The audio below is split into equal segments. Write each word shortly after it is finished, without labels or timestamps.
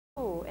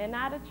school and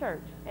not a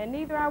church, and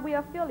neither are we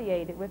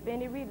affiliated with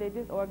any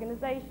religious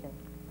organization.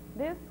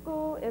 This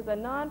school is a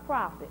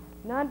non-profit,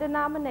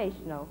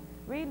 non-denominational,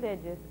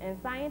 religious, and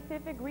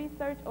scientific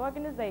research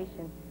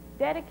organization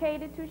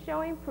dedicated to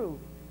showing proof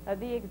of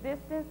the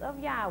existence of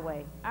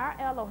Yahweh, our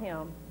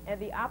Elohim, and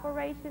the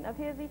operation of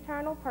his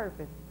eternal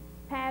purpose,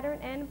 pattern,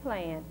 and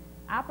plan,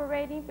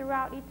 operating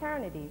throughout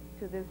eternity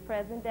to this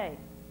present day.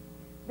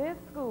 This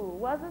school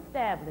was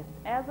established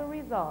as a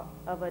result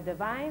of a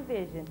divine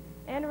vision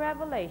and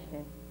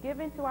revelation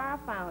given to our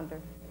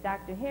founder,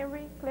 Dr.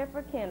 Henry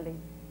Clifford Kinley,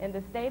 in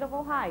the state of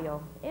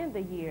Ohio in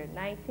the year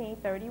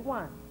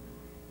 1931.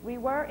 We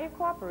were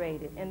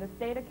incorporated in the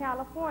state of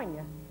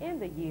California in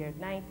the year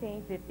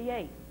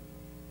 1958.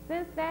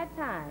 Since that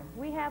time,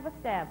 we have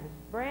established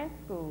branch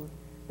schools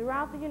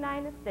throughout the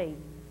United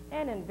States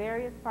and in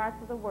various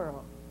parts of the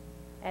world.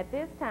 At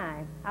this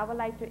time, I would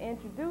like to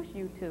introduce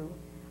you to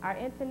our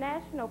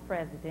International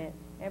President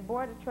and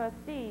Board of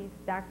Trustees,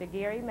 Dr.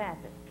 Gary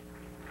Mathis.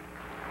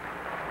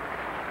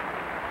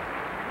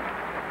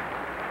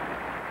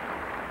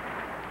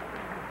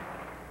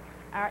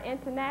 Our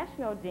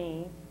International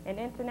Dean and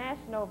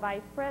International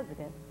Vice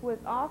President, who is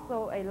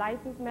also a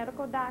licensed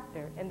medical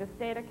doctor in the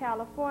state of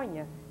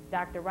California,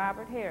 Dr.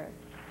 Robert Harris.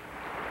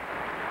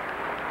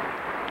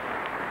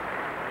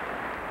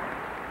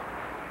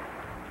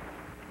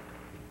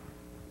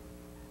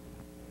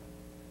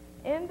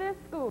 In this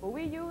school,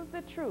 we use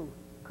the true,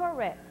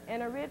 correct,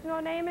 and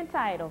original name and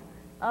title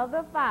of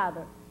the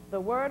Father, the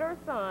Word or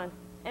Son,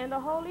 and the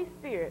Holy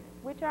Spirit,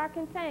 which are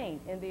contained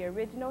in the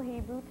original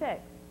Hebrew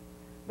text.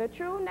 The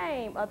true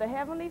name of the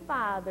Heavenly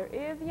Father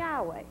is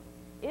Yahweh.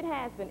 It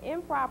has been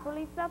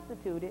improperly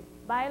substituted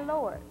by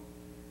Lord.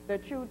 The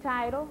true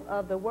title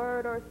of the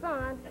Word or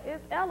Son is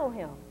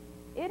Elohim.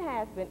 It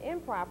has been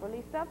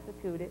improperly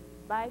substituted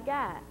by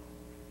God.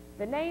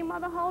 The name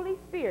of the Holy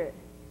Spirit,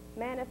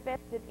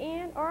 manifested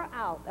in or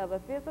out of a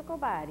physical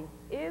body,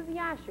 is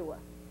Yahshua.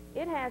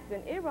 It has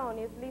been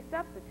erroneously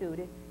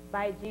substituted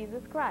by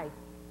Jesus Christ.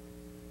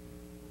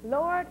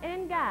 Lord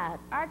and God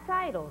are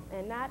titles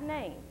and not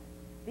names.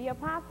 The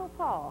Apostle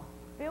Paul,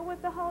 filled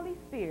with the Holy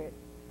Spirit,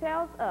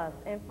 tells us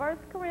in 1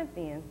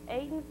 Corinthians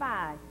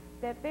 8:5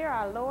 that there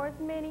are Lords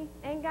many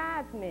and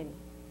Gods many.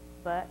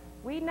 But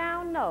we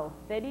now know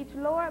that each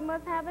Lord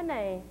must have a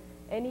name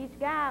and each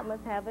God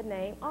must have a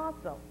name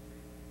also.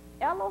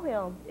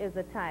 Elohim is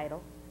a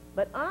title,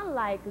 but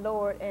unlike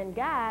Lord and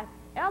God,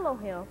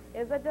 Elohim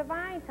is a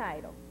divine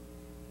title.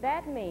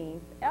 That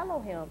means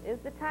Elohim is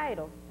the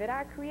title that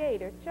our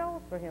Creator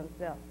chose for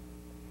himself.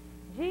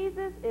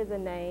 Jesus is a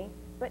name,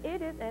 but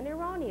it is an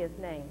erroneous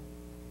name.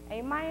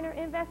 A minor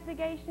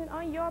investigation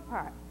on your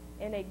part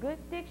in a good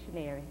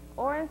dictionary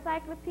or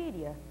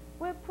encyclopedia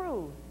will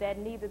prove that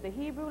neither the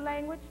Hebrew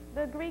language,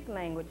 the Greek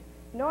language,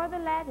 nor the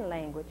Latin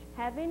language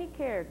have any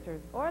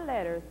characters or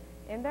letters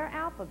in their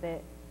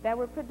alphabet that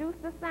would produce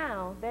the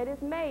sound that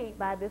is made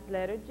by this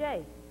letter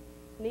J.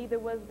 Neither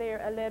was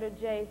there a letter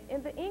J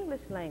in the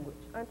English language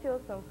until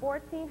some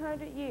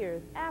 1400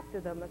 years after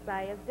the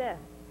Messiah's death.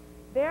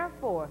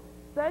 Therefore,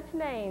 such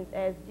names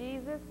as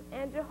Jesus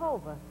and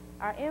Jehovah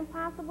are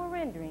impossible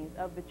renderings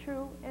of the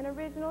true and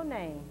original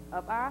name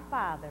of our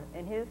Father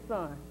and his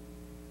Son.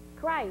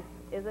 Christ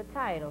is a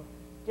title,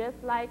 just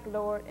like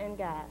Lord and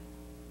God.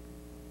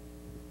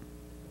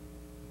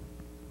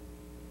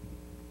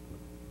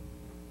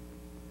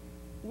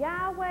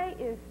 Yahweh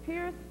is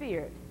pure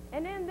spirit,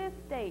 and in this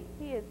state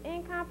he is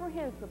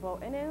incomprehensible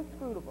and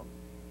inscrutable.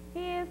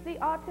 He is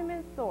the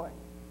ultimate source,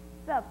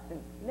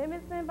 substance,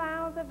 limits and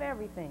bounds of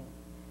everything.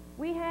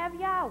 We have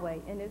Yahweh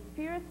in his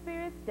pure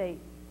spirit state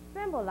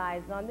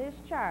symbolized on this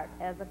chart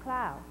as a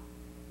cloud.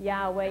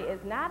 Yahweh is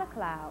not a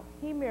cloud.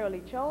 He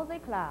merely chose a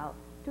cloud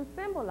to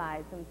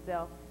symbolize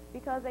himself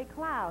because a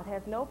cloud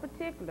has no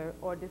particular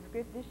or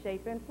descriptive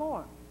shape and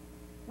form.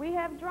 We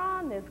have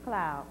drawn this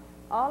cloud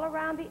all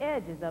around the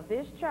edges of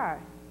this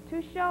chart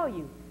to show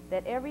you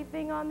that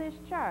everything on this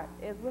chart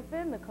is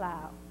within the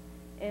cloud.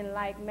 In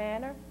like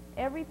manner,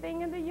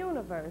 everything in the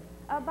universe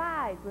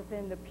abides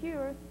within the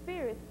pure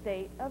spirit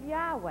state of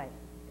Yahweh.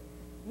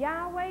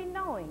 Yahweh,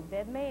 knowing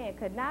that man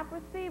could not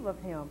perceive of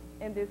him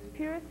in this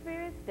pure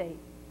spirit state,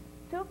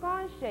 took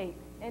on shape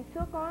and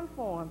took on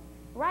form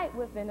right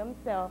within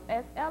himself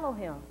as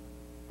Elohim.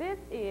 This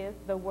is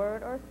the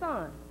Word or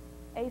Son,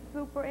 a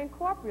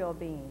superincorporeal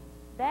being,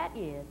 that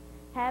is,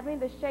 having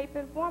the shape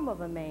and form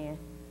of a man,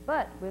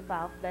 but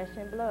without flesh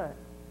and blood.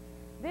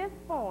 This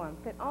form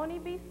could only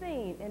be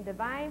seen in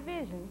divine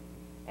visions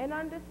and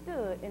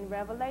understood in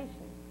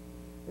revelation.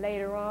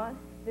 Later on,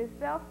 this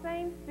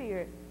self-same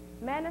spirit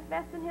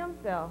manifested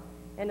himself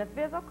in a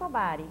physical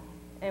body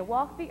and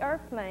walked the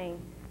earth plane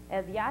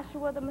as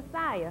Yahshua the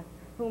Messiah,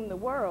 whom the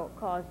world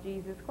calls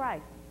Jesus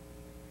Christ.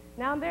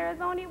 Now there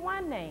is only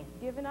one name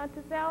given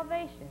unto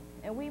salvation,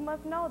 and we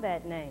must know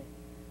that name.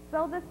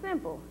 So the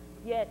simple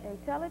yet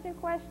intelligent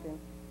question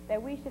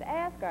that we should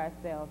ask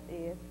ourselves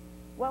is,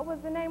 what was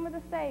the name of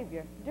the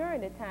Savior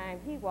during the time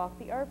he walked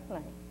the earth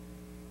plane?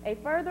 A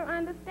further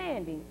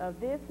understanding of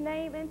this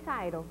name and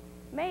title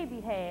may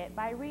be had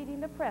by reading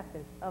the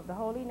preface of the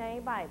Holy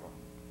Name Bible.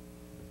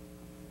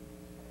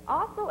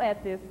 Also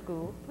at this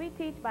school, we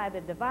teach by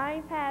the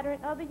divine pattern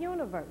of the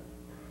universe.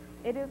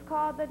 It is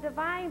called the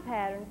divine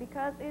pattern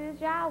because it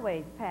is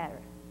Yahweh's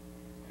pattern.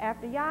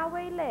 After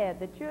Yahweh led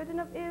the children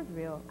of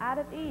Israel out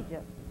of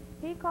Egypt,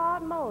 he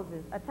called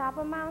Moses atop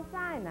of Mount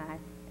Sinai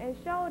and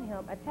showed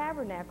him a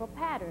tabernacle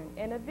pattern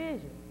in a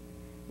vision.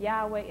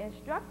 Yahweh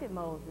instructed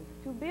Moses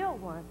to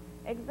build one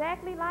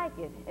exactly like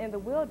it in the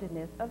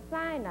wilderness of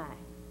Sinai.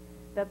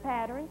 The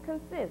pattern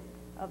consists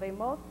of a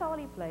most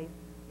holy place,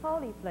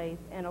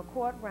 and a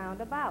court round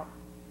about.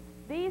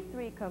 These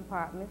three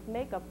compartments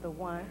make up the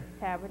one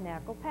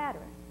tabernacle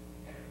pattern.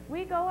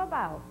 We go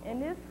about in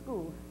this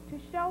school to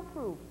show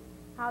proof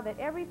how that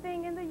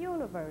everything in the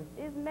universe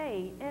is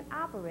made and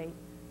operates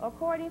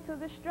according to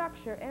the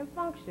structure and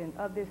function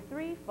of this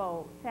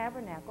threefold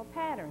tabernacle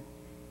pattern,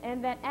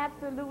 and that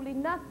absolutely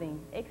nothing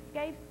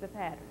escapes the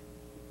pattern.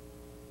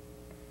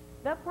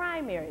 The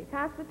primary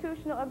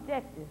constitutional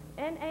objectives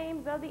and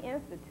aims of the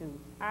Institute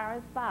are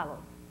as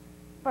follows.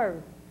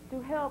 First,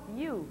 to help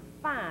you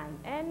find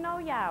and know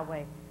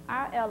Yahweh,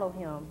 our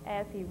Elohim,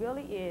 as he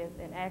really is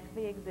and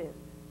actually exists.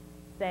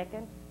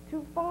 Second,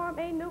 to form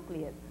a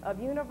nucleus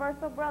of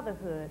universal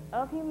brotherhood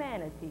of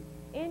humanity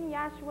in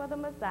Yahshua the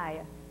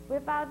Messiah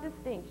without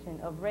distinction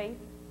of race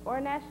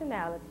or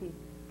nationality,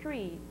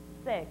 creed,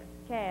 sex,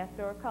 caste,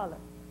 or color.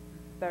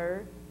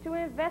 Third, to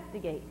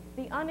investigate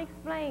the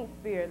unexplained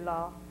spirit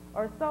law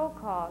or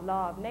so-called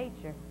law of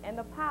nature and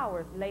the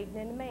powers latent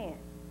in man.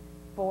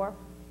 Fourth,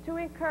 to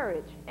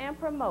encourage and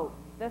promote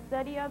the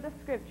study of the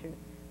scriptures,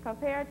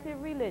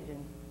 comparative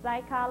religion,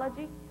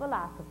 psychology,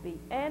 philosophy,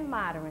 and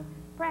modern,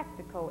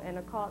 practical, and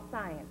occult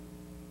science.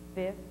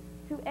 Fifth,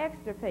 to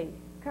extirpate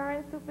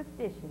current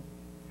superstition,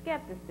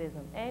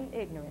 skepticism, and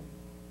ignorance.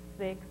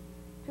 Sixth,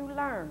 to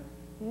learn,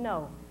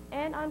 know,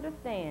 and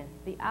understand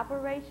the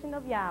operation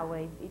of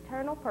Yahweh's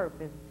eternal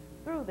purpose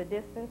through the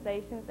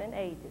dispensations and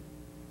ages.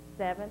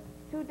 Seventh,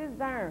 to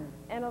discern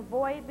and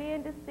avoid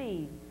being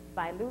deceived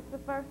by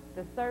Lucifer,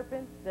 the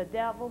serpent, the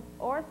devil,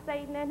 or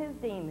Satan and his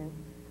demons,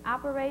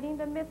 operating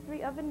the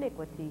mystery of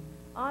iniquity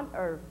on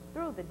earth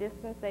through the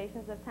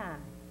dispensations of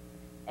time.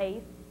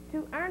 Eighth,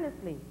 to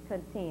earnestly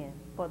contend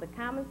for the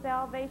common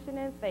salvation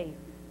and faith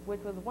which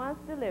was once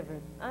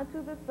delivered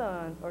unto the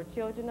sons or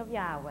children of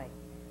Yahweh.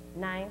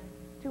 Ninth,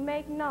 to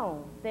make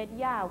known that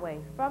Yahweh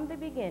from the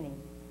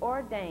beginning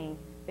ordained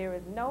there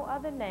is no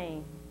other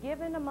name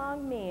given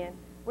among men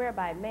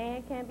whereby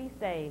man can be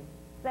saved,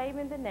 save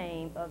in the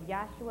name of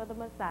Yahshua the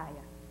Messiah.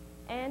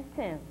 And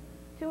 10th,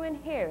 to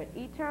inherit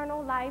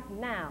eternal life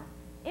now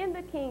in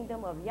the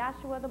kingdom of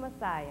Yahshua the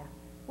Messiah,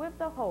 with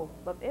the hope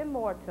of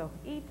immortal,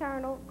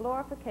 eternal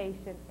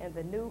glorification in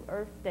the new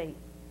earth state.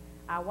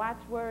 Our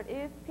watchword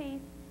is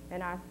peace,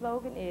 and our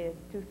slogan is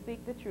to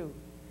speak the truth.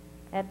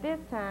 At this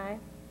time,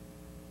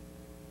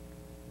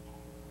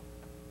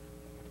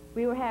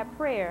 we will have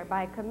prayer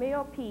by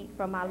Camille Pete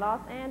from our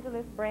Los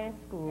Angeles branch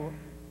school,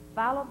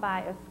 followed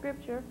by a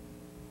scripture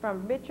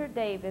from Richard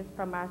Davis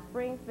from our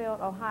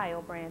Springfield,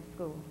 Ohio branch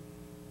school.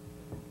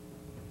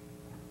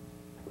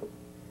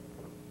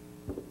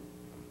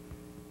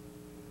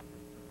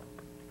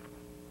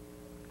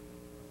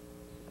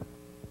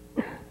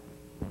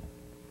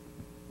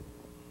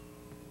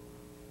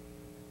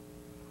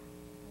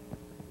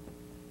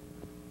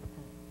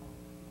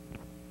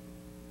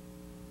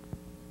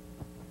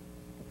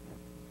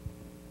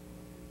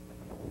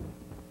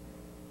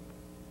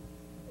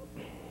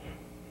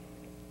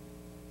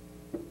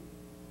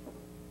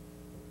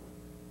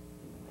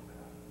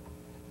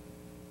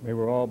 May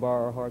we all bow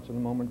our hearts in a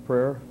moment of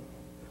prayer.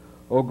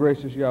 O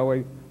gracious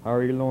Yahweh,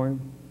 our Elohim,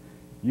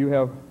 you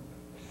have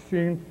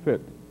seen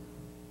fit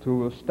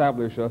to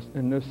establish us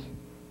in this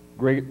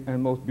great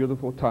and most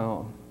beautiful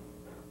town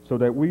so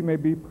that we may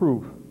be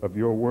proof of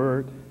your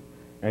word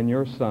and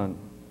your Son.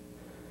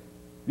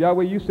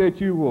 Yahweh, you said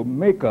you will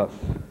make us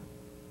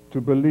to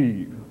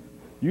believe.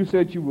 You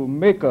said you will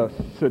make us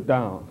sit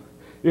down.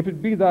 If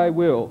it be thy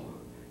will,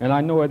 and I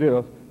know it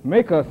is,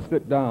 make us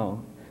sit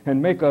down and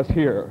make us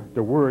hear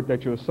the word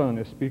that your Son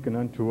is speaking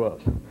unto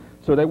us,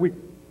 so that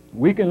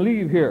we can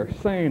leave here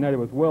saying that it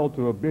was well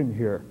to have been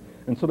here,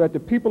 and so that the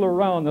people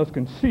around us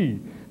can see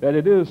that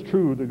it is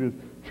true, that it is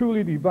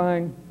truly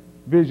divine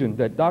vision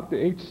that Dr.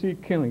 H.C.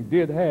 Kinley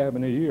did have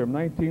in the year of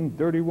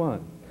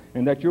 1931,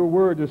 and that your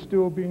word is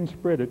still being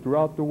spread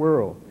throughout the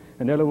world,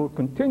 and that it will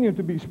continue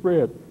to be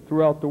spread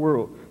throughout the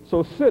world.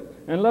 So sit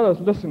and let us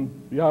listen,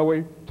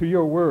 Yahweh, to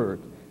your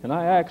word. And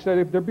I ask that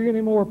if there be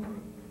any more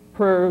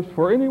prayers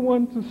for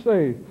anyone to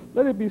say,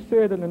 let it be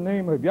said in the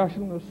name of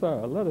Yahshua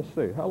Messiah. Let us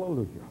say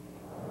hallelujah.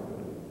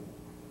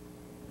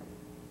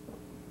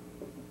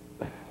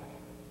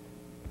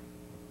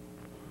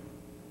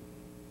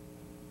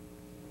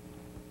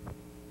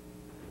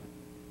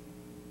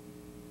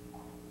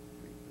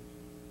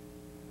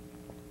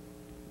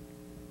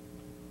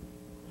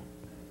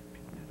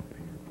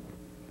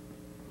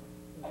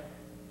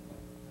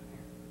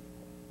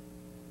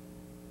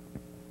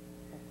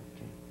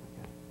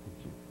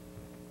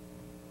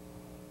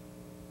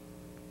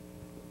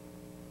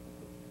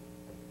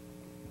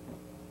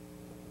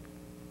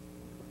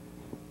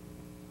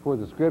 For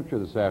the scripture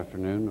this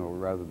afternoon, or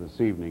rather this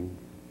evening,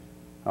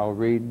 I'll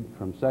read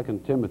from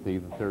 2 Timothy,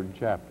 the 3rd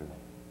chapter.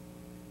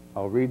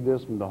 I'll read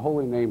this from the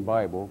Holy Name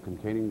Bible,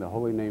 containing the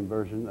Holy Name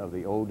version of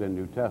the Old and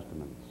New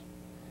Testaments,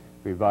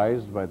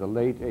 revised by the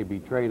late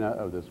A.B. Traina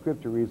of the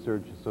Scripture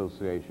Research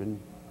Association,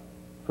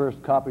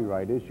 first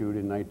copyright issued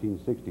in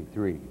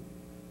 1963.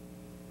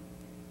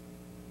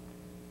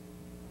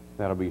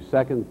 That'll be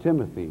 2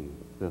 Timothy,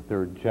 the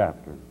 3rd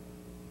chapter.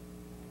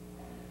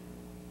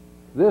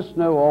 This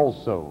know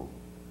also,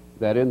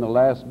 that in the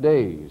last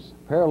days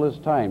perilous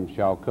times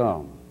shall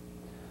come.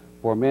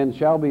 For men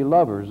shall be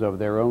lovers of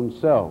their own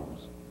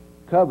selves,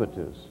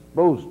 covetous,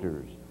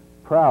 boasters,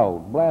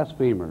 proud,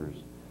 blasphemers,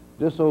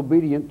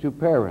 disobedient to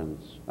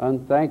parents,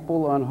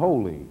 unthankful,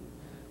 unholy,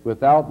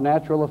 without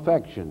natural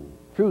affection,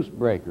 truce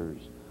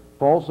breakers,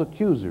 false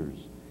accusers,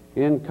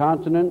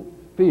 incontinent,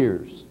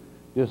 fierce,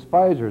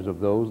 despisers of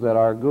those that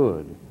are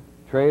good,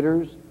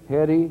 traitors,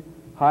 heady,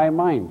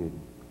 high-minded,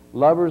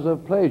 lovers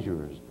of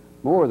pleasures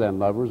more than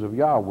lovers of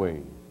Yahweh,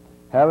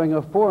 having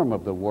a form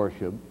of the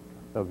worship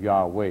of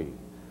Yahweh,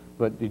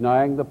 but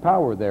denying the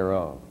power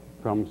thereof.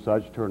 From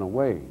such turn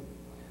away.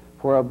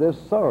 For of this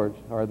sort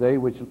are they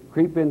which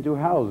creep into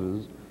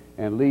houses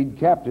and lead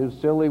captive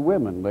silly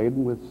women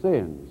laden with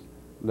sins,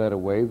 led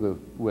away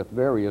with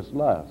various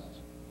lusts,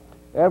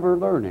 ever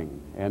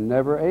learning and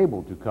never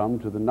able to come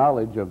to the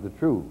knowledge of the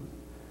truth.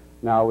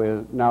 Now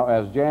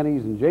as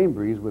Jannes and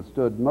Jambres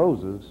withstood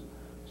Moses,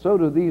 so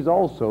do these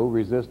also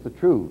resist the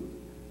truth,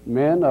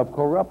 men of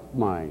corrupt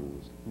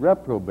minds,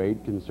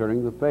 reprobate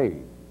concerning the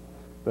faith.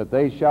 But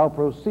they shall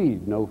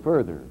proceed no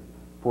further,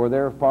 for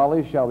their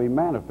folly shall be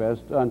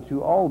manifest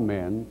unto all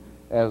men,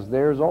 as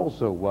theirs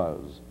also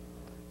was.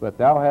 But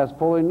thou hast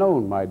fully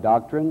known my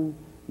doctrine,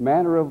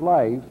 manner of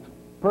life,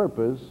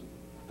 purpose,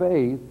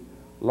 faith,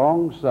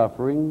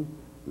 long-suffering,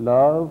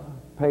 love,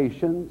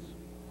 patience,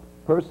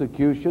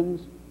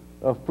 persecutions,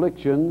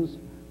 afflictions,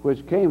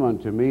 which came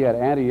unto me at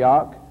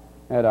Antioch,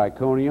 at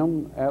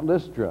Iconium, at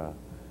Lystra,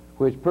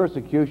 which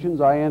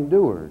persecutions I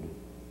endured,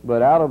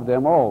 but out of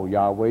them all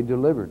Yahweh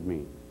delivered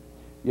me.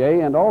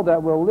 Yea, and all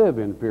that will live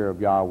in fear of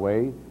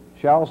Yahweh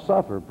shall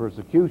suffer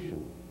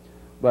persecution.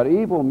 But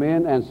evil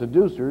men and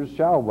seducers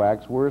shall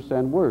wax worse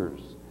and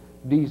worse,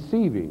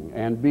 deceiving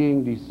and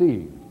being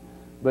deceived.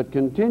 But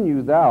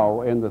continue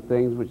thou in the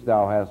things which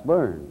thou hast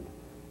learned,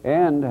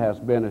 and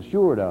hast been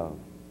assured of,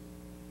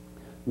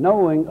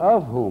 knowing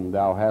of whom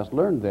thou hast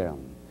learned them,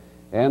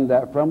 and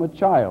that from a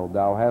child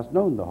thou hast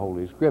known the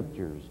Holy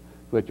Scriptures,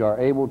 which are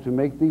able to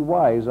make thee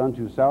wise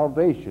unto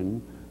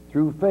salvation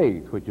through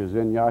faith which is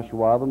in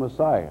Yahshua the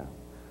Messiah.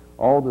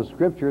 All the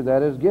Scripture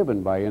that is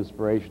given by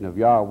inspiration of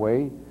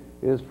Yahweh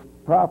is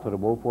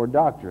profitable for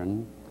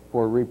doctrine,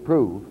 for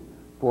reproof,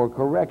 for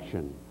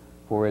correction,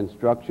 for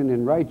instruction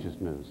in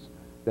righteousness,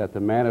 that the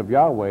man of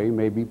Yahweh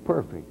may be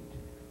perfect,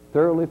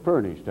 thoroughly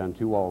furnished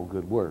unto all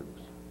good works.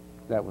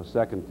 That was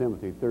 2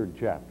 Timothy, 3rd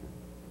chapter.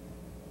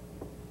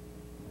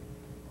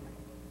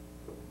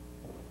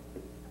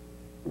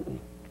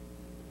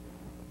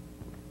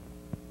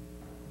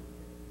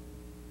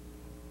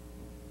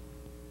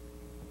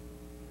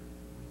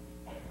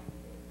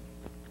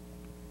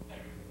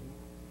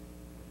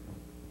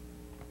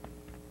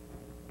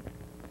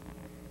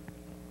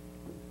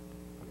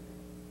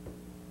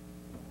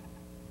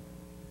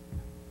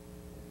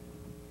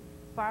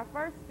 For our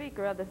first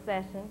speaker of the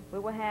session, we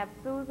will have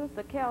Susan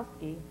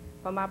Sekelsky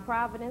from our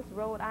Providence,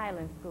 Rhode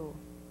Island school.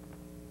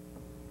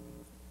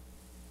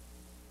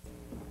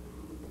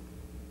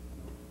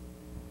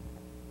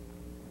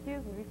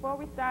 Excuse me, before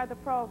we start the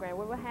program,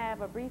 we will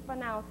have a brief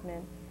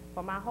announcement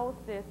from our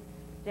hostess,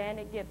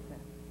 Janet Gibson.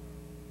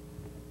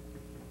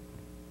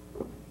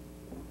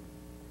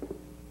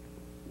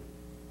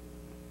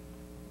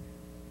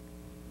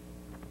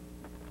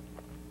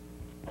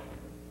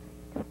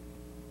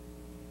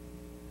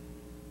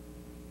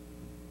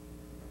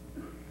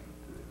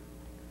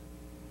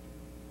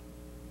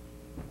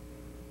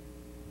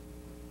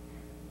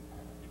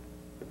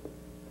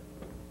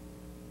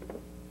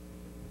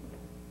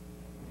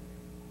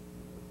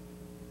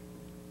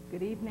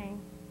 Good evening.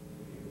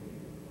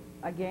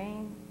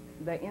 Again,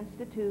 the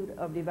Institute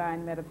of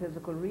Divine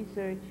Metaphysical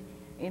Research,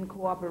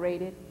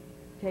 Incorporated,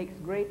 takes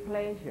great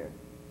pleasure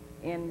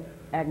in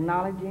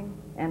acknowledging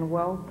and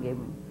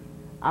welcoming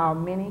our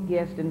many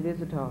guests and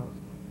visitors.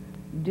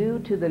 Due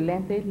to the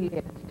lengthy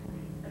list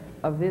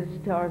of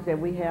visitors that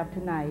we have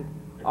tonight,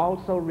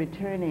 also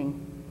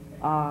returning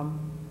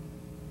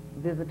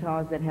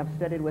visitors that have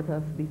studied with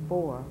us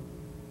before,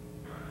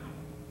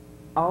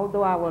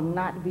 although I will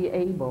not be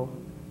able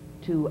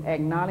to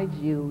acknowledge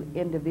you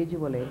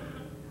individually,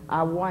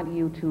 I want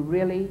you to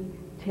really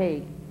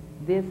take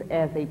this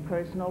as a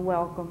personal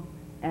welcome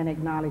and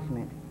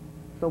acknowledgement.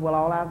 So will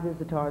all our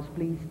visitors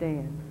please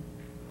stand?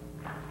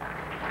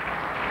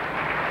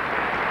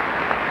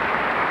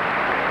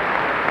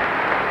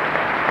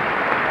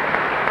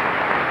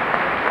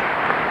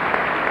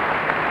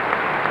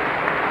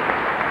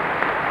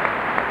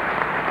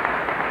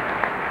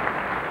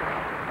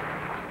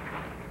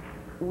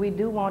 we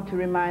do want to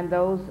remind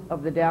those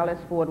of the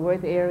Dallas-Fort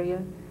Worth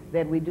area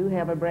that we do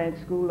have a branch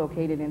school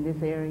located in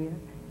this area,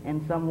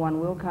 and someone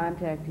will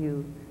contact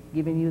you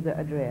giving you the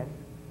address.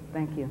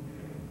 Thank you.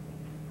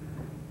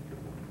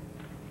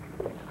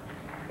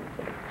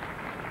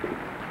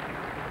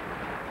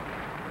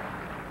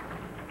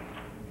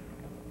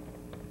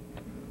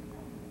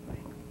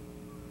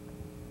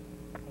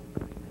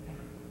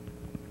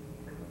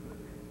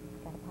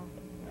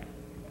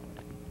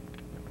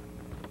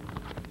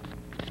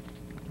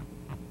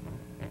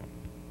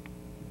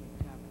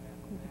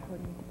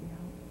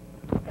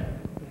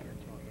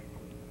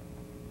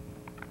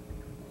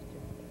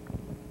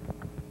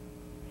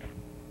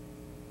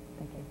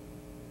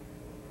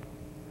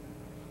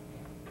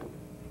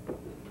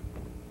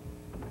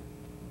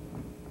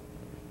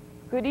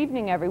 Good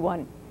evening,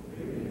 everyone.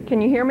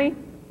 Can you hear me?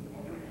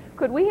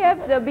 Could we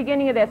have the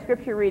beginning of that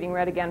scripture reading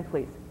read again,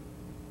 please?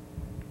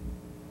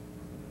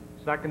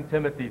 2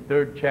 Timothy,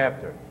 3rd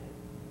chapter.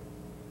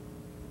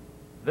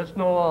 This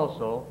know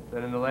also,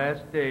 that in the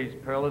last days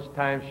perilous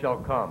times shall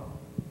come.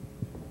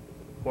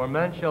 For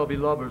men shall be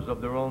lovers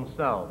of their own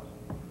selves,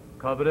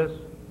 covetous,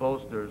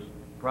 boasters,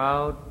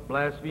 proud,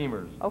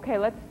 blasphemers. Okay,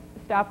 let's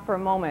stop for a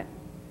moment.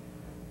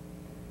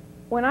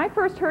 When I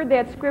first heard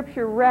that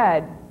scripture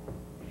read,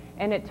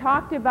 and it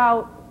talked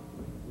about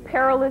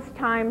perilous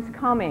times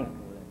coming,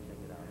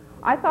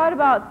 I thought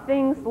about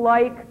things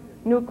like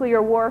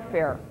nuclear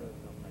warfare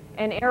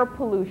and air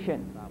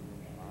pollution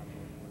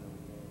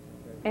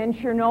and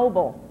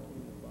Chernobyl.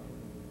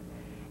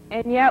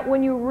 And yet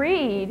when you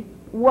read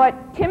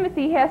what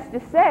Timothy has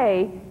to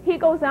say, he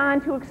goes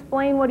on to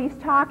explain what he's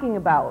talking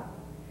about.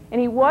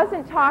 And he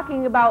wasn't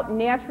talking about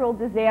natural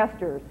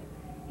disasters.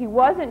 He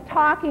wasn't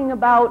talking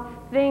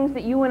about things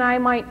that you and I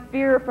might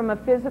fear from a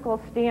physical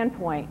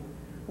standpoint.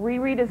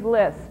 Reread his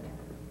list.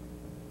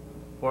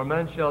 For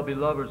men shall be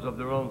lovers of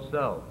their own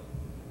selves,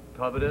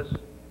 covetous,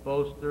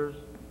 boasters,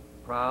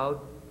 proud,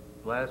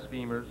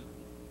 blasphemers,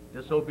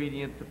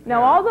 disobedient to parents.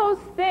 Now all those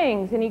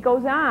things, and he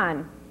goes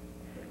on,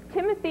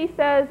 Timothy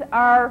says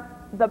are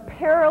the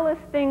perilous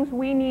things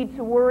we need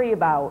to worry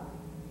about.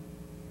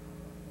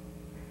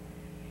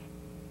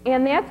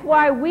 And that's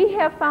why we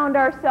have found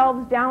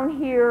ourselves down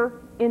here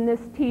in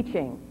this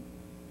teaching.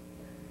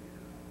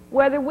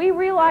 Whether we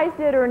realized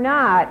it or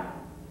not,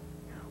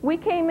 we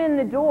came in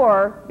the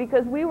door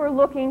because we were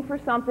looking for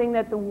something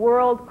that the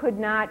world could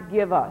not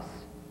give us.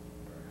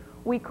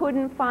 We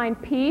couldn't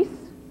find peace.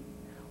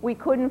 We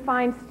couldn't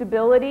find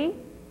stability.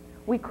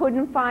 We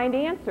couldn't find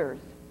answers.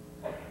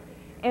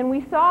 And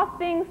we saw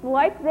things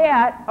like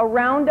that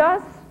around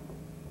us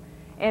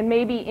and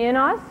maybe in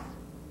us,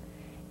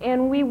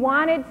 and we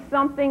wanted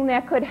something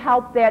that could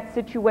help that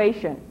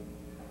situation.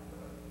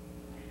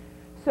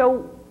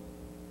 So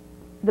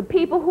the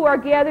people who are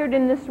gathered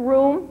in this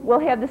room will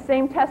have the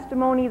same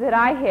testimony that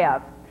I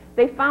have.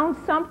 They found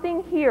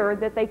something here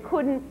that they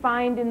couldn't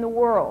find in the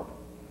world.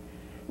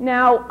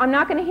 Now, I'm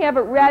not going to have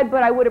it read,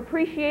 but I would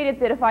appreciate it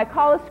that if I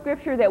call a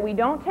scripture that we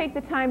don't take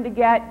the time to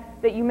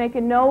get, that you make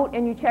a note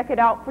and you check it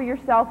out for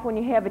yourself when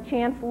you have a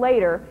chance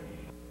later.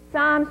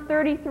 Psalms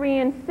 33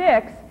 and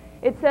 6,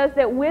 it says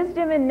that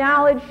wisdom and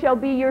knowledge shall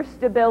be your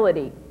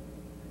stability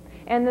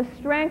and the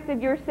strength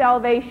of your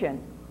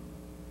salvation.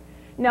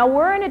 Now,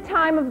 we're in a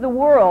time of the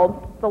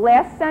world, the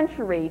last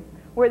century,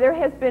 where there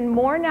has been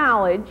more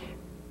knowledge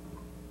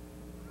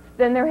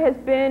than there has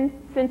been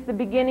since the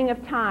beginning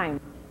of time.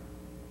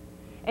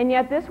 And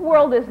yet this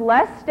world is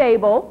less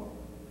stable,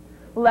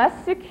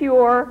 less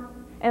secure,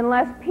 and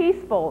less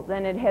peaceful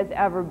than it has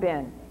ever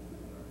been.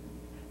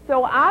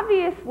 So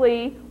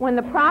obviously, when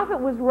the prophet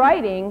was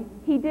writing,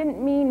 he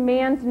didn't mean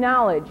man's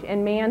knowledge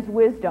and man's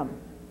wisdom.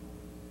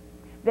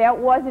 That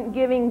wasn't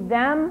giving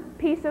them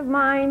peace of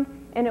mind,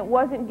 and it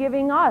wasn't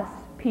giving us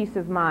peace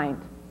of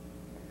mind.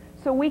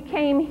 So we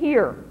came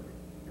here.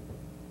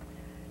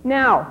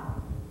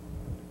 Now,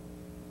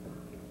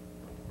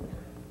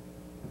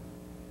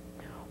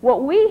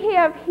 what we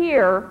have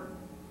here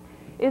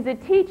is a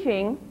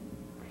teaching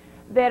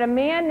that a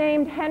man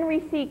named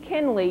Henry C.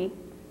 Kinley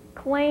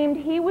claimed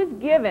he was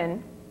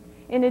given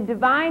in a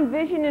divine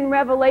vision and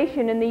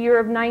revelation in the year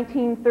of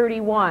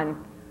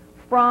 1931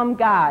 from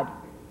God.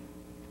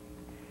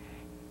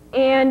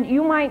 And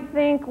you might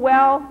think,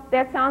 well,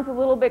 that sounds a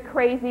little bit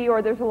crazy,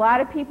 or there's a lot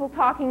of people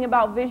talking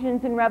about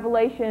visions and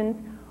revelations,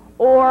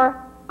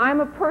 or I'm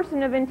a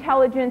person of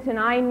intelligence and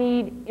I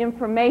need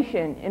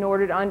information in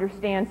order to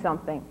understand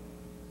something.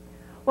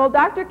 Well,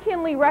 Dr.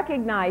 Kinley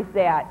recognized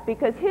that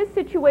because his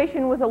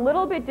situation was a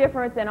little bit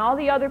different than all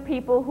the other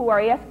people who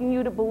are asking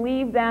you to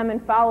believe them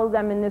and follow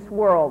them in this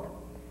world.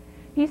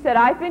 He said,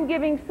 I've been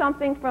giving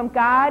something from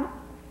God,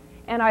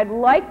 and I'd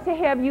like to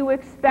have you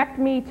expect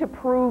me to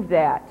prove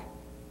that.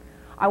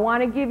 I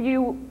want to give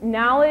you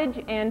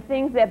knowledge and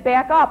things that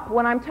back up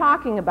what I'm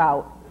talking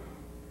about.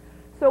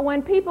 So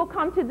when people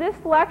come to this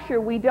lecture,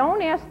 we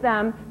don't ask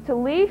them to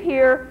leave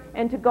here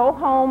and to go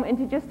home and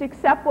to just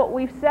accept what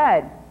we've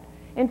said.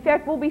 In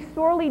fact, we'll be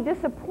sorely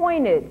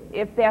disappointed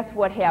if that's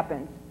what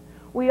happens.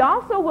 We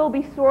also will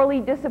be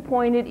sorely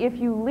disappointed if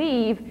you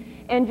leave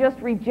and just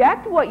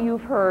reject what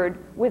you've heard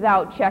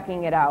without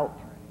checking it out,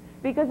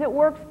 because it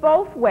works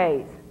both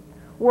ways.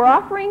 We're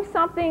offering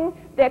something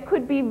that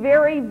could be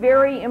very,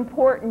 very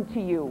important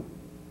to you,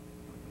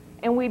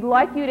 and we'd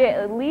like you to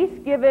at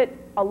least give it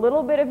a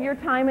little bit of your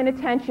time and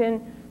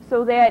attention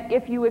so that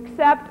if you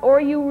accept or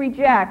you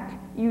reject,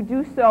 you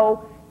do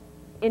so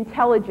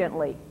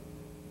intelligently.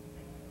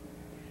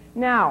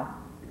 Now,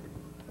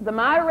 the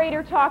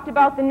moderator talked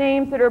about the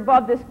names that are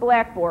above this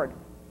blackboard.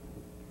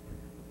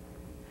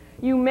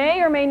 You may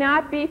or may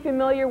not be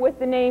familiar with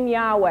the name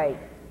Yahweh.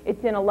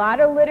 It's in a lot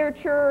of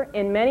literature,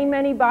 in many,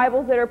 many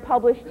Bibles that are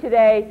published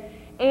today,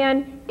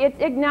 and it's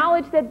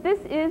acknowledged that this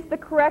is the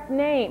correct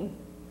name.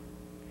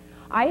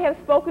 I have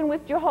spoken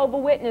with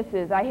Jehovah's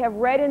Witnesses. I have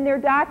read in their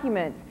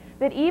documents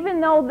that even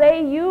though they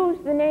use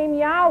the name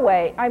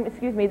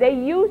they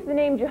use the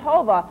name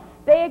Jehovah,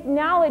 they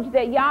acknowledge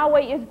that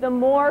Yahweh is the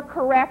more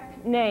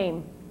correct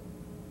name.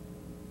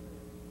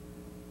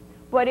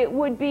 But it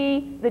would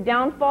be the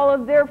downfall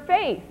of their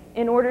faith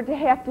in order to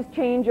have to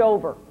change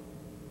over.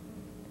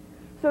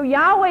 So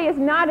Yahweh is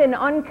not an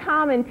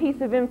uncommon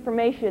piece of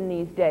information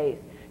these days.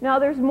 Now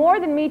there's more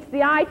than meets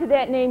the eye to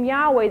that name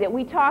Yahweh that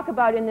we talk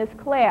about in this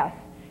class.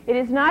 It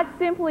is not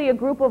simply a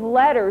group of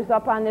letters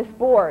up on this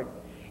board.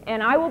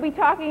 And I will be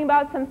talking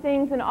about some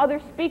things, and other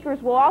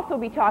speakers will also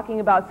be talking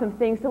about some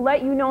things to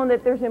let you know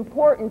that there's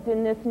importance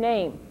in this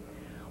name.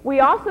 We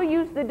also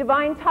use the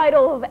divine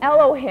title of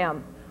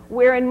Elohim,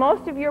 where in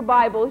most of your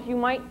Bibles you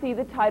might see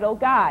the title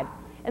God.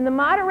 And the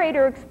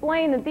moderator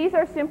explained that these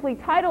are simply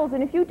titles,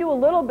 and if you do a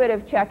little bit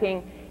of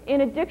checking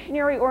in a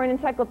dictionary or an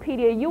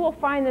encyclopedia, you will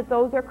find that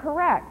those are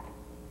correct.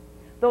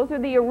 Those are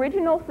the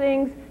original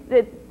things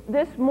that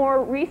this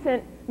more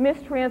recent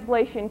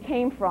mistranslation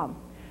came from.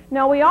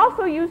 Now, we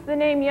also use the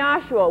name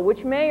Yahshua,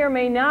 which may or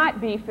may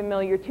not be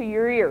familiar to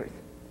your ears.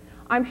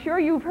 I'm sure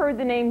you've heard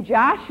the name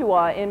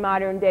Joshua in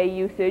modern day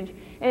usage,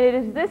 and it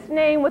is this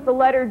name with the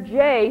letter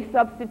J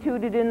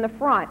substituted in the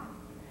front.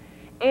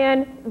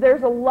 And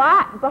there's a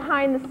lot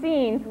behind the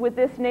scenes with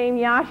this name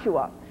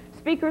Yahshua.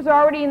 Speakers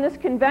already in this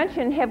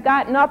convention have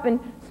gotten up and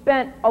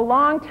spent a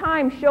long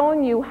time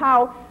showing you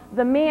how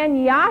the man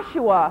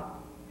Yahshua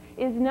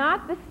is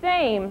not the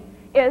same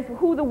as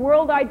who the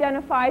world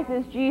identifies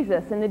as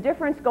Jesus, and the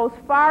difference goes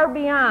far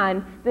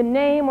beyond the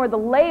name or the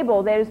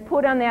label that is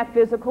put on that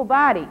physical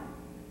body.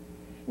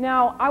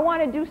 Now, I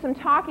want to do some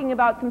talking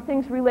about some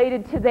things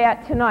related to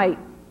that tonight.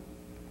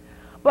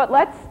 But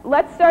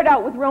let's start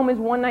out with Romans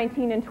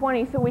 1:19 and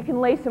 20 so we can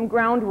lay some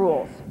ground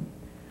rules.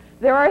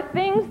 There are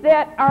things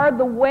that are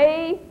the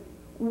way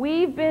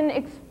we've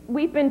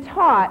been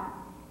taught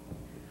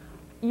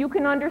you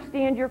can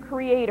understand your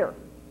Creator.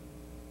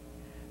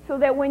 So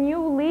that when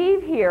you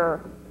leave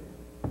here,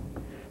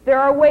 there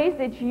are ways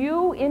that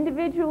you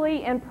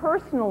individually and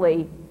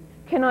personally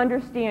can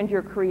understand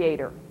your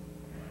Creator.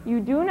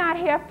 You do not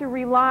have to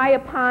rely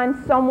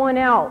upon someone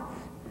else.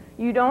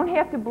 You don't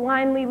have to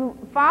blindly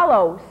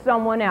follow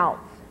someone else.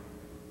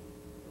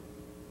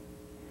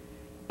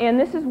 And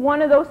this is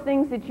one of those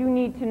things that you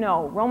need to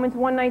know. Romans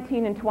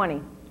 1:19 and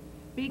 20.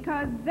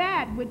 Because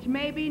that which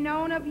may be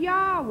known of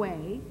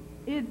Yahweh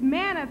is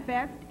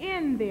manifest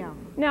in them.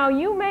 Now,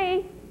 you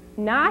may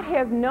not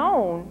have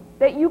known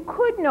that you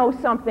could know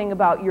something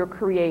about your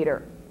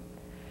Creator.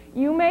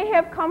 You may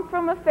have come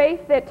from a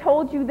faith that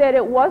told you that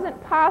it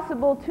wasn't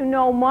possible to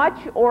know much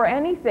or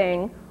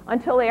anything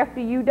until after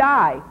you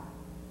die.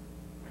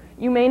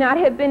 You may not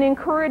have been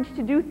encouraged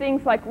to do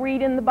things like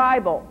read in the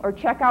Bible or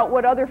check out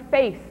what other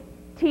faiths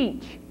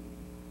teach.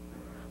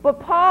 But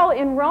Paul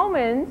in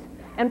Romans,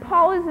 and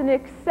Paul is an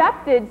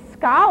accepted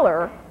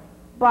scholar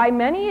by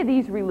many of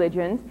these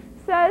religions,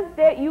 says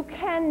that you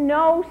can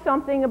know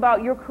something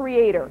about your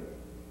Creator.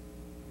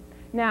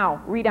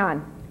 Now, read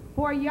on.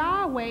 For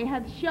Yahweh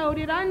hath showed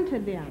it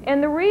unto them.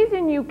 And the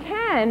reason you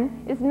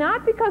can is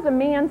not because a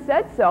man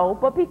said so,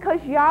 but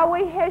because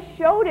Yahweh has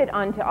showed it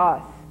unto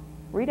us.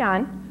 Read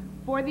on.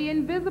 For the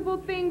invisible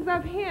things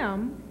of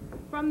Him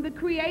from the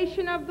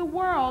creation of the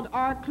world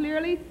are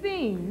clearly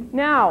seen.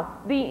 Now,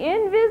 the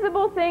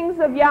invisible things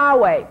of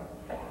Yahweh.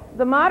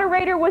 The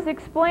moderator was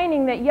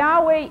explaining that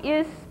Yahweh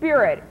is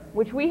spirit,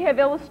 which we have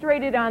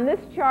illustrated on this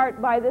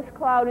chart by this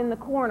cloud in the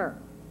corner.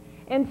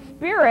 And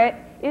spirit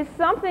is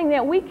something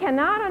that we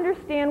cannot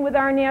understand with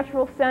our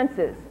natural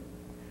senses.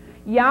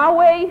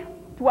 Yahweh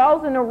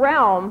dwells in a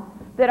realm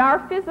that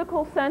our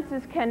physical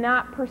senses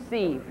cannot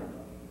perceive.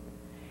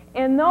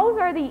 And those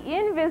are the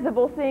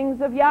invisible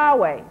things of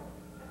Yahweh.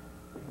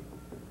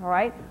 All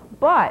right?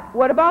 But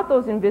what about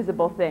those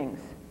invisible things?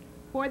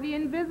 For the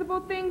invisible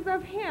things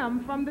of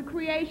Him from the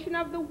creation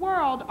of the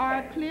world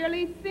are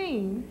clearly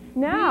seen.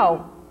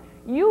 Now,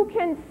 you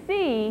can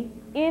see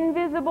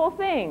invisible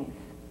things.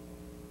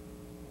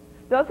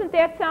 Doesn't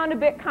that sound a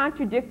bit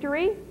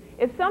contradictory?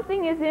 If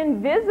something is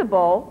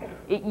invisible,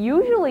 it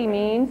usually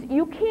means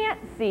you can't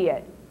see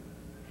it.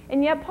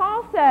 And yet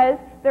Paul says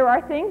there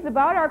are things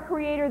about our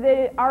Creator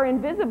that are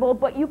invisible,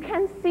 but you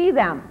can see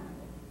them.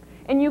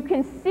 And you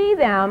can see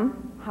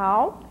them,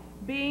 how?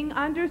 Being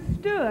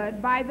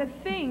understood by the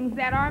things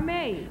that are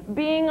made.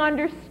 Being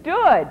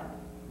understood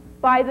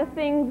by the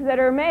things that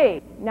are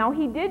made. Now,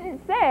 he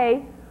didn't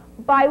say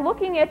by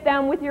looking at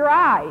them with your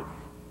eyes.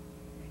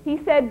 He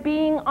said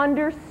being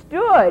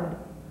understood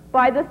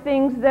by the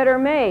things that are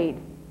made.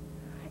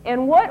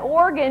 And what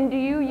organ do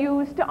you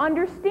use to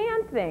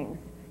understand things?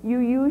 You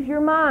use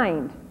your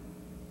mind.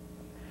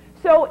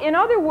 So, in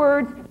other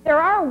words, there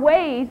are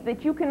ways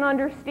that you can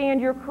understand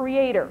your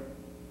Creator.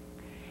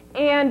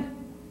 And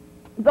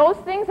those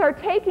things are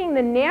taking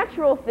the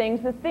natural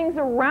things, the things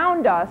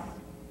around us,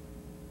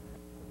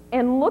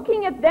 and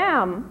looking at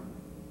them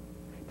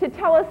to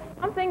tell us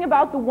something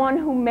about the one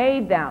who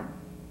made them.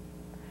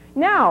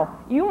 Now,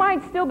 you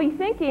might still be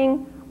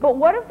thinking, but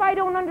what if I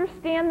don't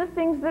understand the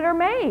things that are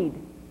made?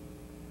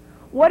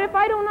 What if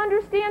I don't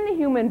understand the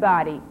human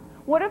body?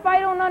 What if I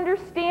don't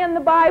understand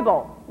the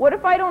Bible? What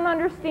if I don't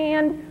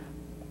understand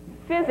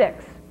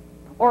physics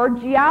or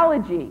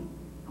geology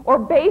or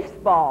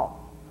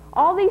baseball?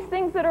 All these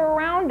things that are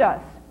around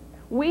us,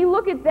 we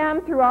look at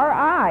them through our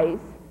eyes,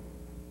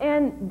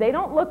 and they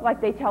don't look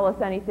like they tell us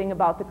anything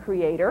about the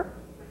Creator.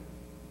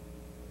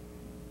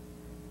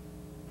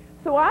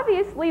 So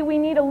obviously we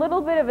need a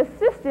little bit of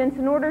assistance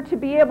in order to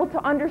be able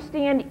to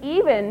understand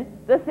even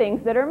the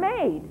things that are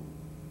made.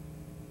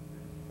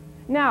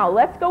 Now,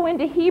 let's go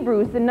into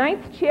Hebrews, the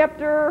 9th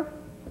chapter.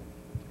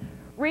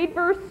 Read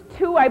verse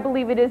 2, I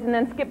believe it is, and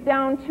then skip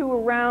down to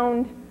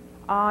around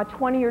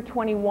 20 or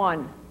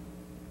 21.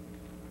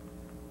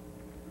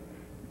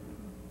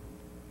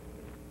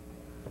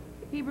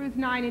 Hebrews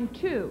 9 and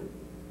 2.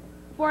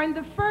 For in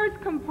the first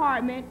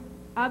compartment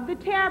of the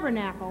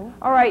tabernacle...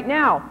 All right,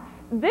 now,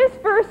 this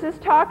verse is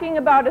talking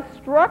about a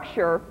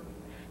structure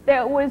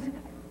that was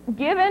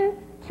given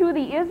to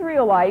the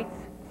Israelites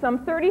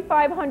some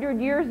 3,500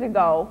 years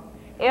ago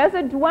as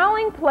a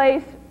dwelling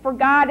place for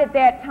God at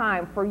that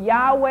time, for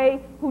Yahweh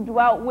who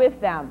dwelt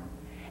with them.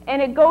 And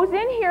it goes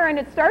in here and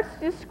it starts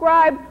to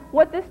describe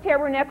what this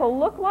tabernacle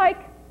looked like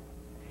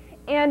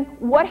and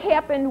what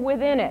happened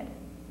within it.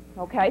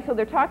 Okay, so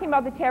they're talking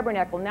about the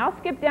tabernacle. Now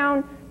skip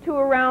down to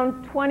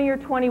around 20 or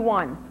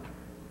 21.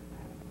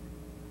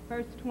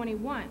 Verse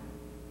 21.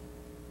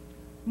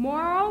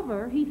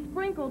 Moreover, he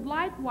sprinkled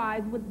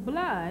likewise with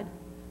blood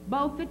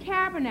both the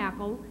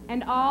tabernacle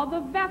and all the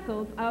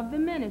vessels of the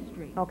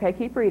ministry. Okay,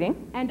 keep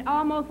reading. And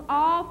almost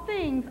all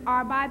things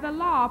are by the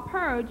law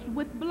purged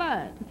with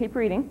blood. Keep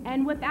reading.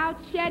 And without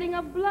shedding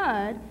of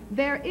blood,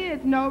 there is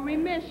no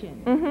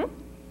remission. Mm-hmm.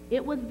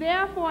 It was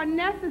therefore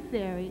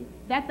necessary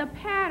that the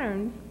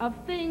patterns of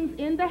things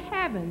in the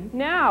heavens...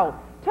 Now,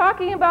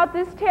 talking about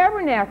this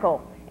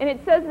tabernacle, and it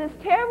says this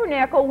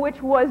tabernacle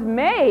which was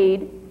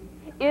made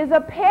is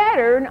a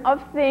pattern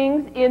of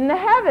things in the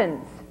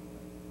heavens.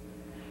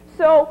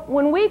 So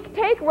when we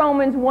take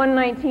Romans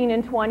 1:19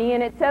 and 20,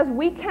 and it says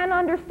we can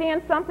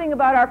understand something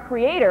about our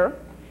Creator,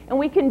 and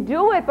we can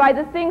do it by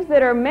the things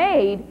that are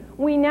made,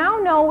 we now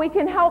know we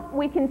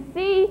can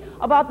see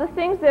about the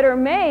things that are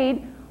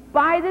made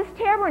by this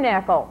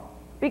tabernacle,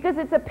 because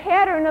it's a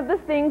pattern of the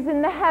things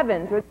in the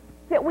heavens or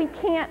that we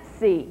can't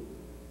see.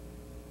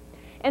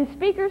 And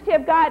speakers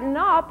have gotten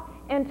up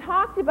and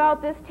talked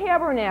about this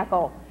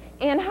tabernacle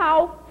and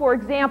how, for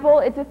example,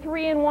 it's a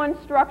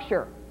 3-in-1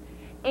 structure.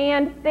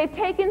 And they've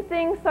taken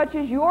things such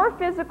as your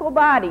physical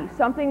body,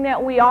 something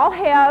that we all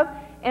have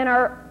and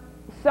are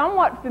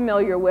somewhat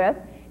familiar with,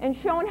 and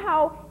shown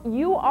how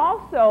you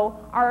also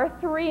are a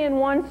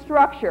 3-in-1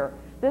 structure.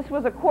 This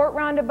was a court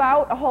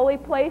roundabout, a holy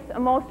place, a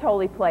most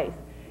holy place.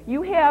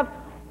 You have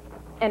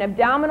an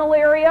abdominal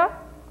area,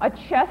 a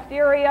chest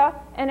area,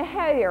 and a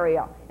head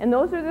area. And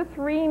those are the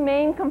 3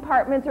 main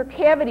compartments or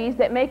cavities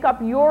that make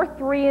up your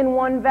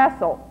 3-in-1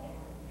 vessel.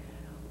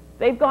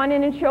 They've gone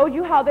in and showed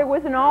you how there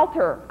was an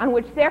altar on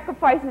which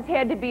sacrifices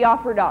had to be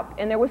offered up,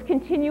 and there was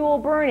continual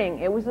burning.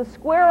 It was a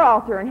square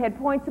altar and had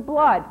points of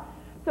blood.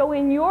 So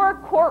in your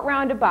court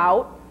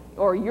roundabout,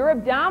 or your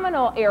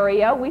abdominal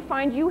area, we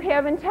find you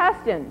have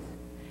intestines.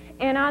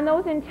 And on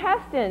those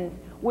intestines,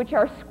 which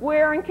are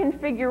square in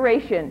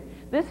configuration,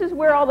 this is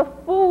where all the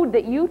food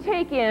that you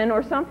take in,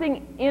 or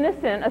something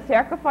innocent, a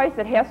sacrifice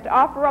that has to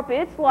offer up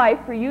its life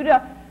for you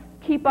to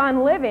keep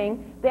on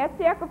living, that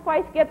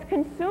sacrifice gets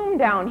consumed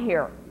down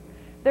here.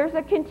 There's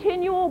a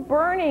continual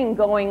burning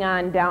going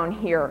on down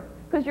here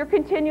because you're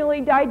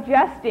continually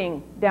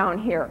digesting down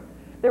here.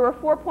 There were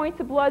 4 points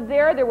of blood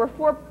there. There were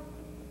 4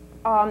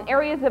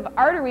 areas of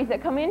arteries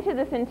that come into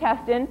this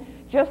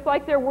intestine, just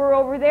like there were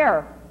over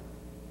there.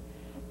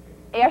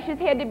 Ashes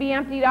had to be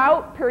emptied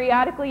out.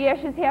 Periodically,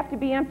 ashes have to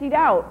be emptied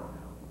out.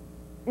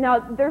 Now,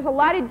 there's a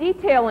lot of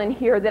detail in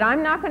here that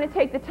I'm not going to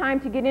take the time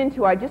to get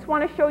into. I just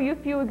want to show you a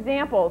few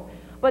examples.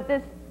 But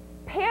this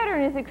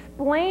pattern is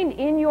explained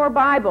in your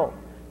Bible,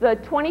 the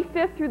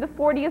 25th through the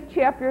 40th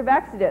chapter of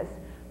Exodus.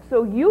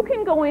 So you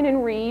can go in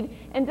and read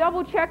and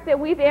double check that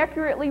we've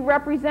accurately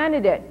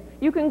represented it.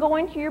 You can go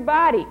into your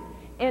body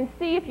and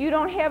see if you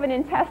don't have an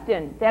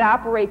intestine that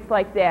operates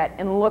like that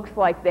and looks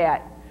like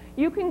that.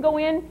 You can go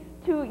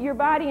into your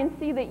body and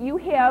see that you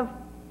have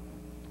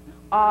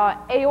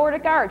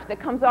aortic arch that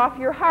comes off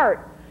your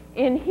heart.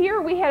 In here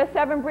we had a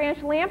 7-branch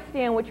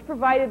lampstand which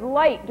provided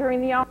light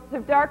during the hours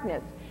of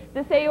darkness.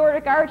 This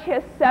aortic arch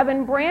has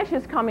 7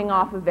 branches coming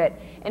off of it,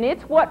 and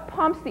it's what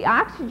pumps the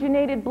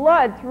oxygenated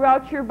blood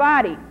throughout your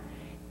body.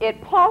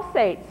 It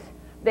pulsates.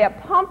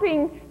 That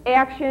pumping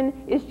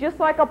action is just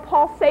like a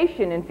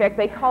pulsation. In fact,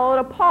 they call it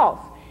a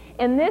pulse.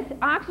 And this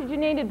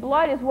oxygenated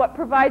blood is what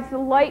provides the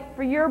light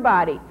for your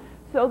body.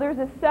 So there's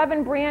a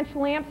 7-branch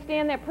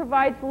lampstand that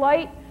provides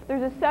light.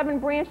 There's a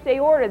 7-branched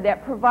aorta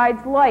that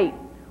provides light.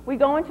 We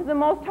go into the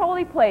most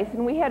holy place,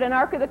 and we had an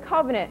Ark of the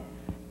Covenant.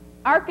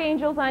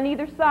 Archangels on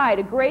either side,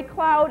 a great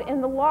cloud,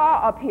 and the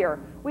law up here.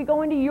 We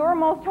go into your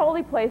most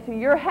holy place, or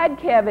your head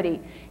cavity,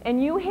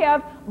 and you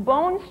have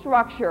bone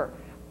structure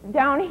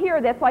down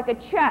here that's like a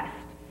chest.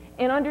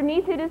 And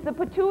underneath it is the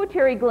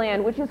pituitary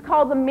gland, which is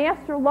called the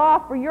master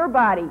law for your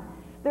body.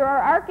 There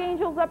are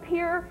archangels up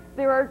here.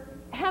 There are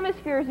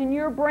hemispheres in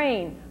your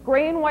brain.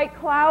 Gray and white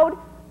cloud.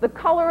 The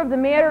color of the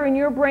matter in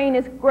your brain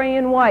is gray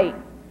and white.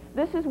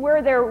 This is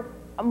where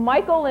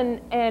Michael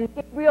and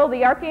Gabriel,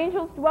 the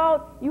archangels,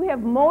 dwelt. You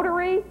have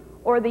motory,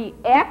 or the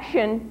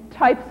action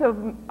types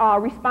of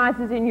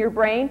responses in your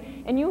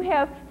brain, and you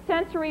have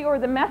sensory, or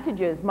the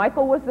messages.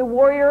 Michael was the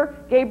warrior,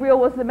 Gabriel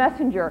was the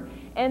messenger.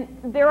 And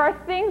there are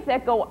things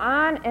that go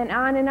on and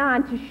on and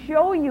on to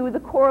show you the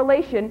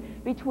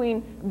correlation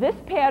between this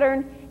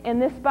pattern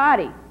and this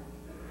body.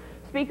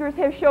 Speakers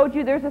have showed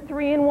you there's a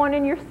 3-in-1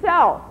 in your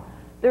cell.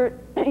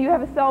 You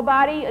have a cell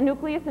body, a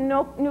nucleus, and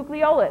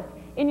nucleolus.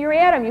 In your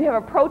atom, you have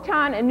a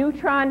proton, a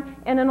neutron,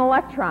 and an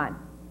electron.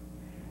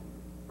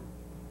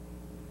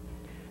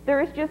 There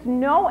is just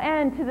no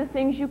end to the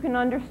things you can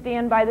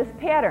understand by this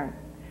pattern.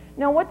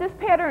 Now, what this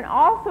pattern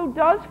also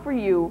does for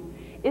you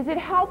is it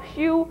helps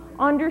you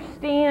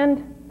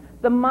understand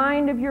the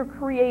mind of your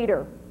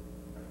Creator.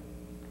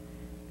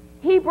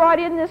 He brought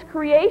in this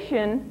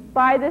creation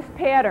by this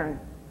pattern.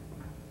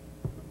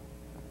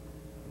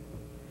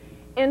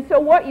 And so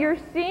what you're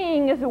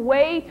seeing is a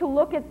way to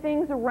look at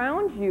things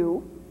around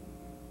you,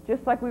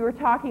 just like we were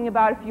talking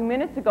about a few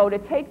minutes ago, to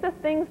take the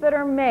things that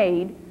are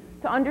made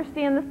to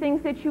understand the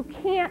things that you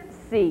can't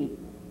see.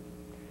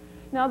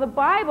 Now, the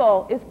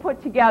Bible is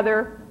put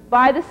together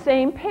by the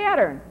same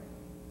pattern.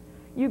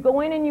 You go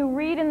in and you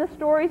read in the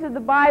stories of the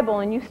Bible,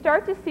 and you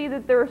start to see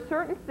that there are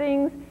certain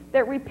things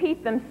that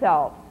repeat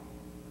themselves.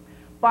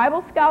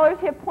 Bible scholars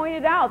have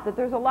pointed out that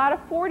there's a lot of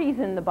 40s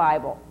in the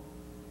Bible.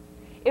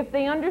 If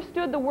they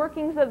understood the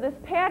workings of this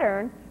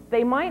pattern,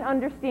 they might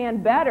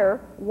understand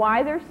better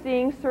why they're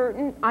seeing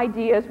certain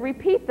ideas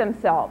repeat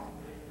themselves.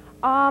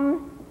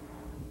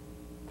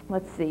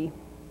 Let's see.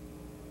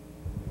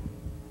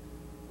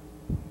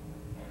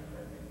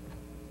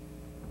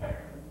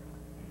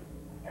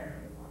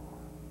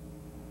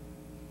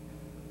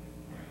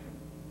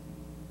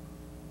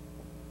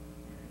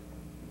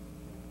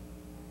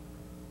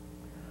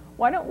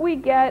 Why don't we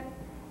get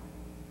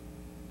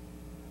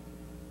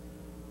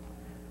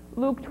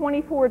Luke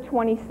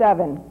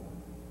 24:27.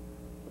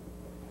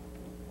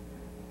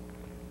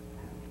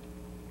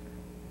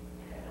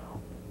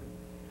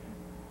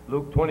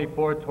 Luke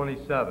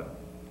 24:27.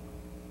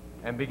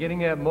 And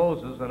beginning at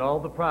Moses and all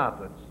the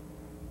prophets,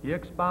 he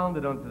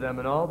expounded unto them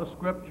in all the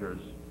scriptures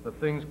the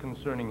things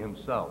concerning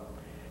himself.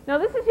 Now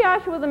this is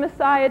Yahshua the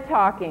Messiah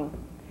talking,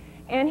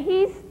 and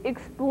he's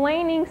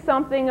explaining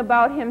something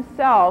about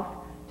himself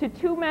to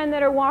 2 men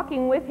that are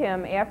walking with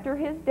him after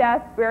his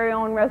death,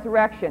 burial, and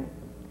resurrection.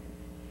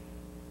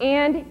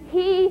 And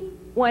he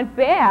went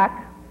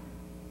back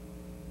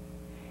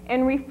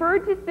and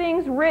referred to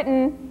things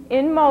written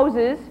in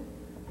Moses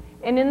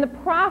and in the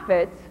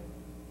prophets,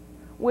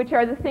 which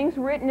are the things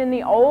written in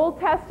the Old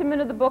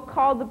Testament of the book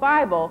called the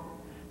Bible,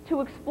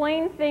 to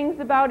explain things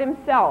about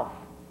himself.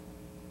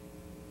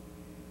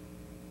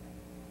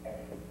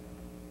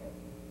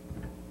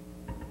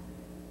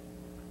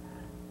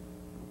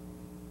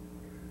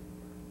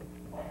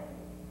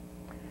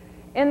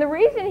 And the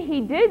reason he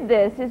did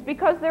this is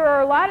because there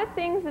are a lot of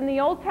things in the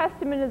Old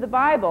Testament of the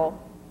Bible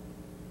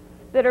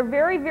that are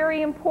very,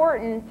 very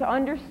important to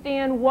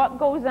understand what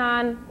goes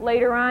on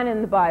later on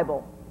in the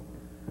Bible.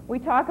 We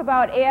talk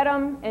about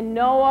Adam and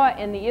Noah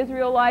and the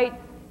Israelites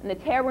and the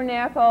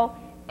tabernacle,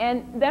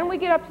 and then we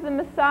get up to the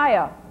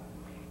Messiah.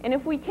 And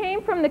if we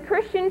came from the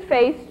Christian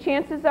faith,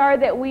 chances are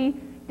that we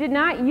did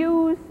not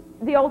use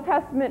the Old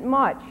Testament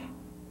much.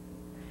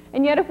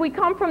 And yet if we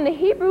come from the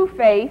Hebrew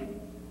faith,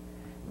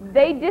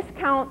 they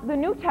discount the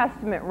New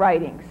Testament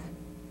writings.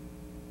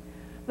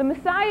 The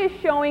Messiah is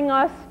showing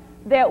us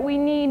that we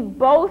need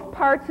both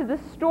parts of the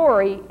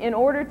story in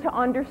order to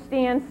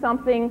understand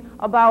something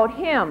about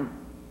him.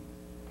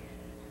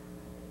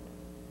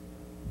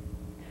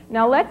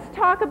 Now let's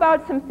talk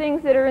about some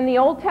things that are in the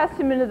Old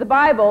Testament of the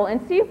Bible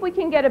and see if we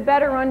can get a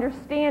better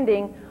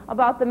understanding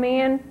about the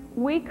man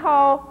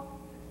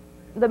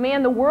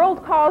the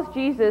world calls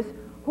Jesus,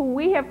 who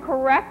we have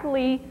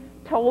correctly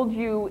told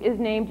you is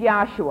named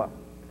Yahshua.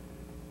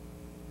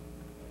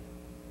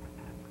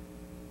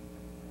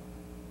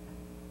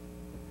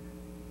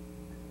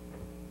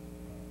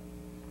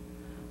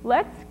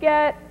 Let's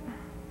get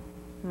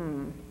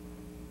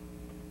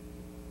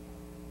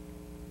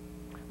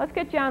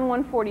John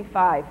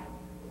 1:45.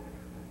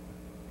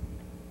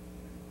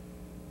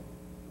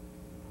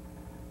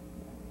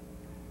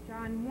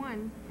 John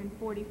 1 and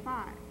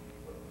 45.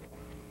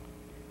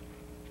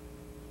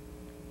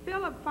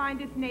 Philip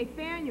findeth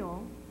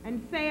Nathanael,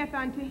 and saith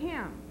unto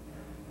him,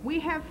 We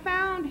have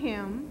found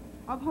him,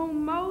 of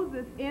whom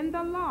Moses in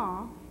the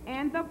law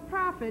and the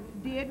prophets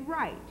did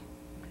write,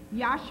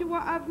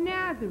 Joshua of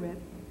Nazareth,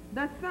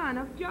 the son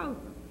of Joseph.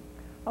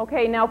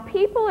 Okay, now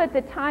people at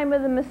the time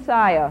of the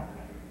Messiah,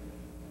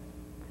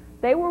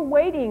 they were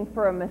waiting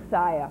for a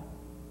Messiah.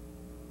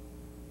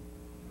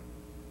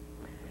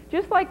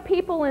 Just like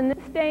people in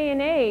this day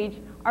and age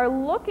are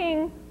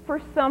looking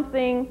for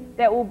something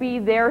that will be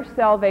their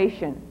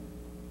salvation.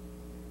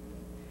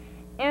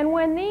 And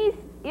when these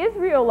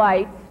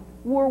Israelites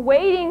were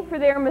waiting for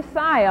their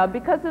Messiah,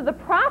 because of the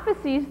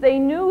prophecies, they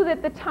knew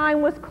that the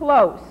time was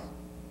close.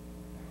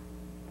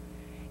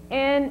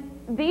 And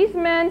these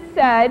men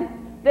said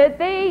that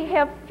they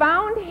have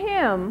found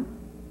him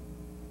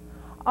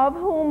of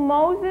whom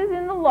Moses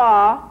in the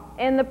law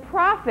and the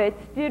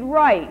prophets did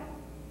write.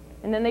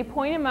 And then they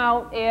point him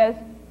out as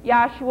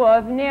Joshua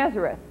of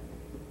Nazareth.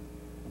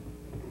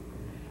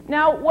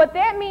 Now, what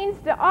that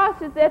means to us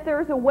is that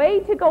there's a way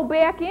to go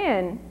back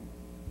into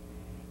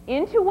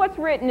what's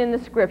written in the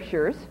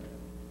Scriptures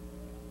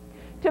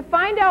to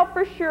find out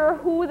for sure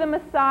who the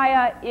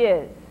Messiah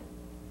is.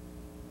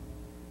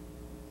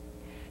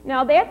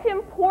 Now, that's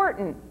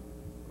important,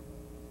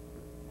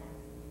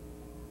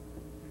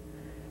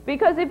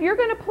 because if you're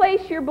going to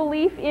place your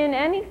belief in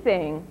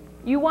anything,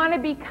 you want to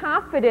be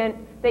confident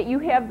that you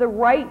have the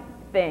right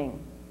thing.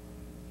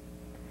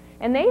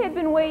 And they had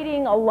been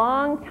waiting a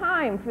long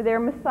time for their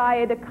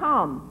Messiah to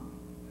come.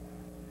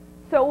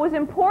 So it was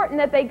important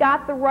that they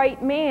got the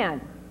right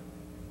man.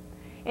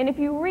 And if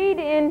you read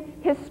in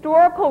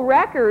historical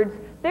records,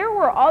 there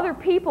were other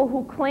people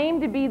who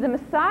claimed to be the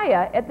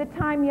Messiah at the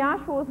time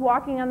Joshua was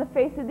walking on the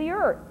face of the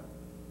earth.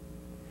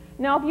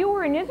 Now, if you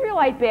were an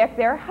Israelite back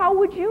there, how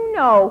would you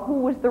know who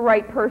was the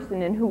right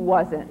person and who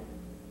wasn't?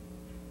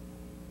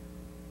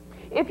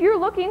 If you're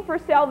looking for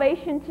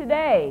salvation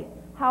today,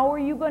 how are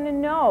you going to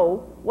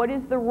know what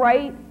is the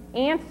right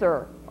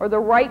answer or the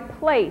right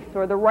place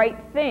or the right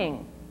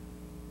thing?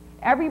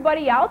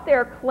 Everybody out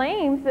there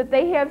claims that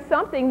they have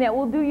something that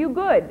will do you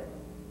good.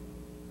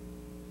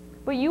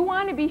 But you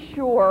want to be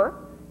sure,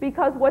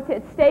 because what's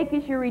at stake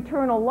is your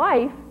eternal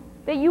life,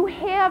 that you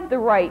have the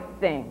right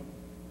thing.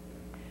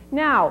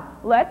 Now,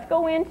 let's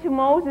go into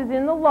Moses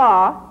in the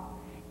law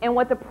and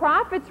what the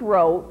prophets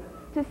wrote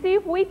to see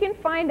if we can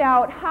find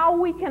out how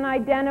we can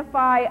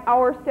identify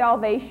our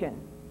salvation.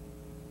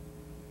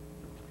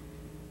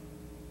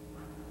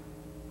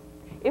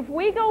 If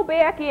we go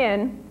back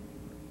in,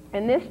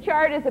 and this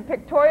chart is a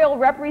pictorial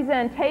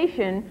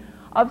representation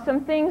of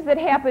some things that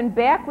happened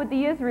back with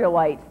the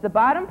Israelites. The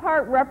bottom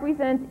part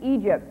represents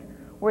Egypt,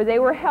 where they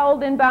were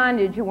held in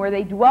bondage and where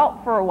they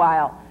dwelt for a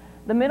while.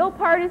 The middle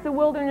part is the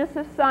wilderness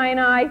of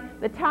Sinai.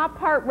 The top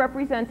part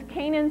represents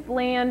Canaan's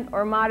land,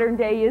 or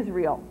modern-day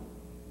Israel.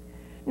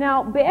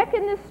 Now, back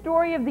in this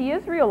story of the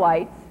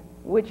Israelites,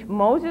 which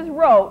Moses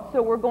wrote,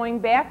 so we're going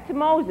back to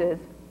Moses,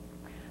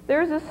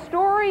 there's a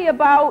story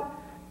about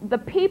the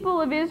people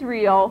of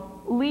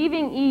Israel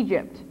leaving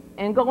Egypt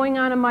and going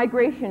on a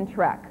migration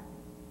trek.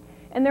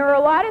 And there are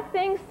a lot of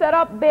things set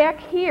up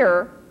back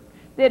here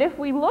that if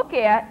we look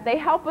at, they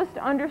help us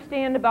to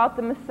understand about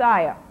the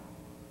Messiah.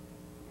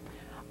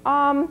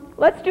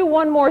 Let's do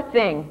one more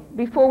thing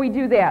before we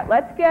do that.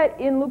 Let's get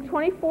in Luke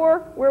 24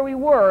 where we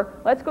were.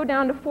 Let's go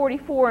down to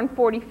 44 and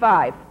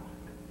 45.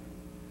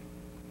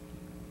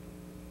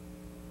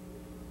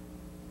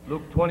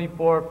 Luke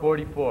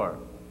 24:44.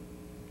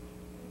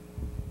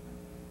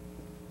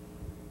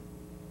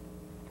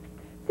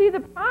 See,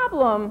 the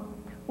problem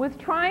with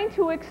trying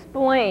to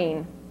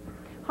explain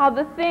how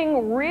the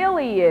thing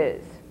really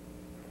is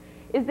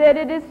that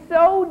it is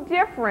so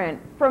different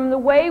from the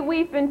way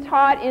we've been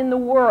taught in the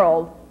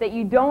world that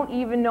you don't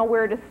even know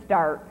where to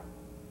start.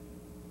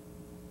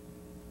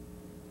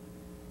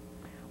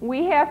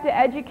 We have to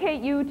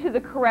educate you to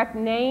the correct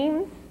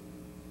names,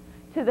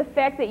 to the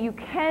fact that you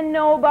can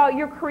know about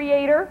your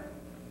Creator,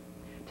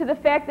 to the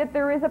fact that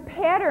there is a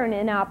pattern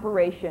in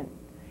operation,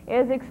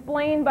 as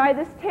explained by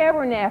this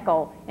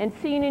tabernacle and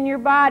seen in your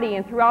body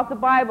and throughout the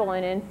Bible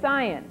and in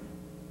science.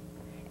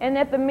 And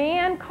that the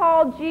man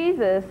called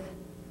Jesus,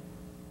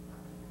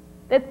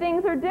 that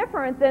things are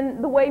different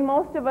than the way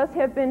most of us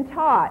have been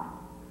taught.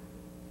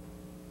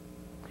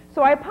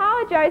 So I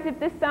apologize if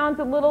this sounds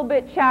a little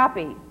bit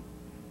choppy.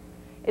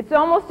 It's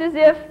almost as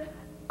if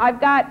I've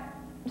got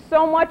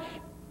so much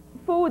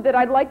food that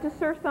I'd like to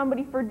serve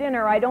somebody for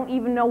dinner, I don't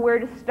even know where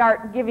to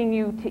start giving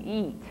you to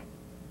eat.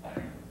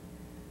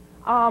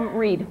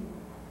 Read.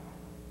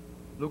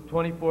 Luke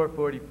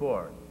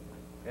 24:44.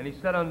 And he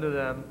said unto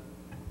them,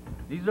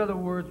 These are the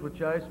words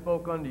which I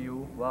spoke unto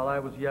you while I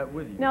was yet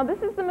with you. Now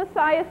this is the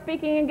Messiah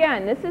speaking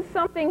again. This is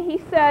something he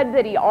said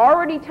that he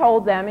already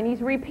told them, and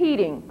he's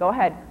repeating. Go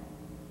ahead.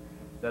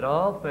 That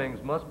all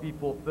things must be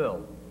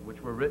fulfilled,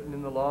 which were written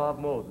in the law of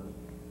Moses,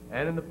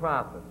 and in the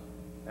prophets,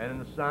 and in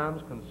the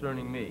Psalms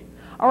concerning me.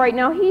 All right,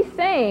 now he's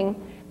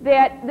saying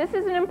that this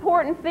is an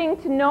important thing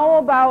to know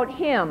about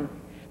him,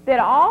 that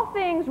all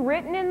things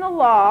written in the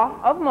law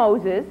of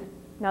Moses,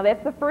 now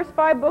that's the first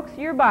 5 books of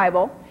your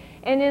Bible,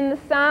 and in the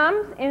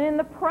Psalms and in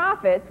the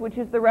prophets, which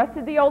is the rest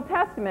of the Old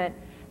Testament,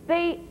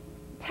 they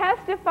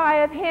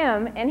testify of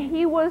him, and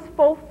he was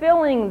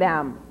fulfilling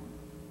them.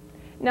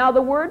 Now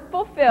the word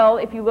fulfill,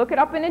 if you look it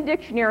up in a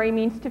dictionary,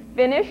 means to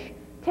finish,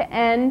 to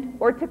end,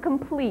 or to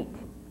complete.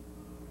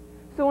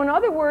 So in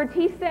other words,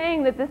 he's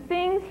saying that the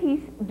things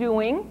he's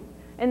doing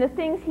and the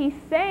things he's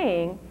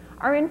saying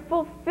are in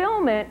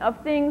fulfillment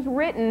of things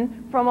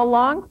written from a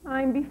long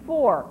time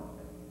before.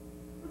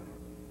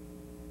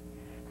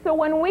 So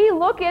when we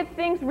look at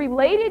things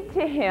related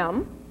to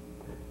him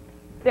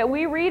that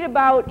we read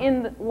about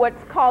in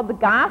what's called the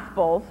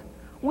Gospels,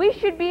 we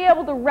should be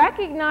able to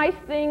recognize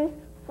things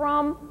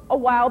from a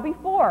while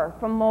before,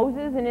 from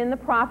Moses and in the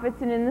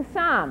prophets and in the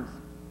Psalms.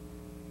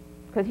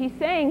 Because he's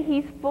saying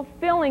he's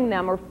fulfilling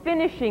them or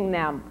finishing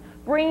them,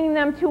 bringing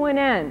them to an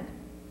end.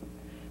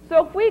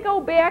 So if we go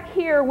back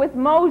here with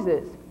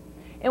Moses,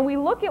 and we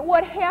look at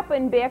what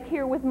happened back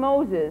here with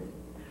Moses,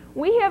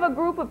 we have a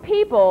group of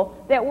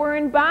people that were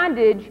in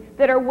bondage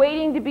that are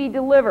waiting to be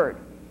delivered.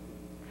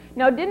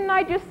 Now, didn't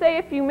I just say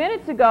a few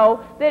minutes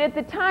ago that at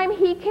the time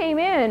he came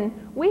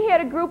in, we had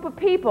a group of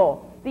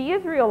people, the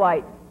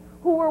Israelites,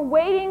 who were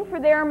waiting for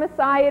their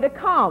Messiah to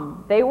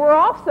come. They were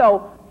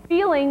also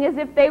feeling as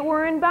if they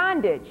were in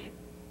bondage.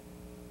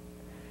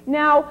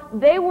 Now,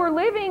 they were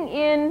living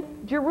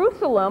in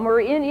Jerusalem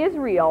or in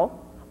Israel,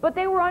 but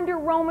they were under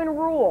Roman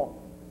rule.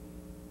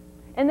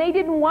 And they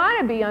didn't want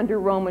to be under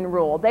Roman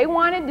rule. They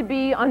wanted to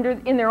be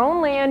in their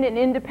own land and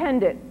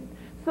independent.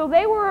 So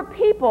they were a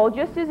people,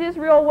 just as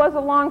Israel was a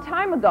long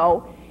time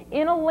ago,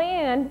 in a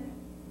land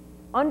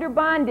under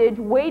bondage,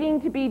 waiting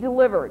to be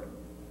delivered.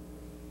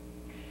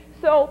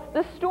 So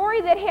the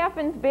story that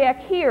happens back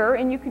here,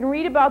 and you can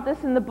read about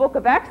this in the book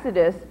of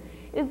Exodus,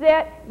 is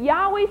that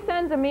Yahweh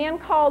sends a man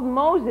called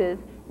Moses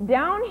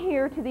down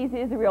here to these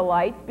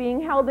Israelites, being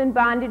held in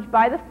bondage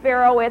by the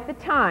Pharaoh at the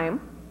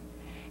time,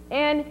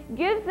 and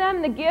gives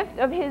them the gift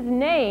of his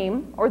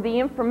name, or the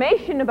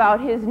information about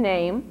his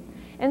name,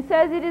 and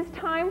says it is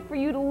time for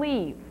you to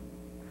leave.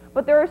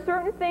 But there are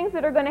certain things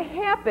that are going to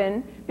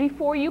happen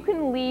before you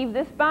can leave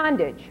this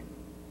bondage.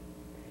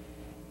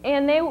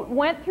 And they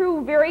went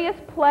through various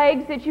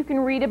plagues that you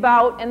can read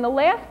about, and the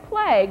last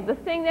plague, the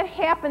thing that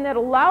happened that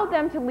allowed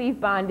them to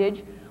leave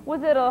bondage, was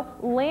that a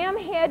lamb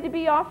had to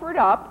be offered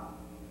up.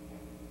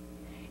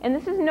 And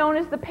this is known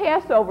as the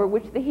Passover,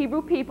 which the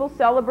Hebrew people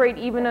celebrate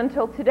even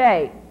until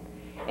today.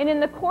 And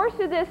in the course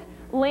of this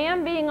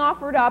lamb being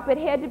offered up, it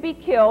had to be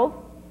killed,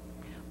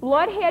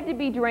 blood had to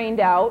be drained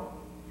out,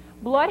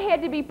 blood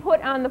had to be put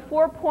on the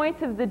 4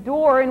 points of the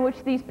door in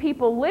which these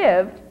people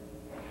lived,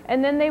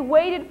 and then they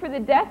waited for the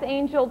death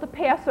angel to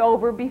pass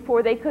over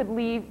before they could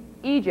leave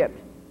Egypt.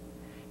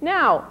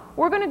 Now,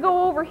 we're going to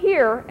go over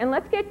here, and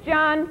let's get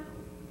John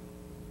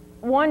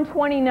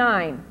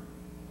 1:29.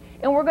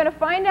 And we're going to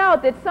find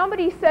out that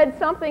somebody said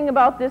something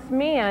about this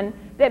man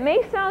that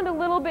may sound a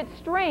little bit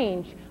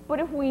strange, but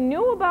if we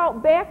knew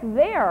about back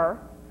there,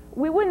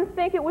 we wouldn't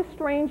think it was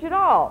strange at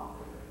all.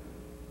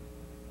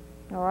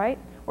 All right?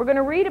 We're going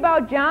to read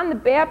about John the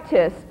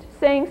Baptist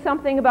saying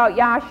something about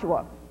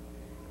Yahshua.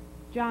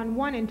 John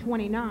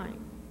 1:29.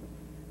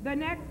 The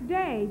next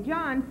day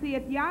John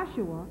seeth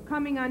Yahshua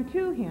coming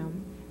unto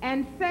him,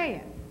 and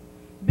saith,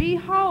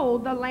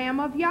 Behold the Lamb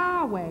of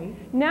Yahweh.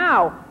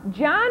 Now,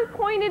 John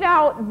pointed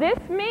out this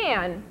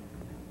man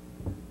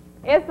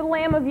as the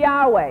Lamb of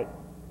Yahweh.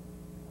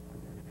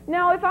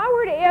 Now, if I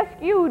were to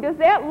ask you, does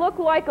that look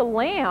like a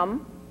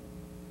lamb,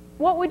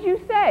 what would you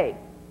say?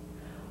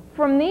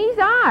 From these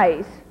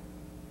eyes,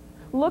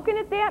 looking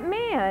at that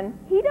man,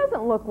 he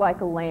doesn't look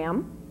like a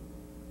lamb.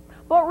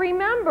 But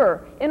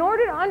remember, in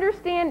order to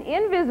understand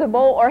invisible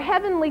or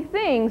heavenly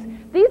things,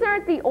 these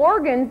aren't the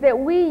organs that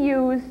we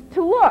use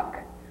to look.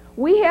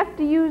 We have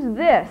to use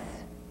this.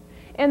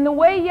 And the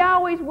way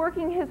Yahweh's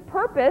working his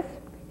purpose,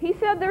 he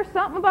said there's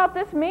something about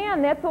this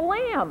man that's a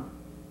lamb.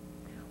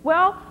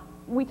 Well,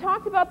 we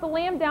talked about the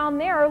lamb down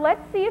there.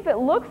 Let's see if it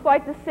looks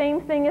like the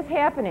same thing is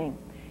happening.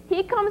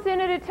 He comes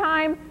in at a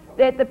time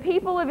that the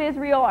people of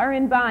Israel are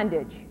in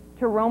bondage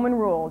to Roman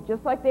rule,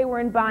 just like they were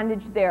in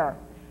bondage there.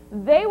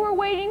 They were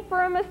waiting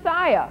for a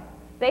Messiah.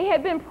 They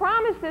had been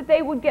promised that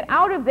they would get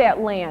out of that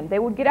land. They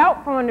would get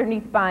out from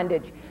underneath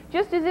bondage,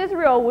 just as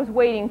Israel was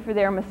waiting for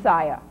their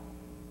Messiah.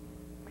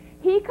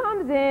 He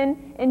comes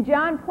in, and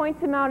John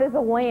points him out as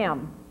a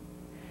lamb.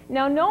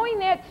 Now, knowing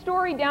that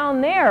story down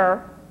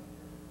there,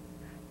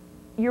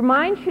 your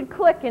mind should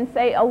click and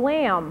say, a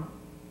lamb.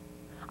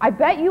 I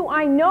bet you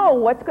I know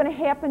what's going to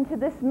happen to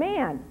this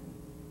man.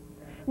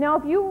 Now,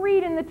 if you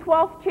read in the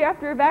 12th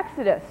chapter of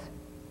Exodus,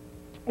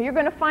 you're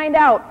going to find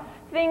out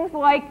things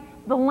like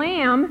the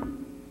lamb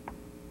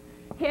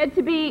had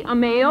to be a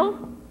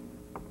male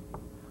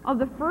of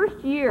the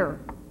first year,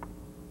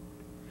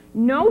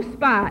 no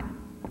spot,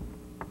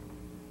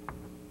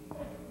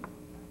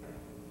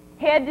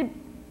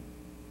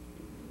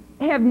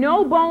 have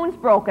no bones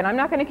broken. I'm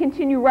not going to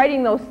continue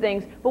writing those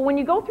things, but when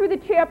you go through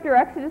the chapter,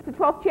 Exodus, the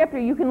 12th chapter,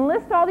 you can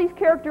list all these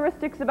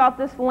characteristics about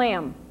this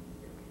lamb.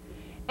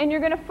 And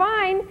you're going to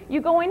find,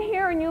 you go in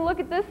here and you look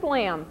at this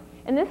lamb,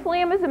 and this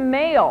lamb is a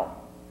male,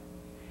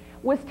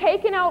 was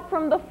taken out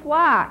from the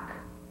flock,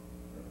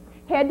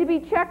 had to be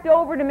checked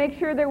over to make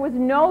sure there was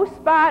no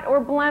spot or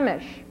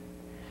blemish.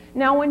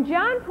 Now, when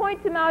John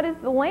points him out as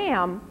the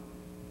lamb,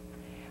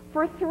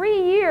 for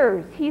 3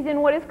 years he's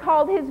in what is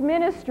called his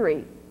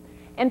ministry,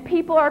 and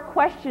people are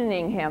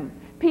questioning him.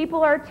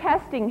 People are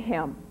testing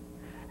him.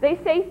 They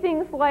say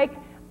things like,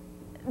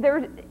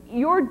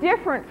 you're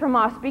different from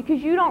us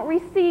because you don't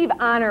receive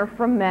honor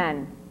from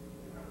men.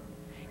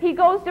 He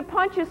goes to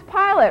Pontius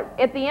Pilate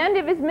at the end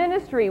of his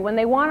ministry when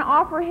they want to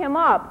offer him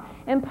up,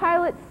 and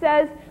Pilate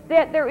says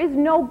that there is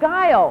no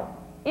guile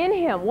in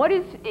him.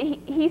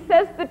 He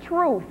says the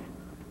truth.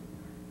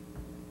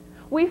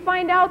 We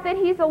find out that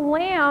he's a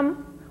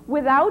lamb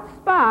without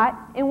spot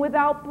and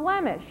without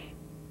blemish.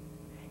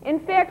 In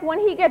fact, when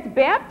he gets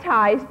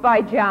baptized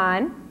by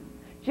John,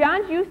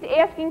 John's used to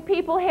asking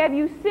people, have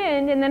you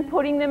sinned, and then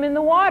putting them in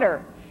the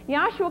water.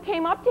 Yahshua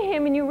came up to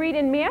him, and you read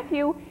in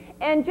Matthew,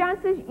 and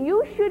John says,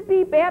 you should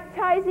be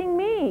baptizing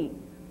me,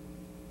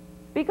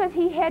 because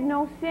he had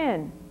no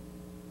sin.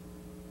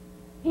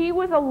 He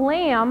was a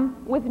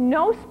lamb with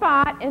no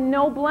spot and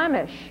no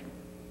blemish.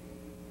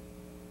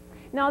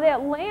 Now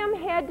that lamb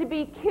had to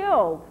be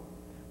killed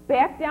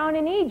back down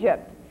in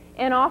Egypt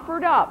and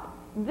offered up.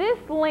 This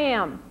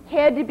lamb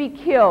had to be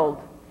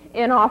killed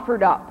and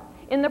offered up.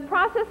 In the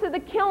process of the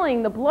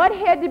killing, the blood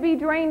had to be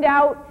drained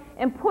out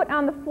and put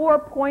on the 4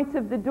 points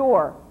of the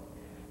door.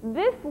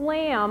 This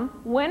lamb,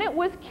 when it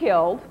was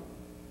killed,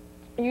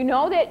 you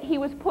know that he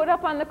was put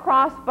up on the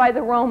cross by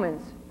the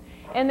Romans.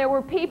 And there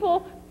were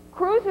people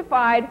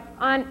crucified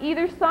on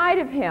either side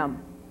of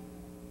him.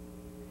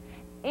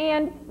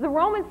 And the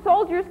Roman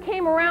soldiers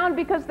came around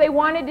because they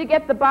wanted to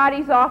get the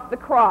bodies off the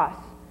cross.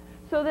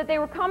 So that they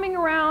were coming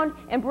around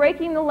and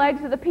breaking the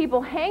legs of the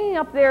people hanging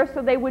up there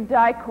so they would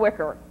die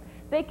quicker.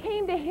 They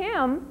came to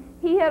him.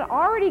 He had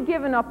already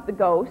given up the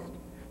ghost,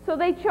 so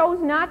they chose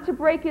not to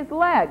break his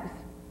legs.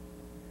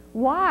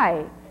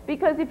 Why?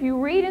 Because if you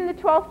read in the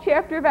 12th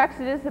chapter of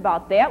Exodus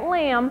about that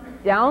lamb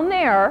down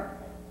there,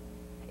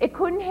 it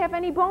couldn't have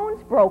any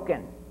bones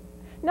broken.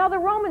 Now, the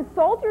Roman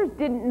soldiers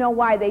didn't know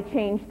why they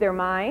changed their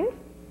mind.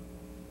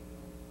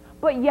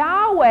 But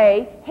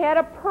Yahweh had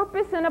a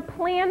purpose and a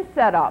plan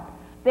set up.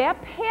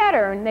 That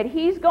pattern that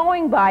he's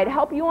going by to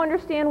help you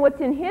understand what's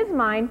in his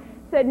mind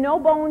said no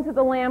bones of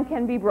the lamb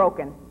can be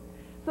broken.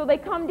 So they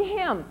come to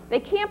him. They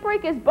can't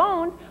break his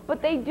bones,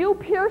 but they do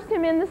pierce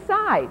him in the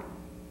side.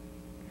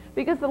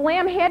 Because the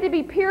lamb had to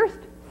be pierced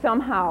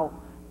somehow,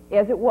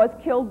 as it was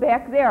killed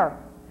back there.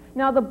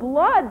 Now the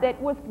blood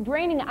that was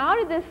draining out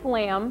of this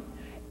lamb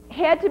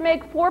had to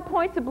make 4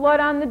 points of blood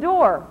on the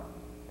door.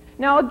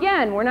 Now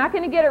again, we're not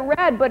going to get it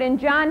read, but in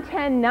John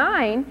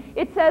 10:9,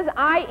 it says,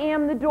 I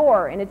am the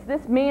door, and it's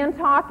this man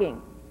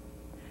talking.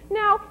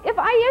 Now, if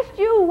I asked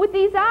you with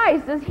these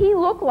eyes, does he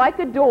look like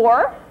a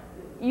door?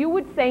 You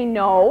would say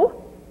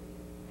no.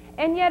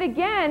 And yet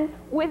again,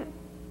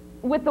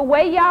 with the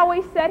way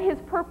Yahweh set his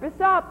purpose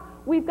up,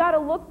 we've got to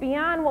look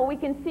beyond what we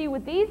can see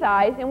with these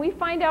eyes, and we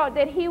find out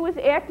that he was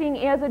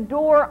acting as a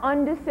door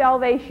unto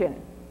salvation.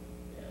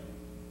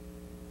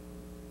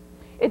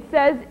 It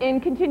says,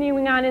 in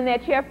continuing on in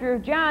that chapter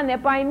of John,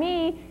 that by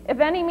me, if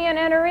any man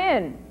enter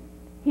in,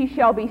 he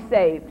shall be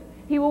saved.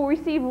 He will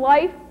receive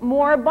life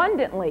more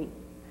abundantly.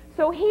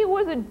 So he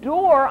was a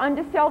door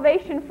unto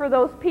salvation for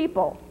those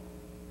people.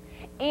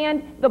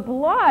 And the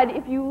blood,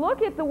 if you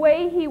look at the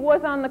way he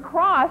was on the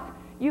cross,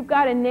 you've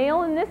got a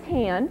nail in this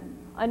hand,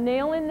 a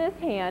nail in this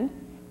hand,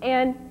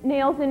 and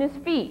nails in his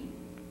feet,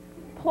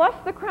 plus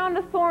the crown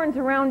of thorns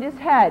around his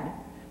head.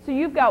 So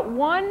you've got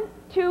 1,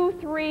 2,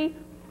 3,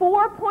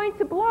 4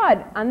 points of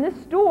blood on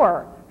this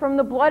door from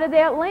the blood of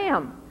that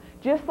lamb,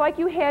 just like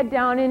you had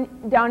down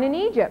in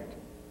Egypt.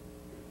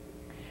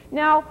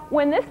 Now,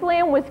 when this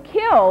lamb was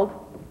killed,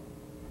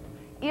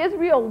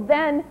 Israel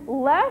then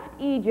left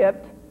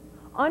Egypt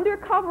under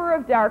cover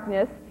of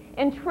darkness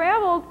and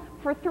traveled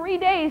for 3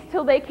 days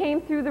till they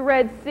came through the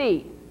Red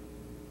Sea.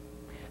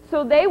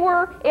 So they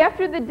were,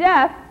 after the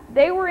death,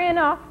 they were in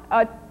a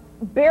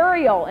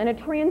burial and a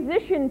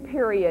transition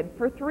period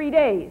for 3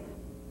 days.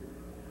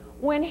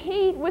 When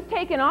he was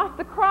taken off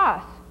the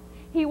cross,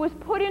 he was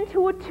put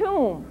into a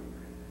tomb.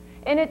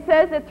 And it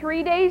says that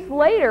 3 days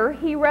later,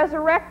 he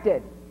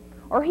resurrected,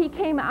 or he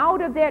came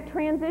out of that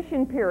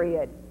transition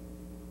period.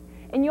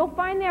 And you'll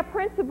find that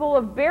principle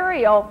of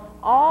burial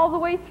all the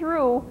way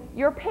through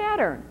your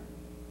pattern.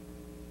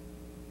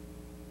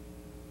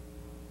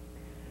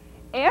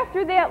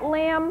 After that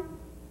lamb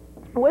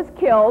was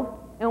killed,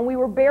 and we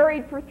were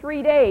buried for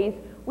 3 days,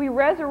 we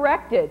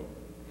resurrected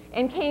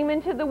and came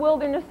into the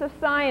wilderness of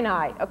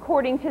Sinai,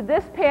 according to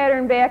this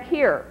pattern back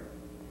here.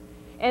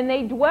 And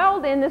they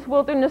dwelled in this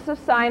wilderness of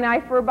Sinai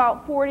for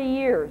about 40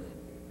 years.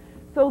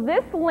 So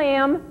this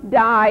lamb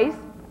dies,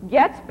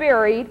 gets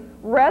buried,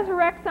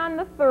 resurrects on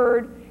the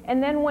 3rd,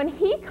 and then when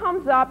he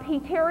comes up, he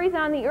tarries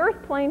on the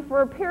earth plane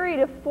for a period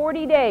of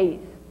 40 days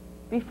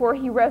before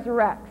he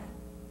resurrects.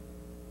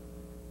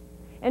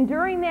 And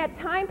during that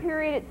time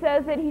period, it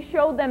says that he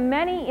showed them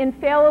many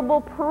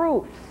infallible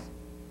proofs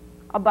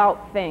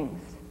about things.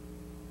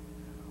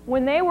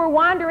 When they were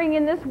wandering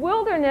in this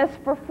wilderness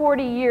for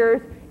 40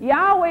 years,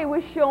 Yahweh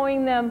was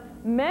showing them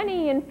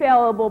many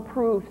infallible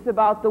proofs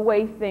about the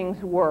way things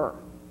were.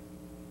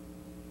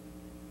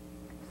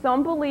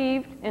 Some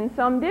believed and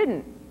some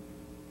didn't.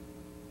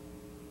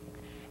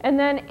 And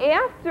then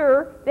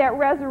after that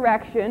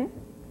resurrection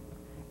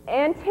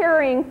and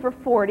tarrying for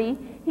 40,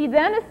 he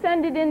then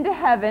ascended into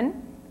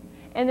heaven,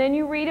 and then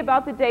you read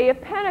about the day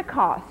of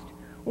Pentecost,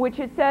 which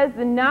it says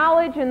the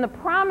knowledge and the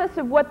promise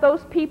of what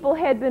those people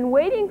had been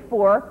waiting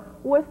for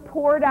was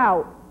poured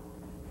out.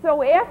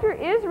 So after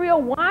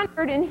Israel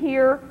wandered in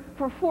here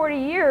for 40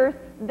 years,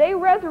 they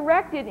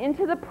resurrected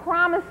into the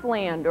promised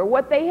land, or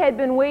what they had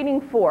been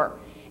waiting for.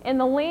 And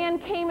the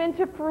land came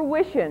into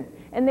fruition,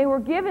 and they were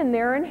given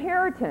their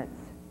inheritance.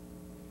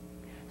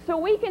 So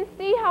we can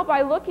see how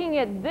by looking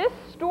at this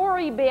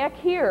story back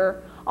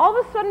here, all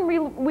of a sudden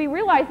we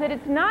realize that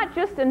it's not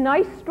just a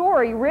nice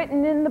story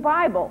written in the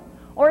Bible,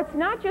 or it's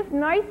not just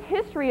nice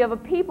history of a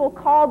people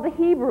called the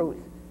Hebrews,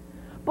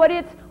 but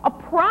it's a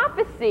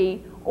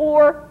prophecy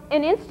or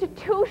an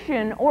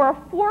institution or a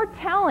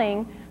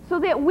foretelling so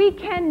that we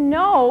can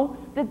know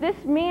that this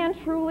man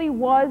truly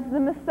was the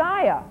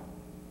Messiah.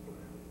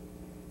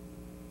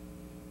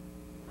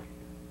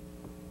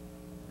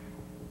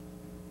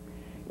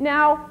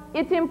 Now,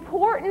 it's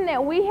important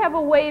that we have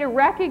a way to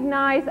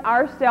recognize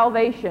our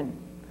salvation.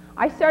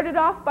 I started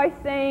off by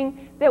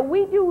saying that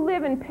we do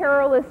live in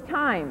perilous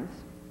times.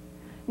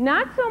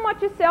 Not so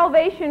much a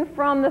salvation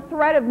from the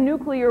threat of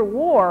nuclear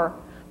war,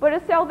 but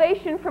a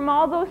salvation from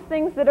all those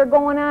things that are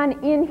going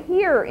on in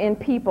here in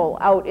people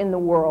out in the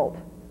world.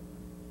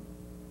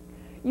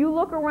 You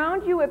look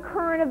around you at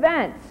current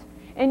events,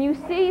 and you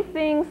see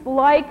things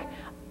like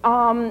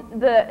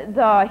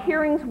the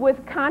hearings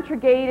with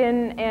Contragate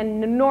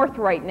and the North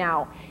right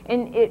now,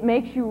 and it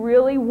makes you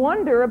really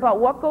wonder about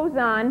what goes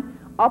on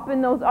up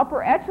in those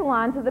upper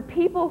echelons of the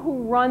people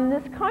who run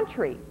this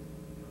country.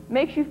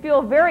 Makes you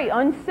feel very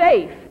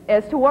unsafe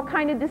as to what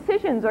kind of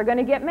decisions are going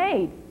to get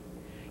made.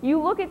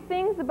 You look at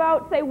things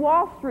about, say,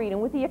 Wall Street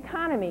and with the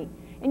economy,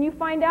 and you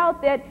find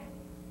out that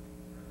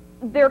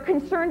they're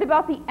concerned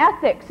about the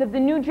ethics of the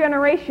new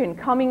generation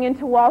coming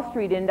into Wall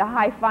Street, into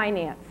high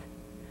finance.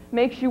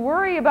 Makes you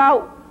worry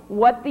about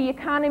what the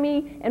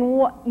economy and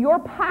what your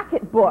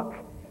pocketbook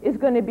is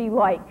going to be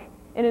like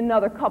in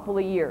another couple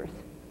of years.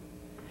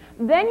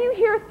 Then you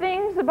hear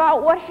things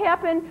about what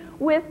happened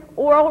with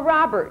Oral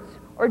Roberts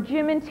or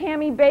Jim and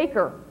Tammy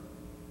Baker.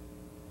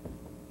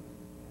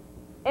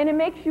 And it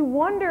makes you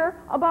wonder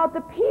about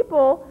the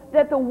people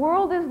that the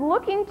world is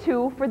looking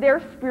to for their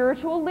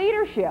spiritual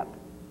leadership.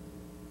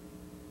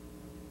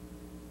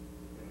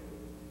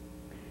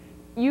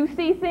 You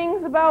see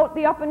things about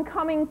the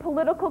up-and-coming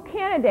political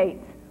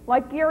candidates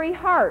like Gary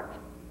Hart,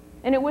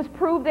 and it was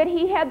proved that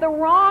he had the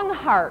wrong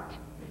heart.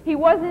 He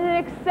wasn't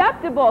an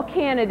acceptable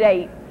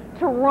candidate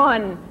to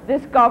run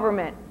this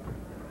government.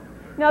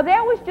 Now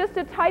that was just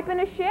a type and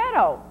a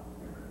shadow,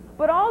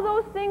 but all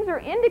those things are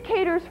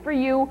indicators for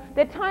you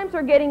that times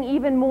are getting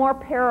even more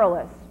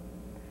perilous.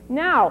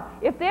 Now,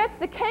 if that's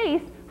the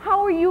case,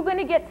 how are you going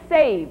to get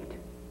saved?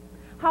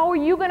 How are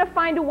you going to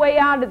find a way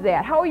out of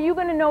that? How are you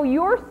going to know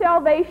your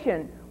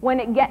salvation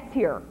when it gets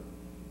here?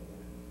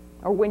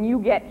 Or when you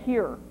get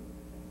here?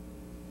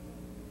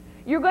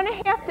 You're going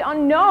to have to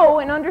know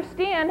and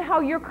understand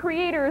how your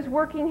Creator is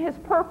working His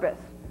purpose,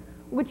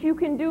 which you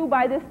can do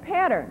by this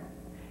pattern.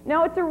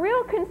 Now, it's a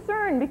real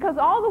concern because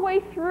all the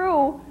way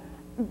through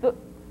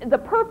the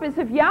purpose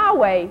of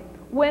Yahweh,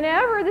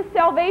 whenever the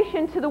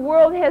salvation to the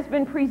world has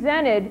been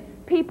presented,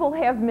 people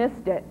have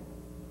missed it.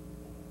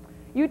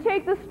 You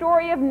take the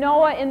story of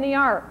Noah in the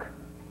ark.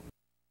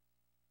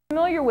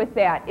 Familiar with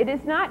that. It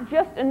is not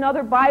just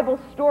another Bible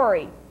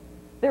story.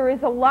 There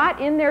is a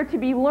lot in there to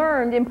be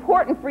learned,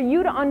 important for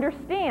you to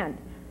understand.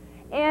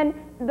 And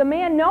the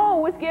man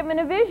Noah was given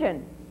a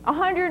vision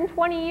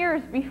 120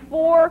 years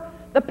before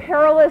the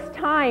perilous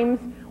times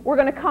were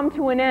going to come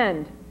to an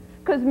end.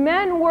 Because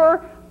men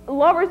were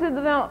lovers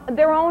of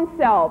their own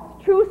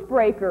selves, truce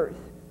breakers,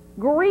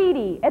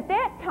 greedy at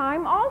that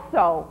time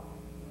also.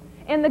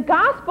 And the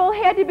gospel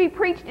had to be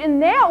preached in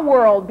that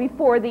world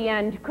before the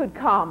end could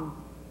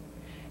come.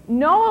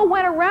 Noah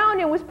went around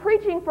and was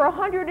preaching for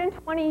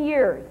 120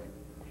 years.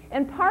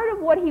 And part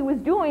of what he was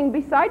doing,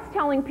 besides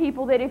telling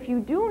people that if you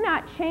do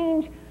not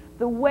change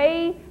the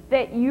way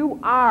that you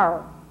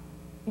are,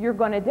 you're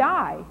going to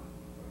die,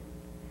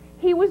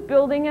 he was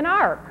building an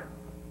ark.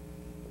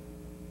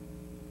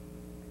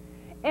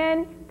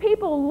 And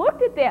people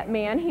looked at that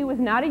man. He was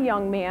not a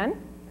young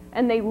man.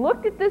 And they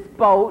looked at this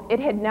boat. It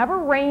had never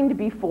rained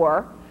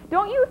before.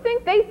 Don't you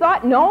think they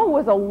thought Noah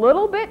was a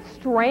little bit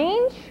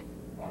strange?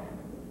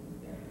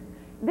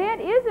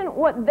 That isn't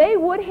what they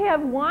would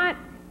have want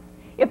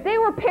if they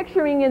were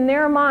picturing in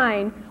their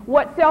mind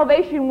what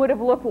salvation would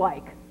have looked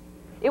like.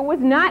 It was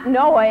not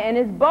Noah and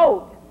his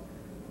boat.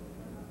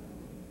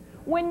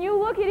 When you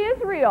look at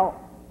Israel,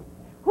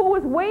 who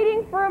was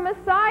waiting for a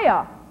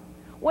Messiah,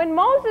 when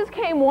Moses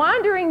came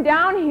wandering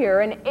down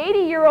here, an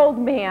 80-year-old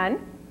man,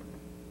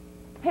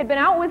 had been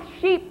out with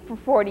sheep for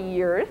 40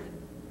 years,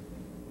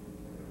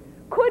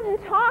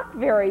 couldn't talk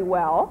very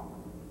well,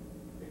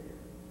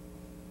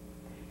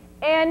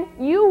 and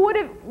you would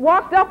have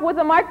walked up with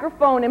a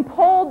microphone and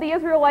polled the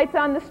Israelites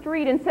on the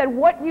street and said,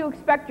 what do you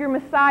expect your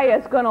Messiah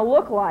is going to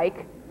look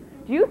like?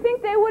 Do you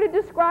think they would have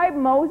described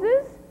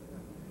Moses?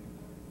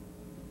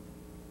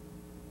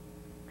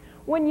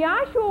 When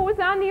Yahshua was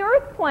on the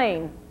earth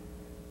plane,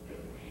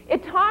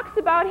 it talks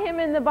about him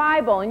in the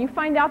Bible, and you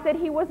find out that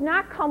he was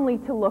not comely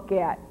to look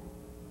at.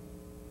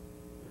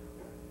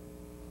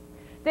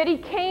 That he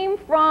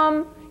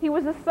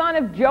was a son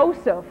of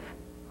Joseph,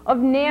 of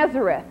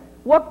Nazareth.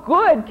 What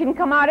good can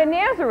come out of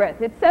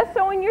Nazareth? It says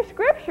so in your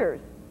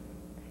scriptures.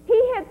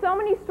 He had so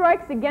many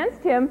strikes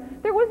against him,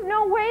 there was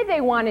no way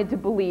they wanted to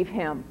believe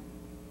him.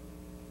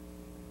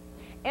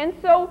 And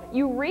so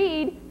you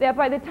read that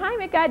by the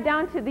time it got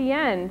down to the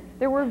end,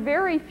 there were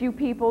very few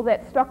people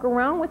that stuck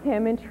around with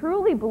him and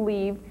truly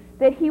believed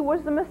that he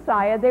was the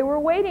Messiah they were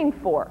waiting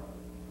for.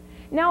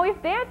 Now,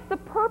 if that's the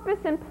purpose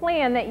and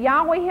plan that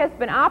Yahweh has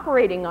been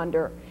operating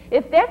under,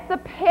 if that's the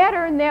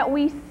pattern that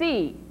we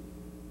see,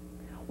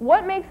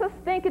 what makes us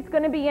think it's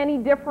going to be any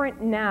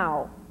different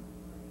now?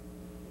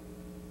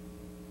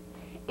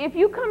 If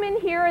you come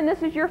in here and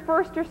this is your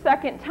first or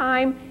second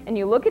time and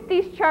you look at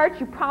these charts,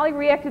 you probably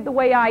reacted the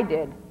way I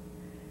did.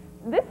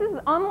 This is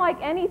unlike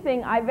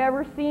anything I've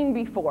ever seen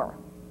before.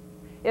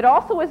 It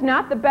also is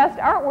not the best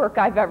artwork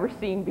I've ever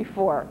seen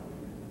before.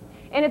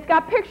 And it's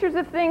got pictures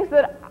of things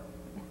that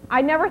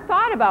I never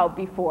thought about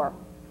before.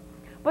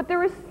 But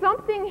there is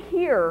something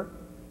here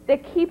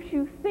that keeps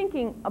you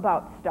thinking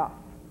about stuff,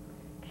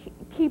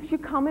 keeps you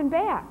coming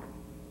back.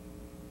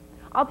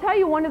 I'll tell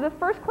you, one of the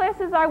first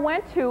classes I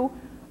went to,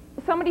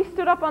 somebody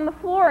stood up on the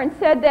floor and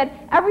said that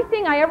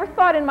everything I ever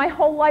thought in my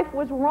whole life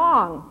was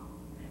wrong.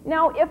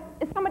 Now, if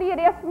somebody had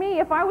asked me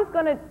if I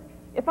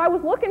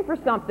was looking for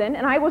something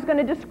and I was going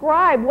to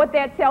describe what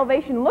that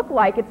salvation looked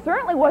like, it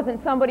certainly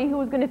wasn't somebody who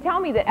was going to tell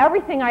me that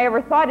everything I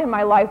ever thought in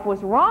my life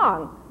was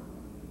wrong.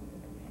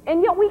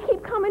 And yet we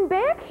keep coming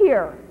back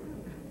here.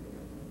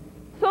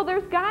 So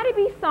there's got to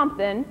be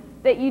something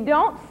that you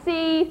don't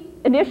see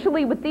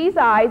initially with these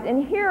eyes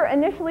and hear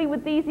initially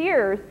with these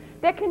ears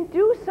that can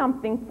do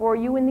something for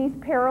you in these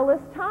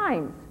perilous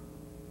times.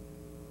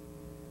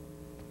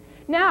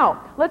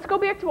 Now, let's go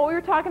back to what we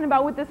were talking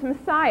about with this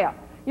Messiah.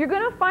 You're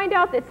going to find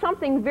out that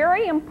something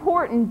very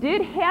important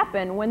did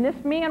happen when this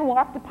man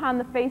walked upon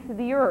the face of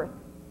the earth.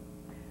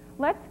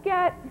 Let's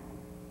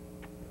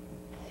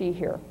see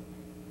here.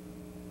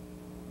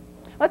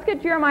 Let's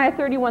get Jeremiah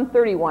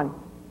 31:31.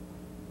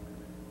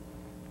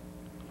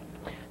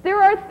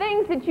 There are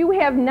things that you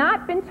have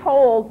not been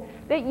told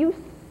that you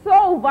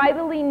so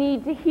vitally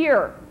need to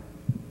hear.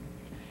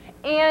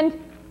 And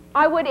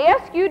I would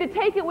ask you to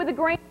take it with a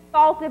grain of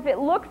salt if it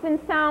looks and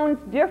sounds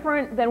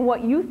different than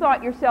what you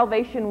thought your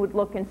salvation would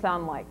look and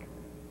sound like.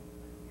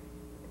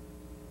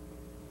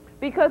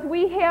 Because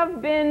we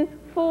have been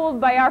fooled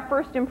by our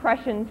first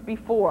impressions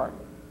before.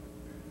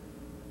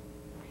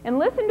 And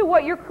listen to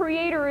what your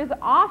Creator is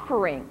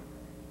offering.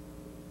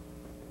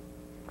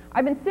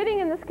 I've been sitting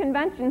in this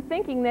convention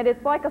thinking that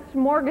it's like a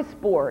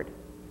smorgasbord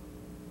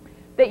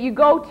that you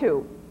go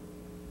to.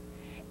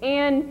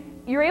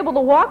 And you're able to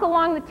walk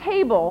along the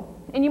table,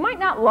 and you might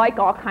not like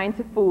all kinds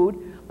of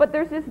food, but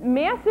there's this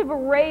massive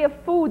array of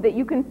food that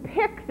you can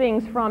pick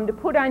things from to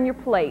put on your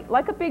plate,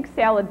 like a big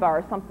salad bar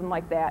or something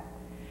like that.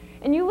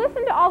 And you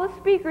listen to all the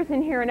speakers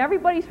in here, and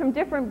everybody's from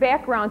different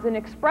backgrounds and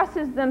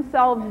expresses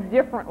themselves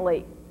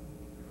differently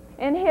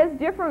and has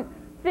different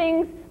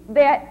things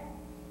that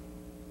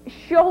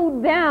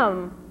show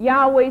them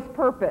Yahweh's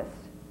purpose.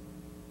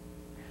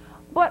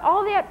 But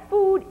all that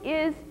food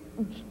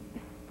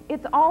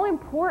it's all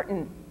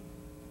important.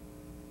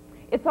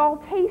 It's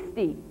all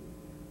tasty.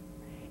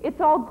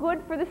 It's all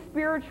good for the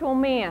spiritual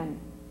man.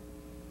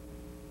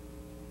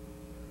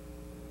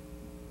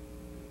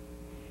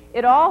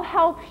 It all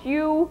helps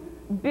you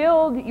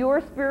build your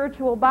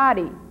spiritual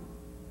body.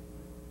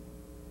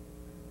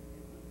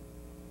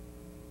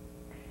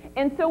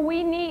 And so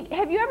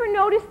have you ever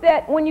noticed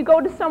that when you go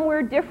to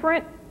somewhere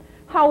different,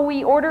 how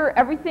we order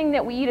everything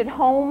that we eat at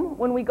home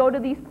when we go to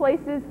these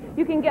places?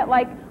 You can get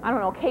like, I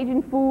don't know,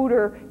 Cajun food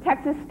or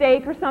Texas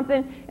steak or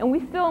something, and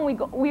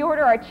we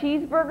order our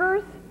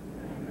cheeseburgers.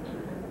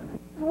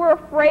 We're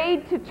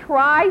afraid to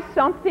try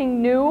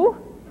something new.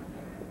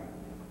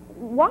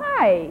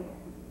 Why?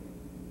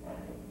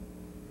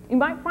 You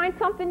might find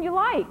something you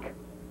like.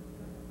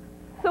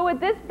 So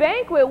at this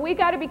banquet, we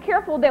got to be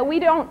careful that we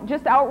don't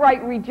just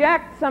outright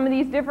reject some of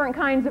these different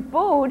kinds of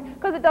food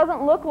because it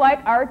doesn't look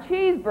like our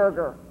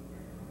cheeseburger.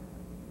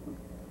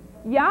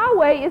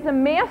 Yahweh is a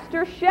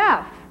master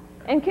chef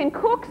and can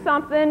cook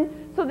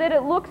something so that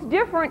it looks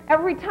different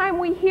every time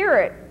we hear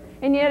it.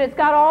 And yet it's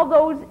got all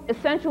those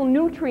essential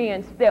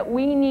nutrients that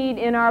we need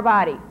in our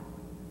body.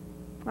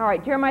 All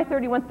right, Jeremiah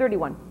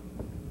 31:31.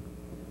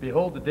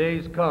 Behold, the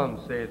days come,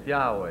 saith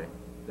Yahweh,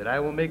 that I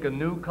will make a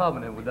new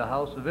covenant with the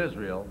house of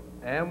Israel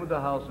and with the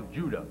house of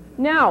Judah.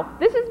 Now,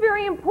 this is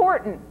very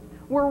important.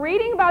 We're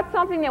reading about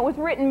something that was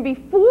written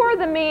before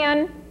the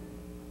man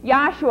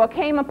Yahshua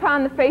came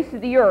upon the face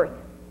of the earth.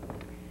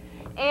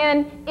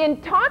 And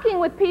in talking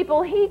with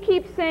people, he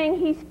keeps saying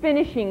he's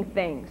finishing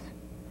things.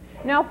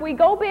 Now, if we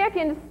go back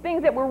into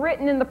things that were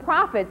written in the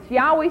prophets,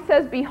 Yahweh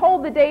says,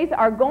 behold, the days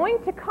are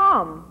going to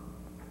come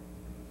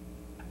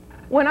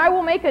when I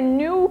will make a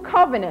new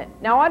covenant.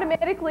 Now,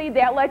 automatically,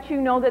 that lets you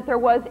know that there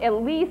was at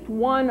least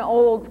one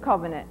old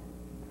covenant.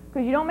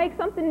 Because you don't make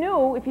something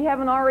new if you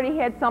haven't already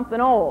had something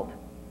old.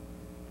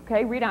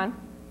 Okay, read on.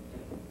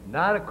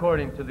 Not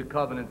according to the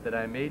covenant that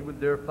I made with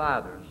their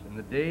fathers in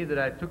the day that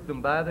I took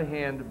them by the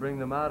hand to bring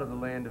them out of the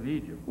land of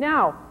Egypt.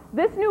 Now,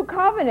 this new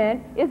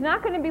covenant is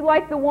not going to be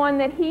like the one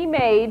that he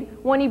made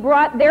when he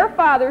brought their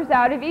fathers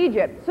out of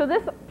Egypt. So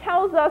this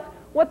tells us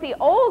what the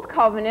old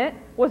covenant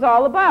was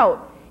all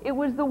about. It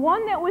was the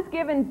one that was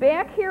given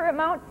back here at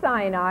Mount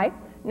Sinai.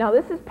 Now,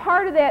 this is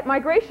part of that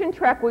migration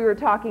trek we were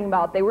talking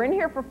about. They were in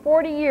here for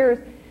 40 years,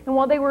 and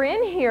while they were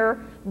in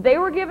here, they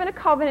were given a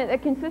covenant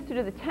that consisted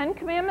of the Ten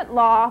Commandment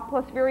law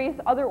plus various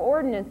other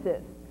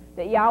ordinances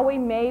that Yahweh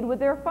made with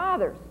their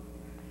fathers.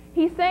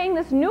 He's saying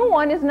this new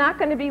one is not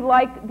going to be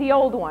like the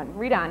old one.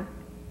 Read on.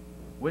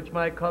 Which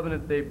my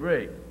covenant they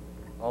break,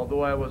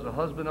 although I was a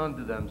husband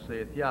unto them,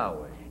 saith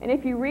Yahweh. And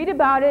if you read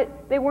about it,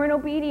 they weren't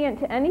obedient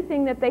to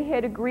anything that they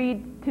had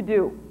agreed to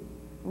do.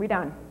 Read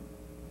on.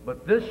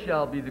 But this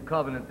shall be the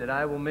covenant that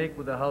I will make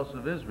with the house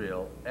of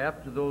Israel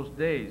after those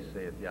days,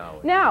 saith Yahweh.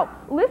 Now,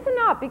 listen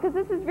up, because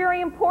this is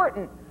very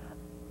important.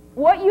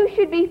 What you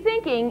should be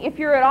thinking, if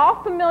you're at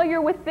all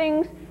familiar with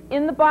things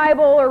in the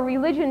Bible or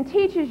religion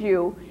teaches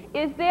you,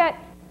 is that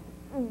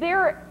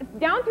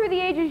down through the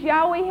ages,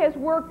 Yahweh has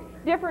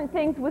worked different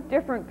things with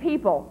different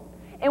people.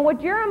 And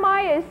what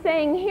Jeremiah is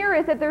saying here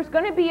is that there's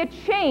going to be a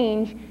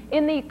change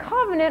in the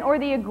covenant or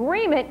the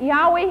agreement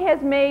Yahweh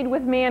has made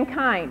with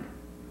mankind.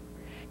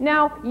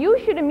 Now, you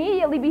should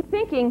immediately be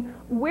thinking,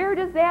 where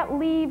does that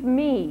leave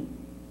me?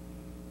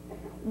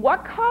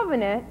 What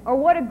covenant or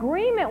what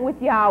agreement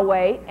with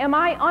Yahweh am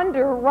I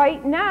under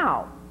right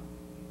now?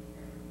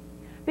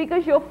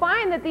 Because you'll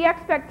find that the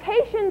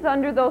expectations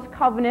under those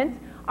covenants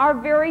are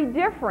very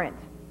different.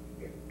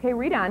 Okay,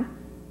 read on.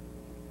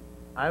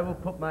 I will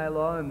put my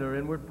law in their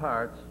inward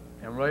parts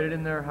and write it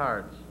in their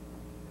hearts,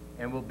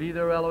 and will be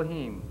their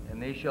Elohim,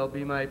 and they shall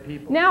be my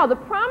people. Now, the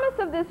promise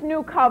of this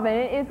new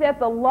covenant is that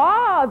the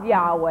law of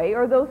Yahweh,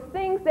 or those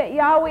things that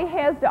Yahweh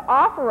has to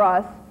offer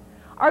us,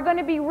 are going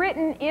to be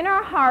written in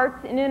our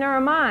hearts and in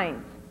our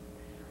minds.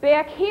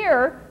 Back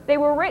here, they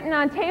were written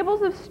on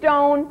tables of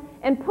stone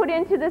and put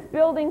into this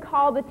building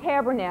called the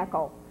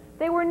tabernacle.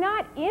 They were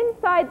not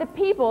inside the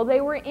people,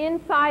 they were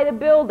inside a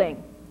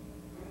building.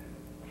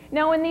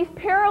 Now, in these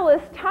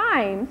perilous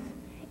times,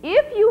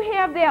 if you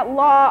have that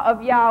law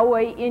of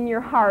Yahweh in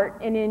your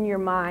heart and in your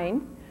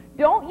mind,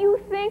 don't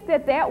you think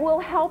that that will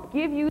help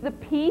give you the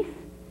peace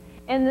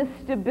and the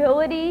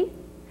stability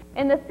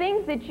and the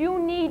things that you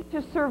need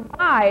to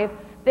survive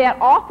that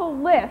awful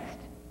list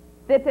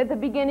that's at the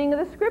beginning of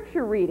the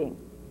scripture reading?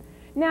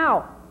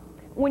 Now,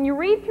 when you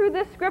read through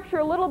this scripture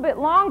a little bit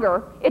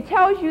longer, it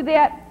tells you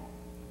that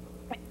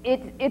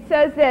it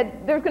says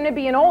that there's going to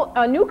be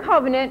a new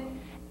covenant,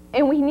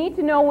 and we need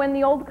to know when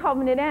the old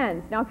covenant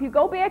ends. Now, if you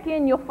go back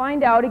in, you'll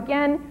find out,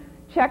 again,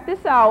 check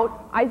this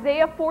out.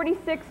 Isaiah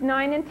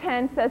 46:9 and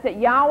 10 says that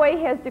Yahweh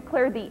has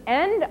declared the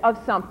end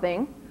of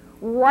something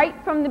right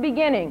from the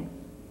beginning.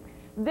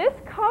 This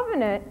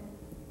covenant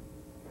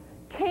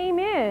came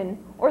in,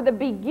 or the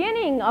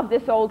beginning of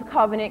this old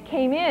covenant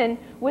came in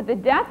with the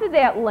death of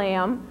that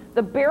lamb,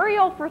 the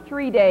burial for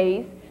 3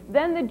 days,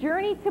 then the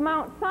journey to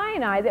Mount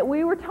Sinai that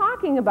we were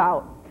talking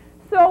about.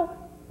 So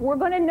we're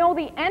going to know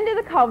the end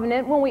of the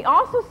covenant when we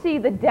also see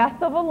the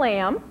death of a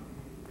lamb,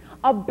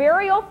 a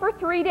burial for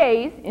 3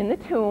 days in the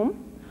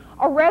tomb,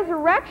 a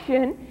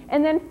resurrection,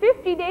 and then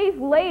 50 days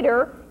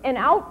later, an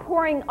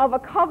outpouring of a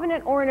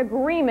covenant or an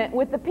agreement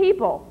with the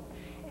people.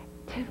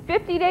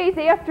 50 days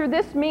after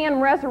this man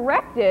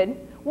resurrected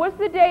was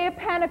the day of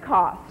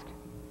Pentecost.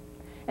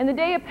 And the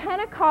day of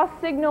Pentecost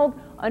signaled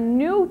a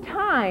new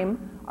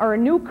time or a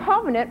new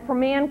covenant for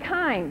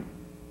mankind.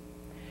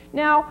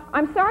 Now,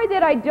 I'm sorry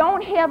that I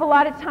don't have a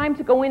lot of time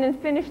to go in and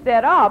finish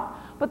that up,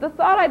 but the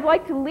thought I'd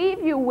like to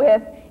leave you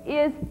with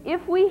is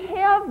if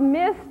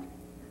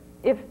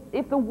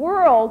the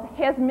world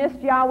has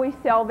missed Yahweh's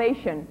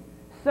salvation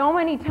so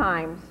many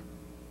times,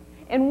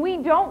 and we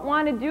don't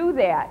want to do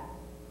that,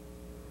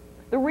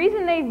 the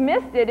reason they've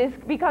missed it is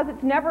because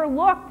it's never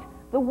looked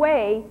the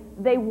way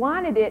they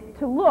wanted it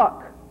to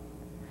look.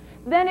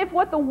 Then if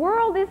what the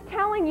world is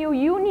telling you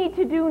you need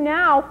to do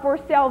now for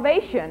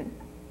salvation,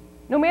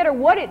 no matter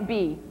what it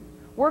be,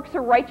 works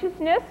of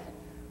righteousness,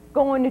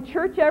 going to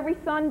church every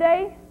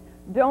Sunday,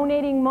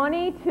 donating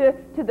money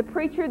to the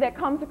preacher that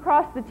comes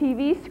across the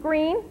TV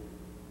screen,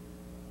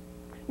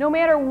 no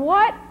matter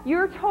what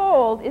you're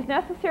told is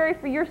necessary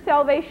for your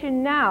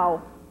salvation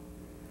now,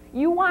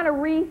 you want to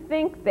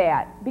rethink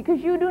that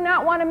because you do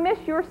not want to miss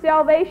your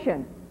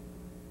salvation.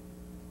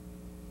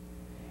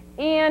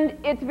 And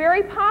it's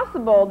very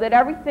possible that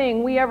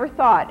everything we ever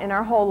thought in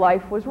our whole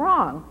life was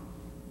wrong.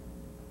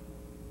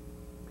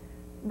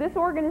 This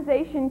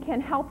organization can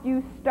help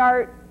you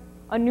start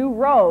a new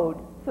road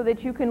so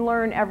that you can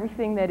learn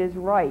everything that is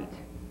right.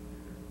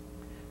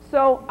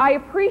 So I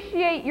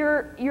appreciate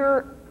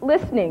your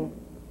listening,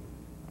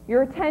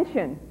 your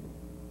attention.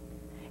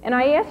 And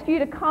I ask you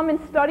to come and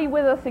study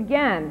with us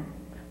again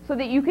so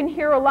that you can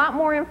hear a lot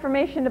more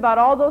information about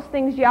all those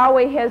things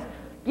Yahweh has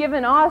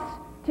given us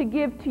to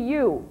give to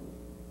you.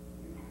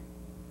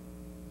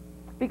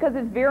 Because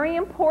it's very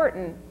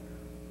important,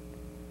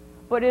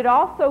 but it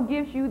also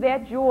gives you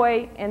that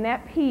joy and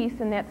that peace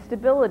and that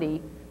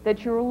stability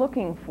that you're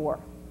looking for.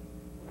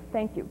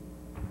 Thank you.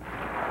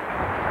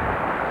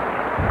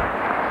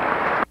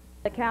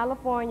 The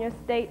California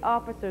State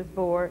Officers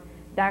Board,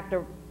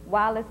 Dr.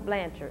 Wallace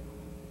Blanchard.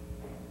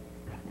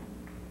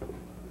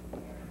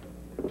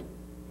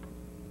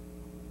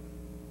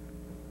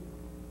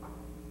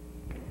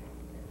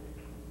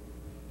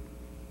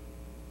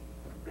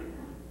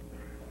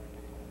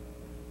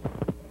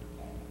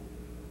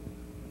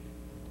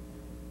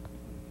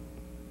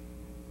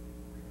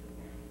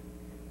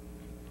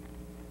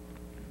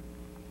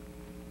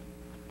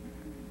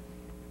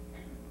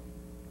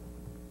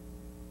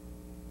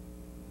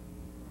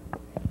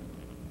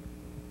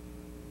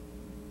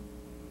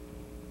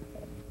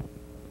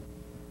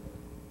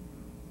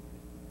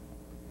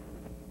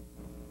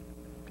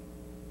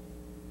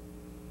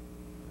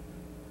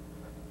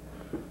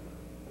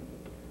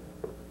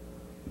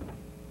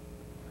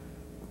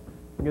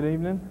 Good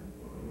evening.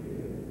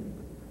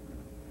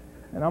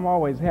 And I'm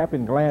always happy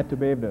and glad to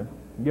be able to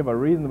give a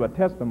reasonable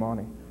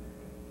testimony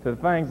to the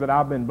things that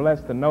I've been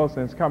blessed to know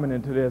since coming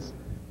into this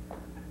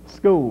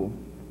school.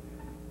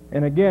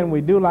 And again,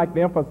 we do like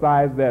to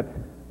emphasize that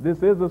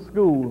this is a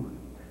school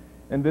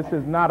and this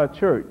is not a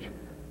church.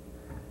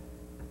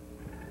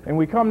 And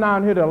we come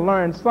down here to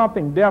learn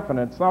something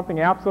definite,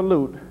 something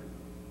absolute,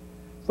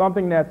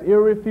 something that's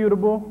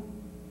irrefutable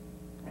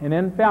and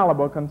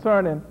infallible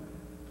concerning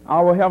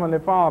our Heavenly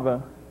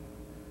Father,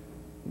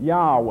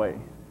 Yahweh.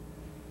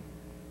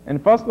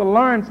 And for us to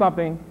learn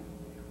something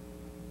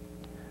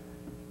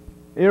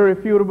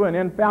irrefutable and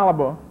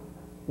infallible,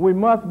 we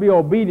must be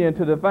obedient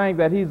to the things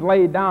that He's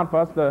laid down for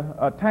us to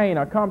attain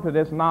or come to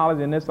this knowledge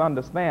and this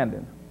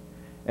understanding.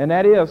 And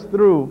that is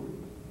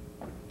through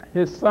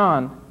His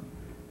Son,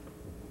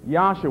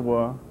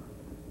 Yahshua,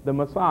 the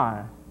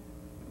Messiah.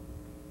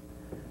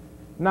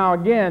 Now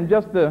again,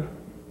 just to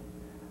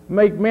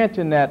make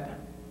mention that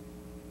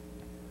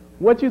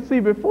what you see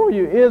before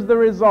you is the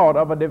result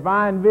of a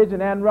divine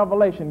vision and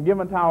revelation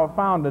given to our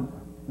founder,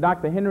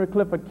 Dr. Henry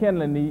Clifford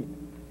Kinley, in the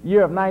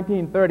year of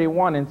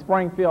 1931 in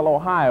Springfield,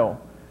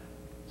 Ohio.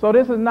 So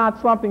this is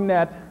not something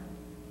that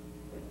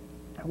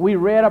we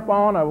read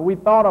upon or we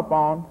thought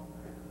upon,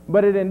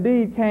 but it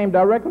indeed came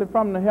directly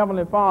from the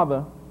Heavenly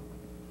Father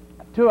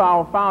to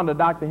our founder,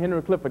 Dr.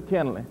 Henry Clifford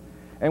Kinley.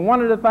 And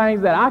one of the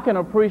things that I can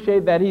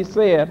appreciate that he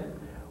said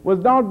was,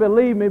 don't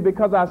believe me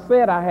because I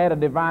said I had a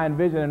divine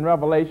vision and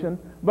revelation,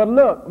 but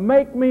look,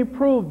 make me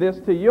prove this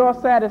to your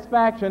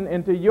satisfaction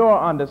and to your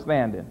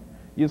understanding.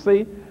 You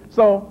see?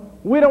 So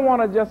we don't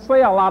want to just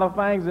say a lot of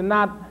things and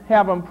not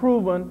have them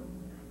proven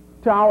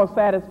to our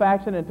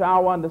satisfaction and to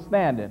our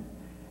understanding.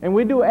 And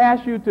we do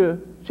ask you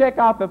to check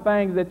out the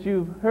things that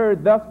you've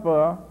heard thus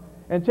far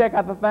and check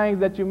out the things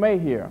that you may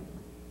hear.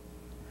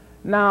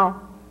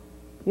 Now,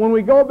 when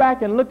we go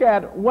back and look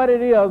at what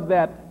it is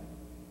that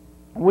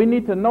we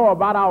need to know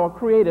about our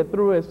Creator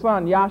through His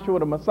Son, Yahshua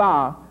the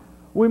Messiah,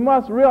 we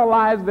must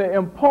realize the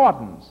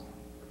importance,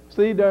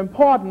 the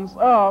importance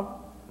of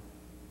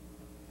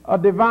a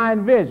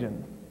divine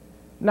vision.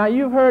 Now,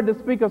 you've heard the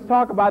speakers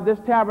talk about this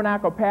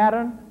tabernacle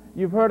pattern.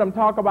 You've heard them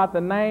talk about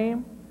the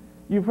name.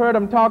 You've heard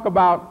them talk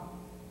about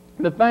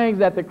the things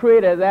that the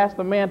Creator has asked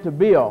the man to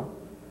build.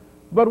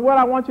 But what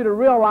I want you to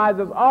realize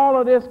is all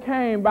of this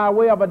came by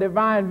way of a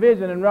divine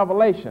vision and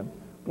revelation.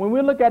 When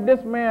we look at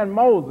this man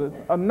Moses,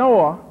 or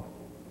Noah,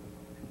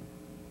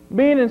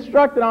 being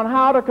instructed on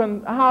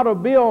how to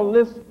build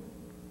this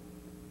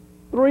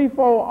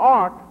threefold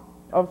ark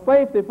of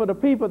safety for the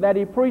people that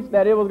he preached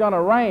that it was going to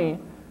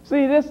rain.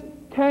 See, this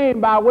came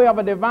by way of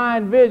a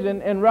divine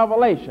vision and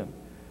revelation.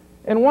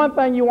 And one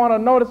thing you want to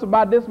notice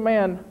about this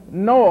man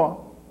Noah,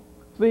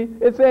 see,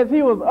 it says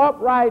he was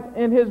upright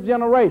in his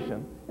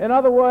generation. In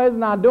other words,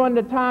 now during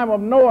the time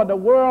of Noah, the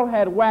world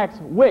had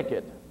waxed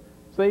wicked.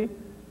 See,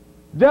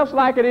 just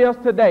like it is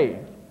today.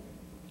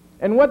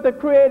 And what the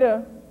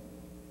Creator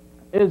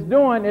is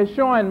doing is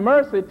showing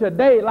mercy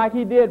today like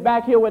He did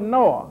back here with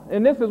Noah.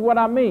 And this is what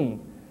I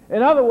mean.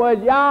 In other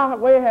words,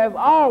 Yahweh has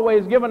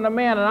always given the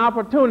man an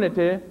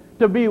opportunity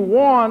to be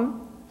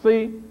warned,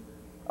 see,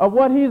 of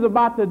what he's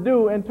about to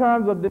do in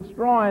terms of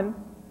destroying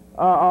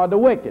the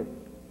wicked.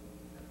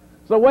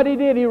 So what he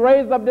did, he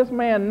raised up this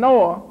man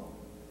Noah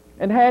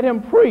and had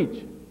him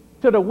preach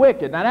to the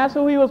wicked. Now that's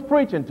who he was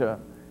preaching to.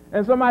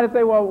 And somebody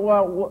say,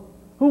 well,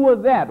 Who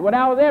was that? Well,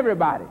 that was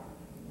everybody.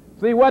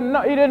 See,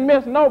 he didn't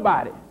miss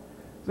nobody.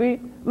 See,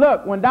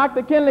 look, when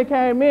Dr. Kinley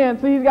came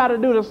in, see, he's got to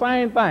do the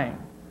same thing.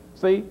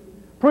 See,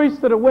 preach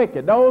to the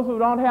wicked, those who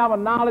don't have a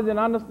knowledge and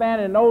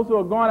understanding, and those who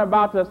are going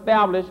about to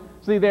establish,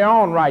 see, their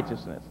own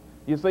righteousness.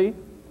 You see?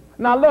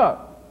 Now look,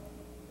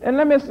 and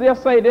let me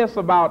just say this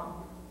about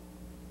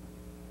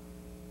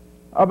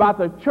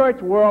the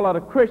church world or the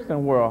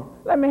Christian world.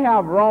 Let me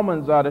have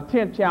Romans, the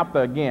 10th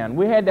chapter again.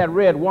 We had that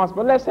read once,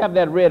 but let's have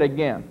that read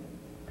again.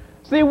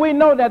 See, we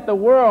know that the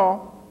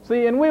world,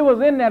 see, and we was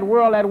in that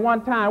world at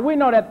one time. We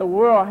know that the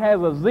world has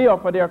a zeal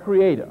for their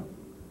Creator.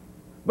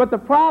 But the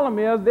problem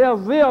is their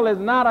zeal is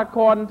not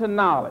according to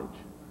knowledge.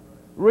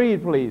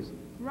 Read, please.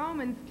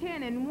 Romans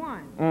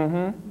 10:1.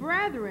 Mm-hmm.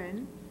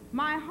 Brethren,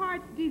 my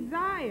heart's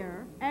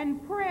desire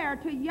and prayer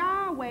to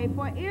Yahweh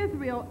for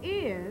Israel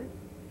is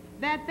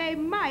that they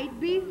might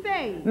be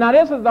saved. Now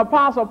this is the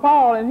Apostle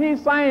Paul, and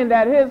he's saying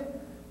that his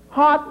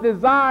heart's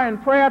desire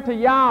and prayer to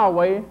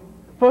Yahweh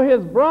for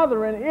his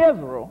brethren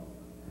Israel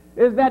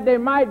is that they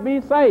might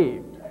be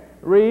saved.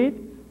 Read.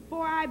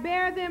 For I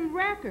bear them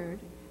record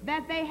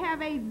that they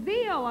have a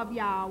zeal of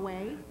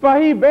Yahweh. For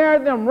he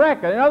bears them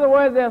record. In other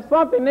words, there's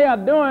something they are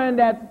doing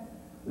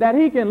that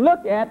he can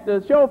look at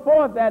to show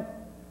forth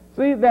that,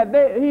 see, that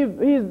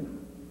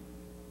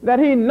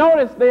he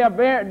noticed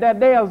that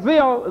they are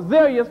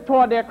zealous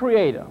toward their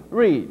Creator.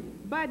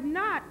 Read. But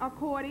not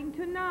according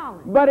to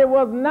knowledge. But it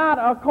was not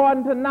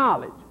according to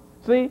knowledge.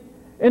 See,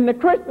 in the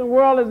Christian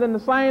world is in the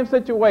same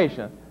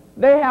situation.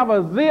 They have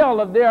a zeal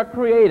of their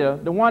Creator,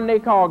 the one they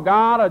call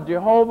God or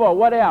Jehovah or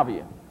whatever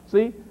you.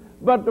 See?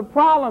 But the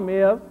problem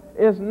is,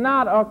 it's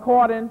not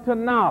according to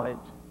knowledge.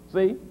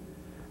 See?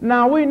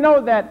 Now we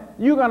know that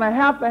you're going to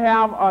have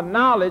a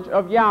knowledge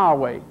of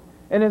Yahweh.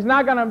 And it's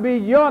not going to be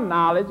your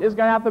knowledge. It's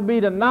going to have to be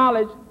the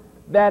knowledge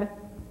that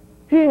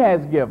He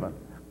has given.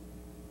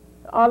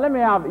 Let me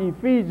have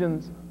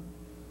Ephesians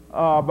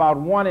about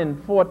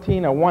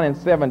 1:14 or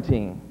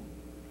 1:17.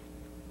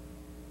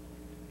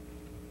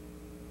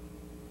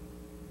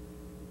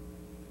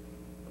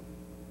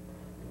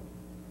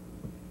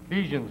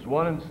 Ephesians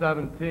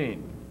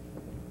 1:17.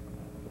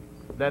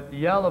 That the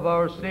yell of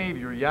our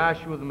Savior,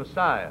 Yahshua the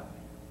Messiah,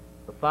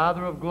 the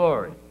Father of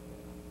glory,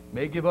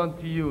 may give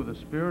unto you the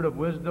spirit of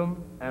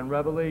wisdom and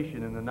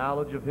revelation in the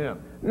knowledge of Him.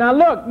 Now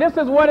look, this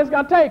is what it's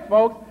going to take,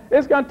 folks.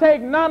 It's going to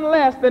take none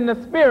less than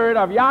the spirit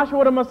of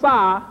Yahshua the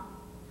Messiah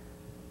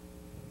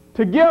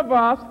to give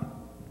us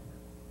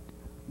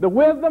the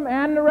wisdom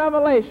and the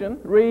revelation.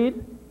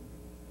 Read.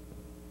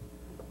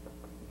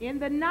 In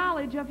the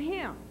knowledge of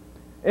Him.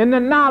 In the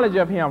knowledge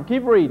of Him.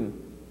 Keep reading.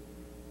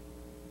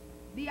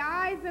 The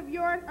eyes of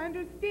your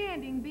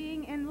understanding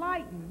being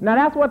enlightened. Now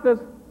that's what this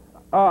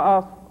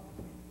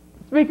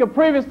speaker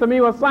previous to me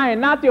was saying.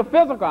 Not your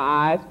physical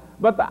eyes,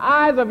 but the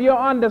eyes of your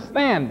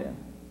understanding.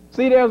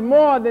 See, there's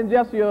more than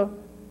just your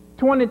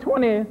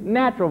 20/20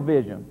 natural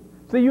vision.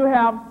 See, you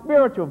have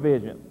spiritual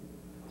vision.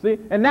 See,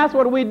 and that's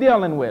what we're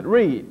dealing with.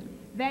 Read.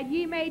 That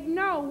ye may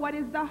know what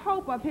is the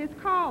hope of His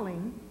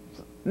calling.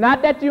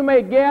 Not that you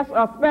may guess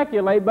or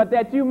speculate, but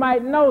that you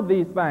might know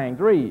these things.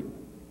 Read.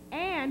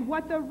 And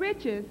what the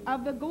riches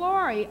of the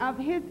glory of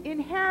His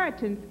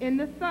inheritance in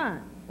the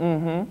Son.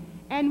 Mm-hmm.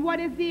 And what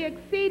is the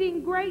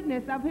exceeding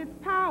greatness of His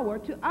power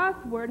to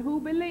usward who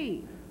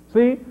believe.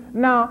 See,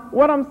 now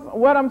what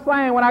I'm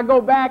saying when I go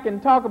back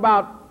and talk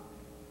about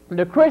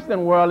the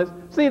Christian world is,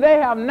 see, they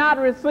have not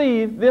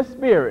received this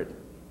spirit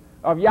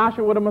of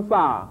Yahshua the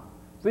Messiah.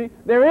 See,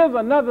 there is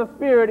another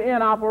spirit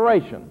in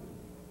operation.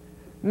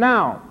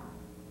 Now,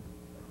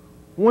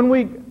 when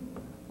we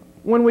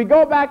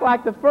go back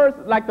like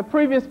the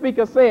previous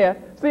speaker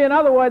said, see, in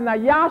other words, now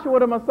Yahshua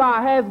the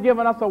Messiah has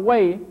given us a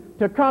way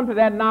to come to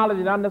that knowledge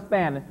and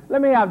understanding.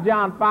 Let me have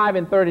John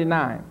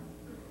 5:39.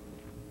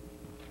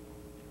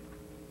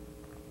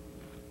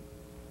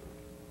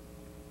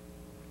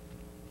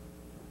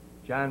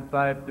 John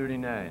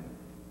 5:39.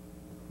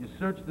 You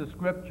search the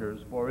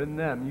Scriptures, for in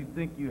them you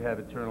think you have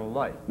eternal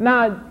life.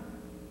 Now,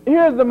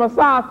 here's the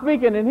Messiah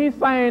speaking, and he's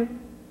saying,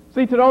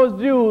 see, to those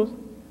Jews,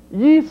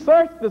 ye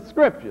search the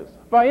Scriptures,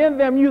 for in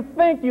them you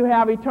think you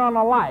have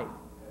eternal life.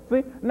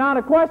 See, now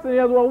the question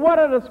is, well, what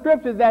are the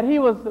Scriptures that he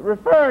was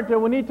referring to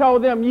when he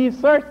told them, ye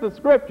search the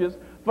Scriptures,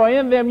 for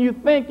in them you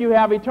think you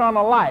have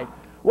eternal life?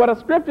 Well, the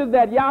Scriptures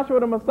that Yahshua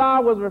the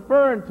Messiah was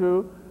referring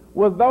to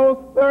was those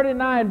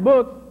 39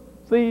 books,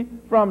 see,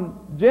 from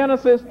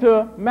Genesis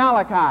to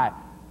Malachi.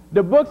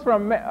 The books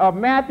from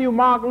Matthew,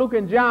 Mark, Luke,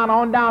 and John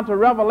on down to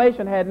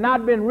Revelation had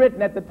not been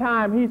written at the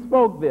time he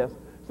spoke this.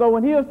 So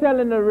when he was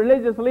telling the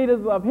religious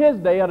leaders of his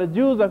day, or the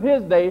Jews of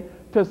his day,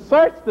 to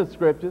search the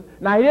Scriptures,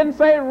 now he didn't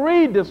say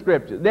read the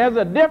Scriptures. There's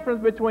a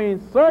difference between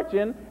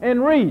searching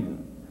and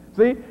reading.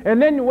 See?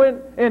 And then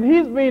and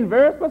he's being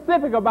very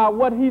specific about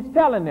what he's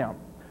telling them.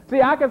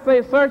 See, I could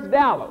say search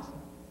Dallas.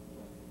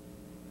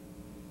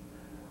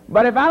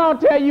 But if I don't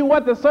tell you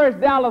what to search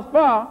Dallas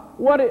for,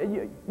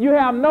 you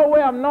have no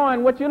way of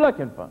knowing what you're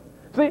looking for.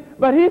 See,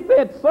 but he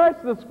said search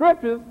the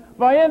Scriptures,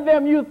 for in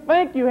them you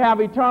think you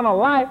have eternal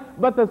life,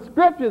 but the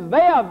Scriptures,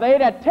 they are they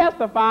that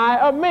testify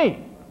of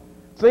me.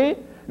 See?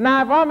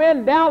 Now, if I'm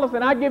in Dallas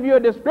and I give you a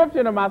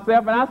description of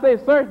myself and I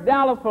say, search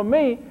Dallas for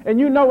me, and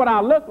you know what I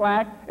look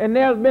like, and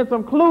there's been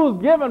some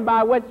clues given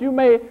by what you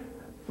may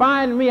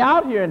find me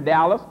out here in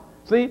Dallas,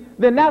 see,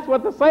 then that's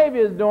what the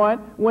Savior is doing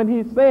when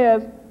he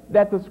says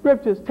that the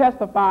Scriptures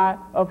testify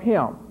of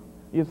him.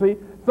 You see?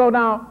 So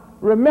now,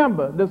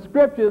 remember, the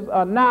Scriptures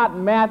are not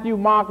Matthew,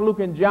 Mark, Luke,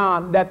 and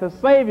John that the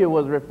Savior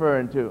was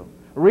referring to.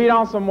 Read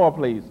on some more,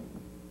 please.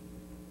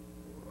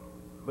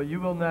 But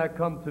you will not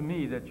come to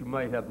me that you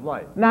might have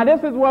life. Now, this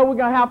is where we're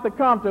going to have to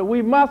come to.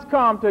 We must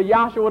come to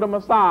Yahshua the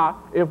Messiah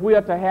if we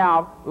are to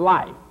have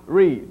life.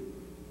 Read.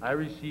 I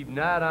receive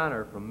not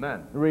honor from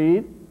men.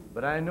 Read.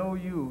 But I know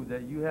you,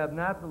 that you have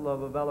not the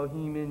love of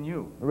Elohim in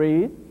you.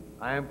 Read.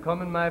 I am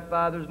come in my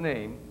Father's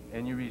name,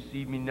 and you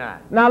receive me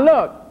not. Now,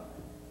 look.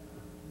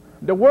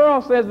 The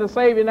world says the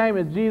Savior's name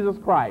is Jesus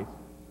Christ.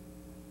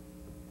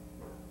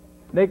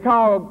 They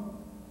call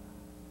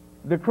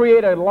the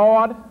Creator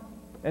Lord,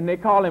 and they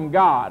call him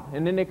God,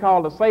 and then they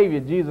call the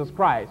Savior Jesus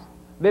Christ.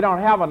 They don't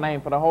have a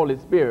name for the Holy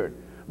Spirit.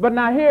 But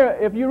now here,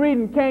 if you read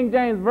in King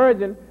James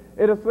Version,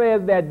 it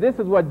says that this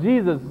is what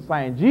Jesus is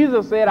saying.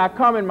 Jesus said, I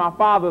come in my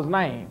Father's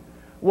name.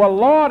 Well,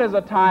 Lord is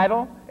a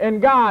title,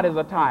 and God is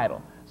a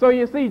title. So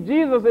you see,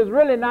 Jesus is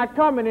really not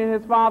coming in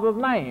his Father's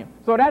name.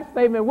 So that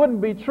statement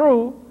wouldn't be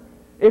true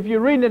if you're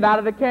reading it out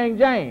of the King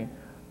James.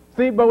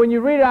 See, but when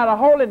you read it out of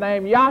the Holy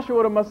Name,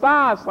 Yahshua the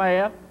Messiah is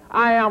saying,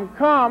 I am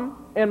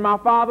come in my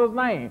Father's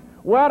name.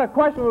 Well, the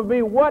question would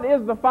be, what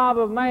is the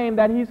Father's name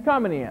that he's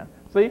coming in?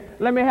 See,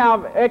 let me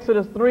have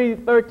Exodus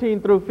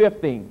 3:13 through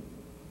 15.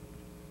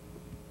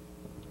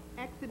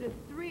 Exodus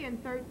 3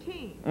 and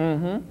 13.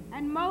 Mm-hmm.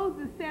 And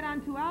Moses said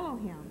unto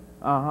Elohim,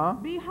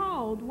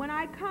 Behold, when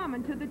I come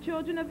unto the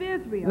children of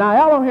Israel. Now,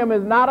 Elohim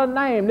is not a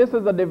name. This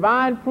is a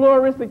divine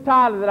pluralistic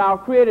title that our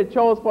Creator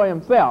chose for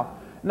himself.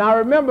 Now,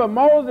 remember,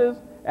 Moses,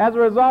 as a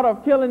result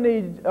of killing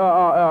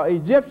the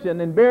Egyptian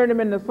and burying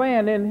him in the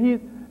sand, and he's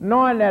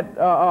knowing that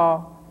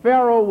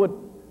Pharaoh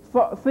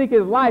would seek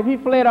his life, he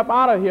fled up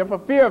out of here for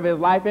fear of his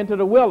life into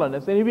the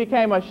wilderness, and he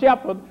became a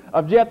shepherd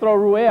of Jethro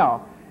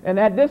Ruel. And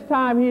at this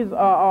time, he's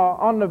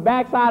on the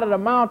backside of the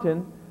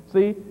mountain,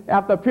 see,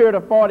 after a period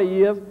of 40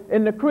 years,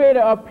 and the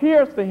Creator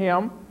appears to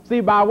him, see,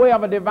 by way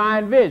of a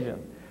divine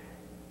vision.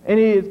 And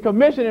he is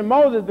commissioning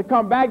Moses to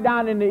come back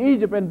down into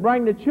Egypt and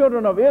bring the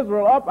children of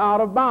Israel up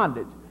out of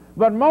bondage.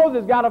 But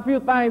Moses got a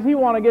few things he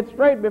want to get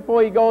straight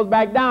before he goes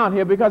back down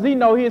here, because he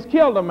knows he's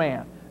killed a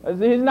man.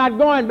 He's not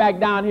going back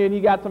down here and he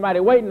got somebody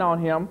waiting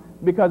on him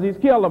because he's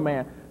killed a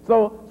man.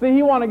 So, see,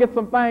 he want to get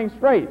some things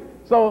straight.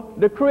 So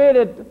the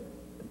Creator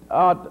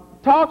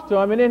talks to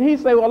him, and then he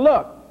say, well,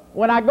 look,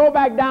 when I go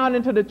back down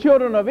into the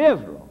children of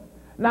Israel,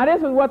 now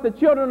this is what the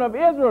children of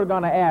Israel are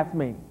going to ask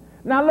me.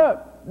 Now look,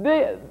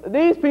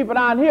 these people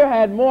down here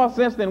had more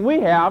sense than we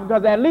have,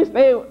 because at least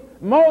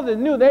Moses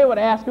knew they would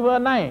ask for a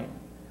name.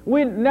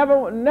 We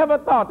never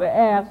thought to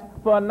ask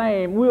for a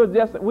name.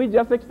 We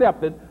just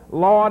accepted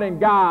Lord and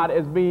God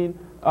as being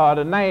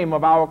the name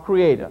of our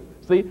Creator.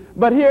 See,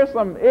 but here's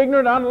some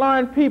ignorant,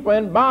 unlearned people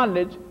in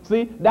bondage,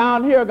 see,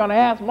 down here are going to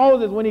ask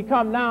Moses when he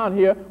come down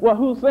here, well,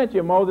 who sent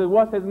you, Moses?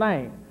 What's his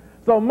name?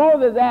 So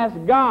Moses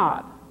asked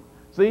God,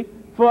 see,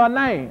 for a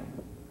name.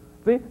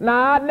 See,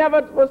 now I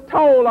never was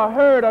told or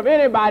heard of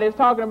anybody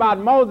talking about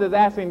Moses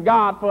asking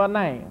God for a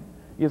name.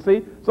 You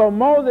see, so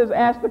Moses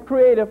asked the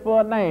Creator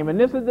for a name, and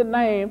this is the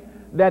name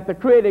that the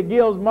Creator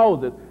gives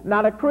Moses.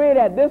 Now the Creator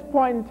at this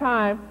point in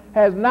time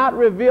has not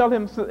revealed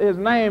his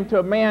name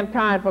to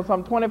mankind for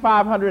some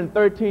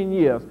 2,513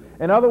 years.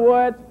 In other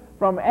words,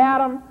 from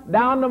Adam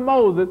down to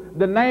Moses,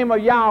 the name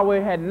of Yahweh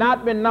had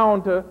not been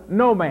known to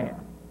no man.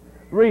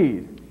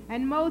 Read.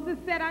 And Moses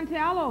said unto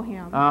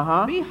Elohim,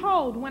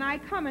 Behold, when I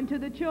come unto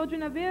the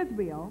children of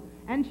Israel,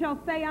 and shall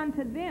say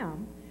unto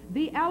them,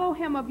 The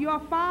Elohim of your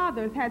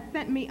fathers has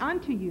sent me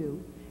unto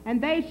you, and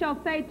they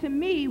shall say to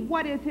me,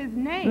 What is his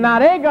name? Now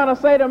they're going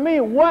to say to me,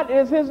 what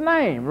is his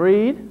name?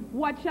 Read.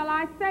 What shall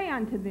I say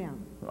unto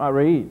them?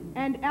 Read.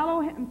 And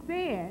Elohim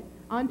said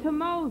unto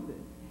Moses,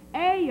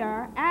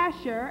 Ayer,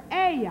 Asher,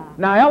 Ayer.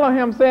 Now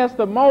Elohim says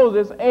to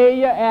Moses,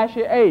 Ayer,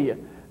 Asher, Ayer.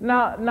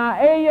 Now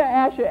Ayer,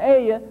 Asher,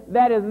 Ayer,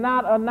 that is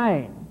not a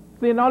name.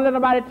 See, don't let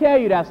nobody tell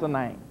you that's a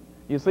name.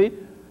 You see?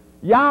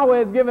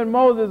 Yahweh has given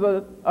Moses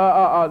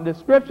a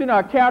description or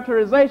a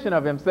characterization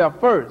of himself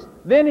first.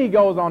 Then he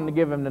goes on to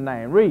give him the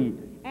name. Read.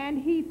 And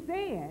he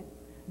said,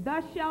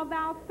 Thus shalt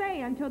thou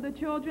say unto the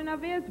children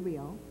of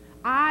Israel,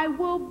 I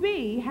will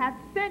be hath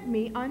sent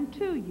me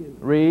unto you.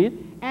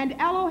 Read. And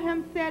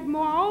Elohim said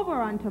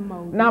moreover unto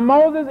Moses. Now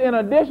Moses, in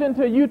addition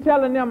to you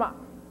telling them,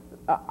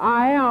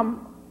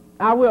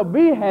 I will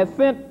be has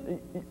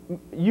sent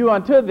you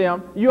unto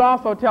them, you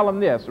also tell them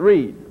this.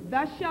 Read.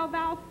 Thus shalt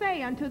thou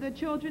say unto the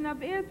children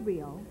of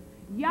Israel,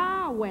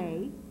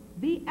 Yahweh,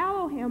 the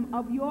Elohim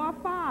of your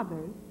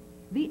fathers,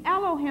 the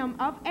Elohim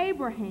of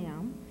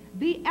Abraham,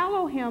 the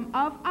Elohim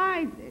of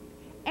Isaac,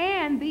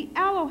 and the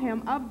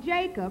Elohim of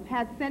Jacob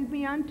hath sent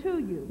me unto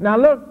you. Now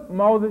look,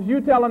 Moses,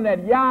 you tell them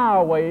that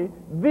Yahweh,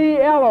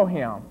 the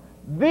Elohim,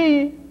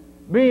 the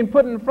being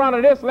put in front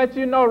of this lets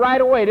you know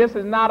right away this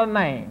is not a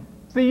name.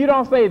 See, you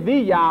don't say the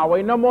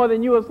Yahweh no more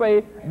than you would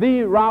say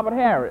the Robert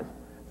Harris.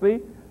 See?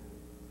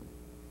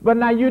 But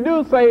now you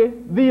do say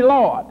the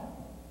Lord.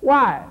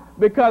 Why?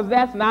 Because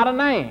that's not a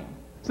name.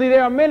 See,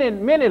 there are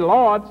many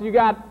lords. You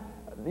got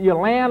your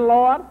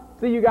landlord.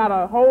 See, you got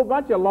a whole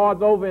bunch of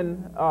lords over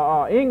in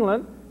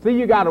England. See,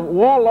 you got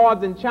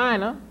warlords in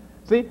China.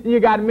 See, you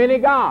got many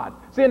gods.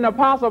 See, and the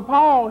Apostle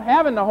Paul,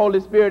 having the Holy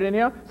Spirit in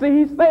him, see,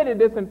 he stated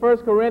this in 1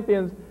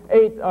 Corinthians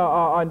 8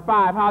 and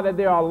 5, how that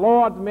there are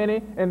lords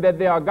many and that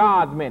there are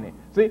gods many.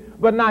 See,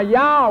 but now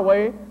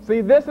Yahweh, see,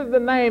 this is the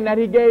name that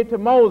he gave to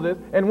Moses,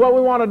 and what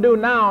we want to do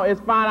now is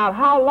find out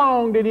how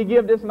long did he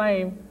give this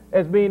name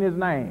as being his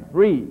name.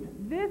 Read.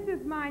 This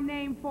is my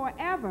name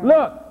forever.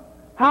 Look,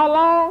 how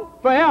long?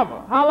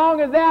 Forever. How long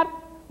is that?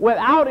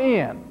 Without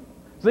end.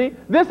 See,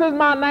 this is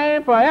my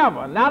name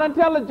forever. Not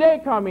until the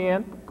J come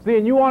in. See,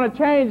 and you want to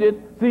change it,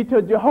 see,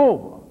 to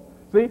Jehovah.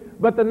 See,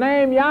 but the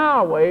name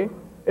Yahweh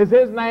is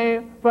his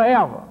name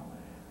forever.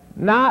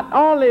 Not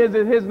only is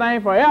it his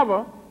name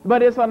forever,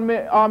 but it's a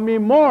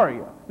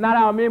memorial.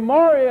 Now, our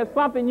memorial is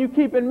something you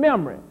keep in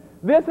memory.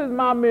 This is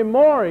my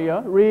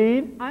memorial,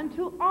 read.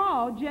 Unto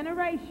all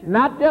generations.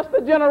 Not just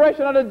the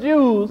generation of the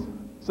Jews,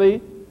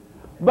 see,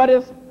 but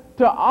it's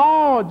to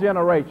all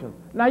generations.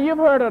 Now, you've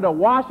heard of the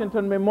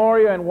Washington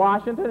Memorial in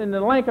Washington and the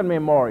Lincoln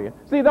Memorial.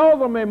 See,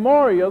 those are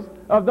memorials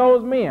of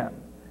those men,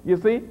 you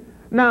see.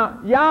 Now,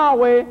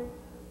 Yahweh,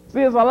 see,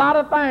 there's a lot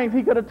of things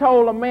he could have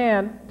told a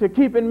man to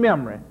keep in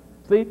memory.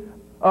 See,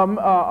 a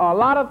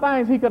lot of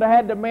things he could have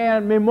had the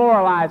man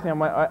memorialize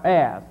him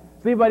as.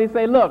 See, but he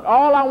said, look,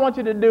 all I want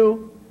you to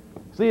do,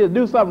 see, is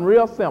do something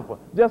real simple.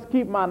 Just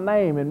keep my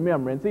name in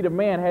memory. And see, the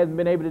man hasn't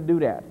been able to do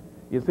that,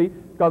 you see.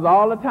 Because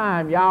all the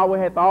time, Yahweh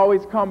has to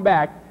always come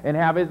back and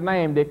have his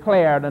name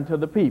declared unto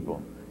the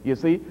people, you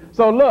see.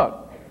 So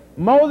look,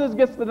 Moses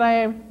gets the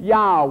name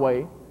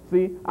Yahweh,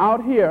 see,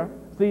 out here,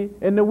 see,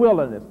 in the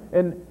wilderness.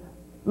 And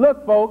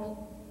look, folks,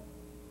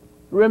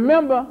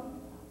 remember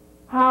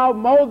how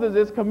Moses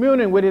is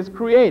communing with his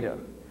Creator.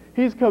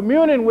 He's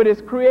communing with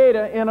his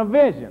Creator in a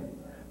vision.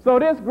 So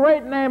this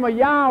great name of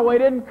Yahweh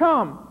didn't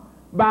come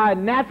by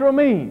natural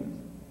means.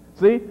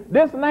 See,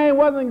 this name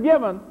wasn't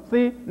given,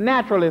 see,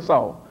 naturally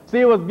so. See,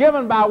 it was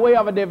given by way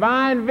of a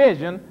divine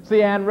vision,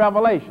 see, and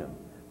revelation.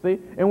 See,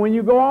 and when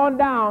you go on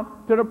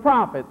down to the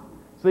prophets,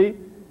 see,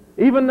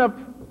 even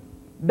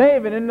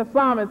David in the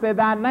psalmist said,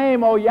 thy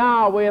name, O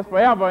Yahweh, is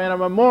forever and a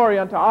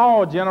memorial unto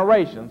all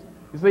generations.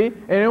 You see,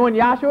 and then when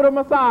Yahshua the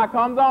Messiah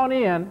comes on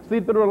in, see,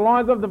 through the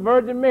loins of the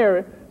Virgin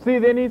Mary, see,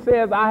 then he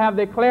says, I have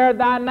declared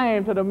thy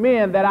name to the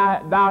men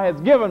that thou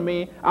hast given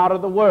me out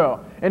of the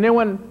world. And then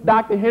when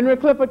Dr. Henry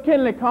Clifford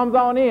Kinley comes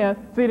on in,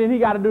 see, then he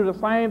got to do the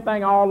same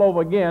thing all over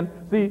again,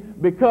 see,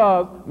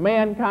 because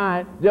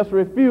mankind just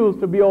refused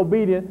to be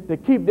obedient to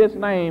keep this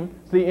name,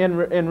 see, in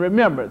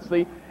remembrance,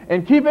 see.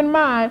 And keep in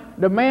mind,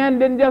 the man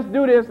didn't just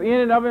do this in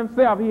and of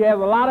himself. He has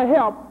a lot of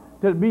help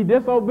to be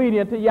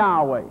disobedient to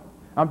Yahweh.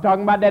 I'm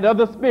talking about that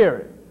other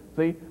spirit,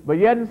 see. But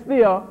yet and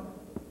still,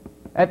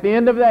 at the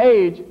end of the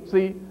age,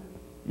 see,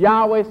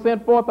 Yahweh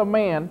sent forth a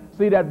man,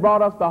 see, that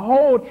brought us the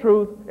whole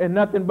truth and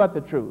nothing but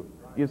the truth,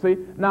 you see.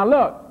 Now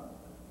look,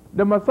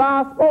 the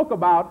Messiah spoke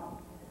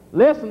about,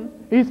 listen,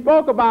 he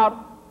spoke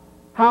about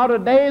how the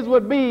days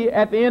would be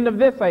at the end of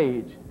this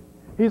age.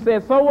 He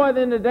said, so was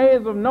in the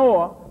days of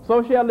Noah,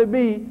 so shall it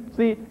be,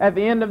 see, at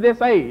the end of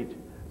this age.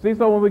 See,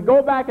 so when we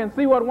go back and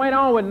see what went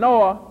on with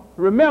Noah,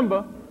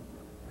 remember,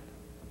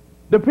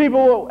 the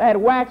people had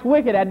waxed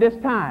wicked at this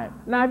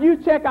time. Now, if you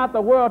check out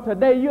the world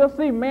today, you'll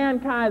see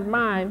mankind's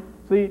mind,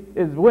 see,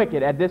 is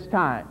wicked at this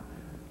time.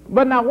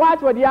 But now watch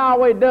what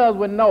Yahweh does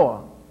with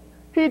Noah.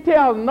 He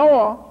tells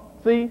Noah,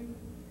 see,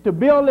 to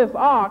build this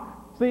ark,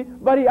 see,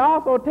 but he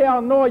also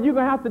tells Noah, you're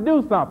going to have to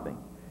do something.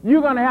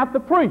 You're going to have to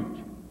preach.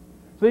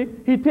 See,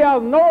 he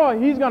tells Noah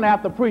he's going to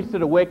have to preach to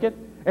the wicked,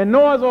 and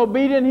Noah's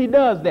obedient, he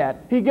does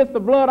that. He gets the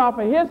blood off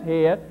of his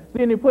head,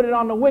 see, and he put it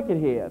on the wicked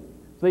head,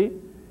 see.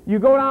 You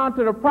go down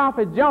to the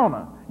prophet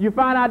Jonah, you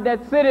find out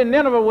that city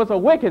Nineveh was a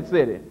wicked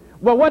city.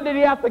 But what did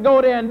he have to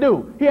go there and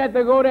do? He had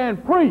to go there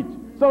and preach,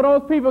 so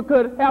those people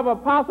could have a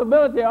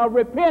possibility of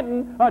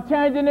repenting or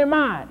changing their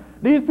mind.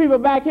 These people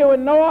back here with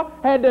Noah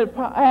had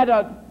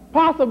a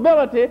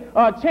possibility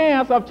or a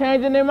chance of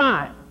changing their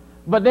mind,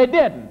 but they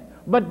didn't.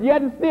 But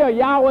yet and still,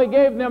 Yahweh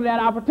gave them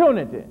that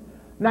opportunity.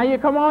 Now you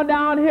come on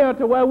down here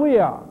to where we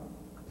are.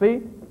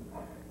 See?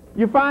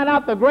 You find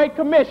out the Great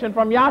Commission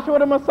from Yahshua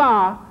the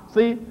Messiah.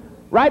 See?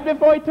 Right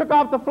before he took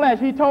off the flesh,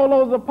 he told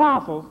those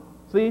apostles,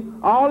 see,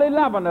 all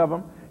 11 of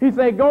them, he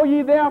said, go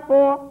ye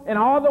therefore in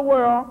all the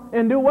world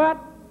and do what?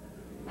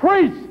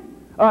 Preach,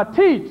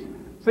 teach,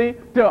 see,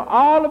 to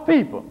all the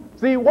people.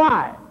 See,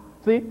 why?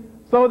 See,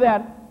 so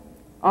that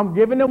I'm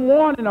giving them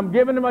warning, I'm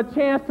giving them a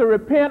chance to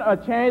repent or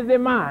change their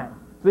mind.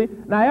 See,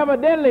 now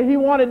evidently he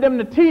wanted them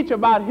to teach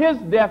about his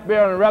death,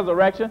 burial, and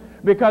resurrection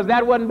because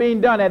that wasn't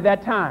being done at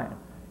that time,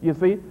 you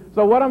see.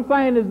 So what I'm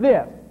saying is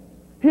this,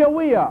 here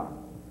we are.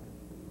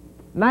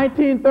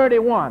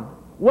 1931,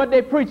 what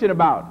they preaching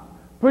about?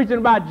 preaching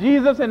about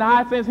Jesus in the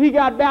high sense. He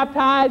got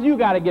baptized, you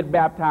got to get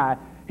baptized.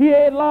 He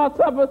ate Lord's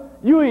Supper,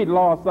 you eat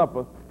Lord's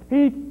Supper.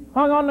 He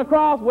hung on the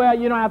cross, well,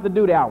 you don't have to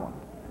do that one.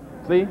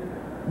 See?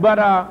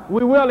 But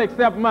we will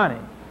accept money.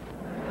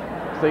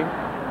 See?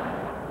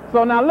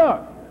 So now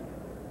look.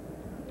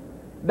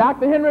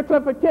 Dr. Henry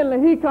Clifford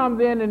Kinley, he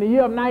comes in the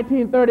year of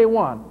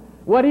 1931.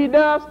 What he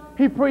does,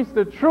 he preached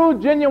the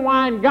true,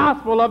 genuine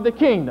gospel of the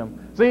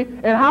kingdom. See?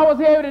 And how was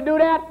he able to do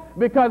that?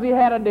 Because he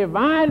had a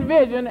divine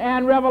vision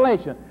and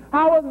revelation.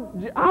 How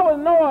was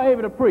Noah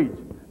able to preach?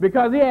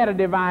 Because he had a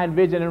divine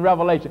vision and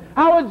revelation.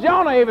 How was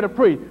Jonah able to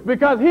preach?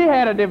 Because he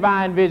had a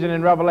divine vision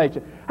and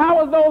revelation. How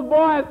was those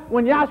boys,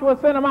 when Joshua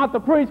sent them out to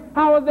preach,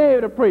 how was they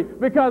able to preach?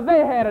 Because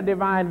they had a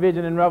divine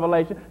vision and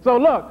revelation. So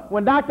look,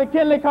 when Dr.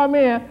 Kinley come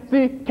in,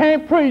 see,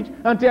 can't preach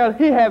until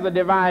he has a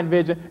divine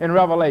vision and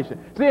revelation.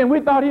 See, and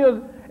we thought he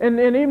was, and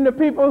even the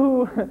people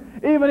who,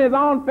 even his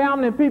own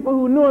family and people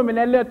who knew him in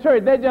that little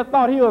church, they just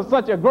thought he was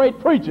such a great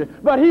preacher.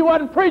 But he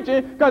wasn't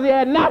preaching because he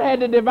had not had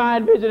the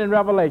divine vision and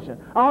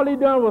revelation. All he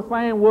done was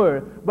saying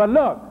words. But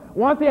look,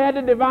 once he had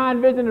the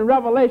divine vision and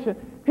revelation,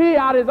 he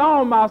out his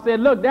own mouth said,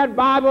 look, that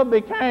Bible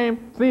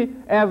became, see,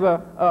 as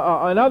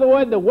in other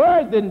words, the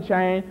words didn't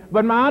change,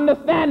 but my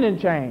understanding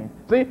changed.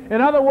 See,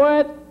 in other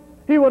words,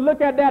 he would look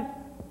at that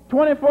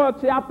 24th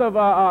chapter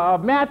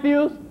of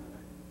Matthew,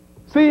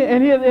 see,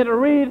 and it'll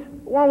read,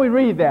 why don't we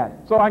read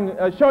that? So I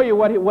can show you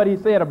what he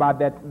said about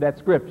that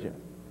scripture.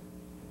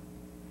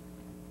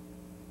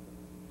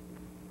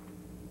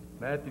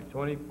 Matthew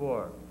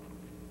 24.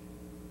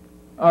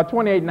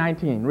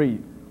 28:19,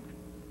 read.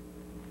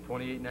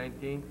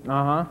 28:19.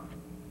 Uh-huh.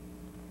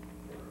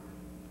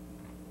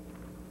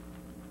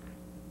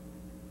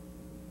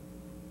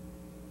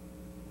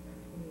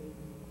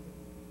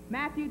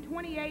 Matthew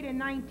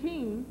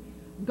 28:19.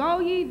 Go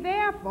ye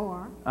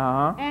therefore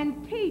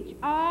and teach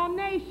all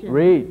nations.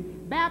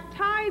 Read.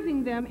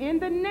 Baptizing them in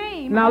the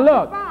name now of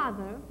look, the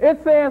Father.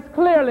 It says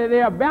clearly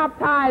they are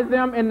baptized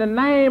them in the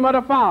name of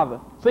the Father.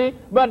 See,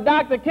 but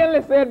Dr.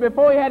 Kinley said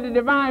before he had the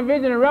divine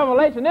vision and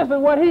revelation, this is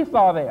what he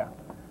saw there.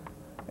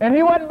 And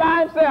he wasn't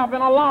by himself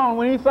and alone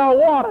when he saw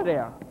water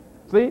there.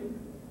 See,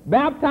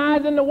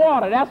 baptized in the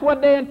water, that's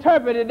what they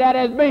interpreted that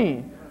as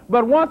being.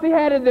 But once he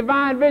had his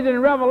divine vision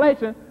and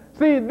revelation,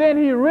 see, then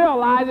he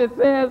realized it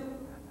says,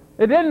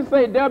 it didn't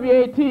say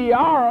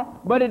W-A-T-E-R,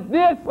 but it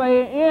did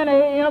say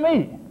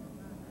N-A-M-E.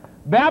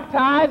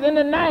 Baptized in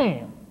the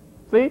name.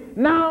 See,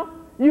 now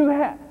you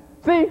have,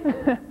 see,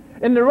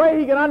 in the way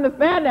he can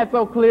understand that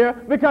so clear,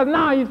 because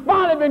now he's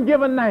finally been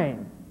given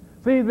name.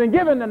 See, he's been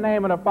given the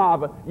name of the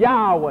Father,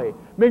 Yahweh.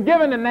 Been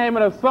given the name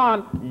of the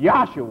Son,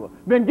 Yahshua.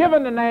 Been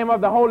given the name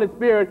of the Holy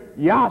Spirit,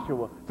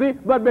 Yahshua. See,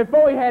 but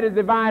before he had his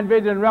divine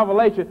vision and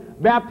revelation,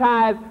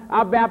 baptized,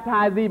 I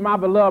baptize thee, my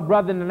beloved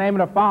brother, in the name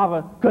of the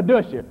Father,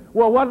 Kedusha.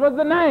 Well, what was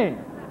the name?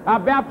 I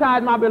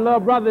baptized my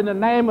beloved brother in the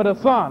name of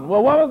the Son.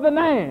 Well, what was the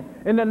name?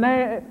 In the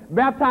name,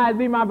 baptize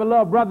thee, my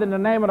beloved brother, in the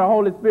name of the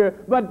Holy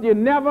Spirit. But you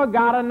never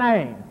got a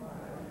name.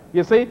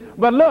 You see?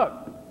 But look,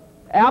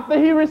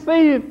 after he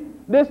received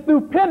this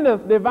stupendous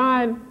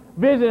divine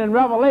vision and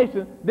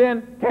revelation,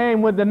 then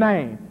came with the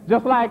name.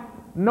 Just like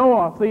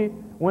Noah, see,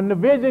 when the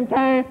vision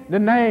came, the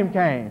name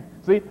came.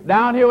 See,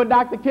 down here with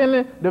Dr.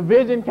 Kinley, the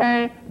vision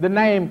came, the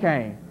name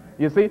came.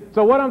 You see?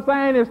 So what I'm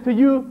saying is to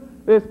you,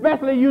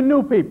 especially you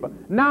new people,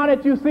 now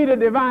that you see the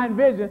divine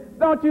vision,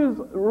 don't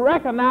you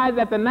recognize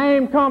that the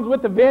name comes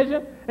with the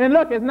vision? And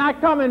look, it's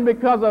not coming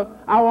because of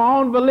our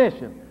own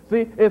volition.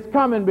 See, it's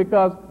coming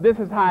because this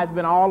is how it's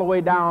been all the way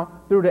down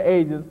through the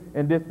ages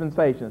and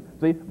dispensations.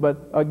 See,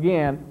 but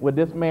again, with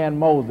this man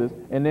Moses,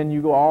 and then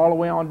you go all the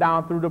way on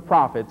down through the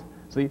prophets,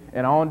 see,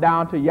 and on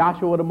down to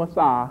Yahshua the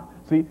Messiah,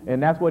 see,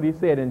 and that's what he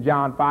said in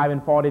John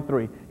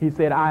 5:43. He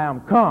said, I am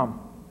come.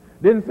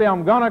 Didn't say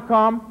I'm gonna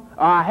come,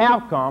 or I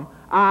have come.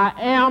 I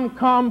am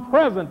come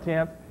present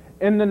tense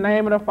in the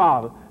name of the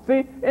Father.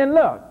 See, and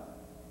look,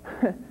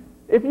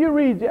 if you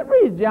read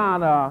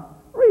John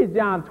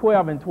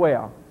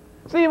 12:12.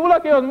 See,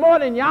 look, it was more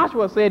than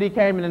Yahshua said he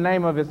came in the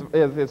name of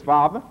his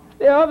Father.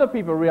 There are other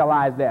people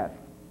realize that.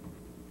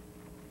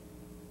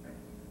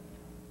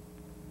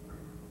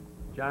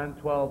 John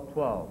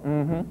 12:12.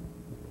 Mm-hmm.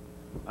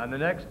 On the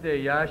next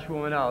day,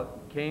 Yahshua went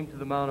out, came to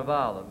the Mount of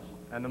Olives,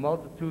 and the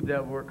multitude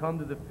that were come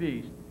to the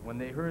feast, when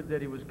they heard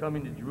that he was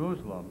coming to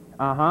Jerusalem,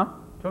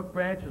 took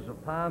branches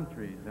of palm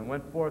trees and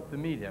went forth to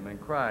meet him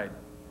and cried,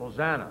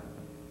 Hosanna!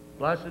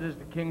 Blessed is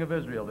the King of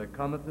Israel that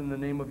cometh in the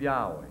name of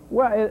Yahweh.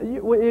 Well,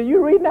 are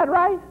you reading that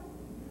right?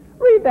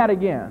 Read that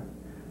again.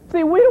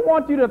 See, we don't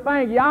want you to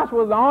think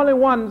Yahshua is the only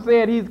one that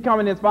said he's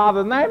coming in his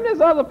Father's name.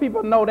 There's other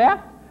people know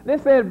that. They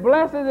said,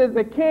 blessed is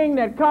the King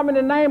that come in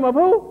the name of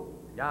who?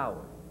 Yahweh.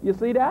 You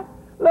see that?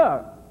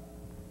 Look.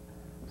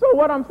 So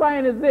what I'm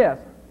saying is this.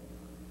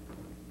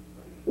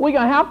 We're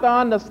going to have to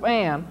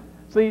understand,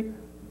 see,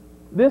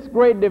 this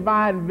great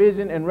divine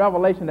vision and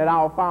revelation that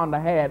our founder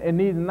had in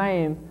these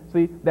names,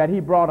 see, that he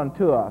brought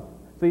unto us.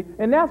 See,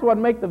 and that's what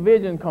makes the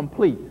vision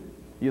complete.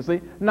 You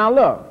see? Now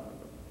look.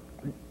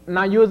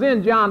 Now you was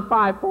in John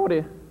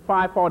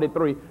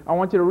 5:43. I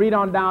want you to read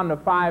on down to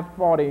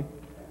 5:40,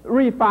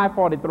 Read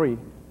 543.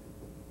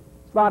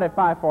 Start at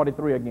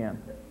 543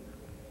 again.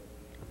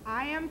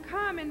 I am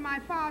come in my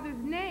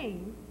Father's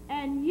name,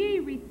 and ye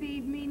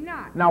receive me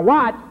not. Now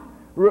watch.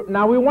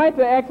 Now we went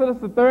to Exodus,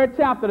 the 3rd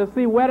chapter, to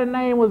see where the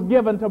name was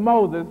given to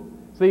Moses.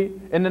 See,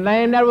 and the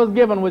name that was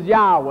given was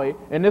Yahweh,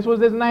 and this was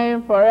his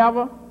name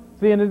forever.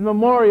 See, and his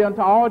memorial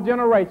unto all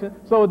generations.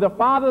 So the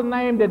Father's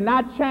name did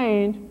not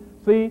change.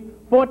 See,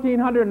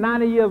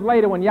 1490 years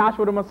later, when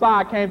Yahshua the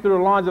Messiah came through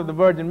the loins of the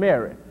Virgin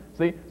Mary.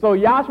 See, so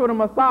Yahshua the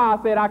Messiah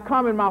said, I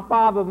come in my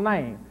Father's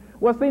name.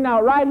 Well, see,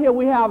 now right here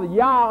we have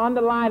Yah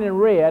underlined in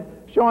red,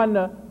 showing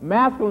the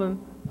masculine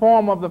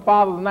form of the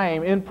Father's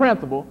name in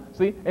principle.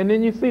 See, and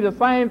then you see the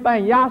same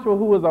thing, Yahshua,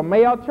 who was a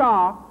male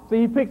child. See,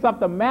 he picks up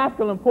the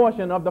masculine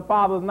portion of the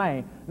Father's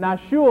name. Now,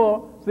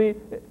 sure, see,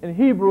 in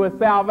Hebrew is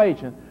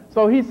salvation.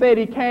 So he said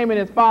he came in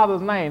his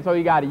Father's name. So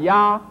you got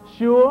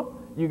Yahshua,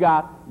 you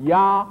got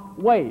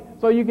Yahweh.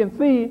 So you can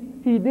see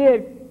he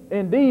did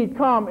indeed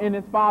come in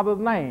his Father's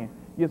name.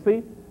 You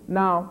see?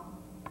 Now,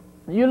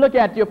 you look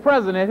at your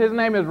president, his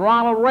name is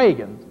Ronald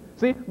Reagan.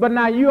 See? But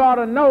now you ought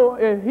to know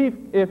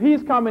if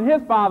he's come in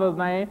his father's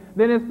name,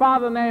 then his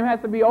father's name has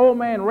to be old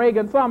man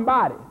Reagan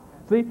somebody.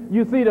 See?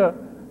 You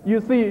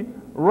see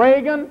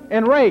Reagan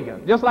and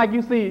Reagan, just like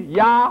you see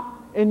Yah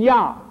and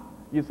Yah.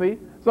 You see?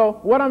 So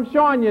what I'm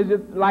showing you is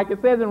just like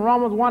it says in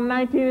Romans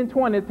 1:19 and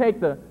 20, take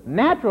the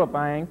natural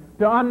thing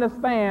to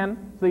understand,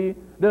 see,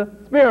 the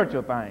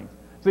spiritual things.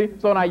 See?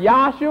 So now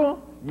Yahshua,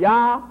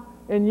 Yah,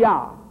 and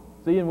Yah.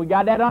 See, and we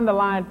got that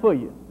underlined for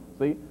you.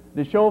 See?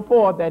 To show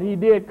forth that he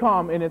did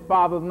come in his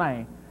Father's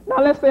name.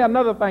 Now let's say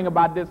another thing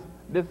about this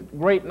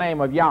great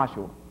name of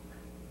Yahshua.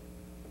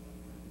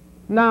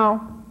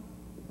 Now,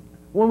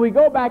 when we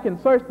go back and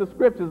search the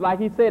scriptures, like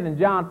he said in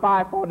John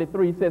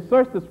 5:43, he says,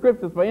 search the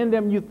scriptures, for in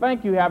them you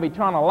think you have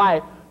eternal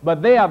life,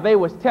 but there they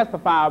which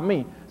testify of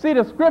me. See,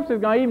 the scriptures are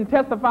going to even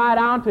testify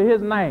down to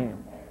his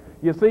name.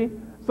 You see?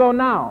 So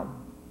now,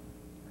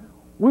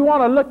 we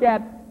want to look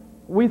at,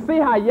 we see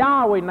how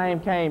Yahweh's name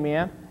came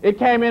in. It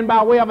came in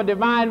by way of a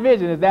divine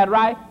vision. Is that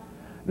right?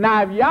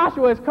 Now, if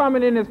Yahshua is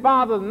coming in his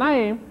Father's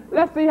name,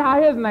 let's see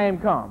how his name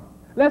comes.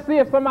 Let's see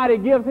if somebody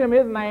gives him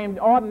his name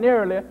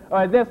ordinarily,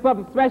 or is there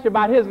something special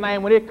about his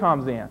name when it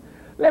comes in.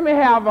 Let me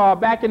have,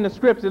 back in the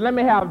scriptures, let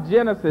me have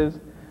Genesis,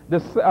 the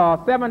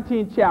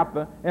 17th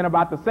chapter, and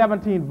about the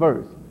 17th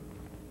verse.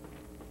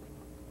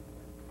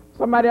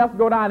 Somebody else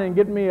go down and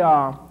get me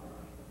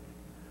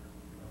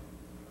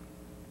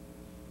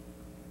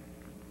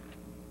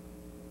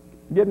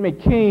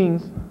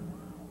Kings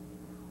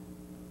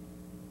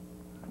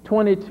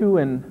 22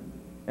 and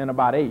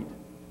about 8.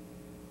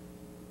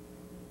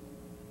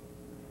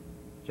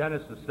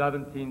 Genesis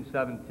 17:17.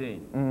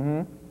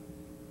 Mm-hmm.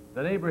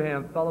 Then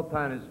Abraham fell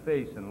upon his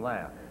face and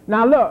laughed.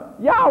 Now look,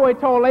 Yahweh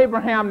told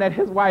Abraham that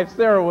his wife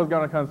Sarah was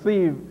going to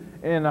conceive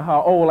in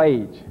her old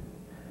age.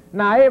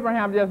 Now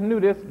Abraham just knew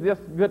this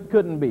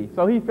couldn't be.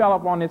 So he fell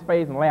up on his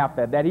face and laughed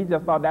at that. He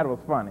just thought that was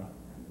funny.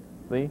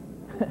 See?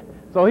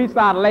 So he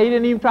started late, he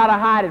didn't even try to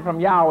hide it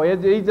from Yahweh.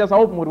 He just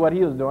opened with what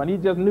he was doing. He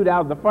just knew that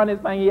was the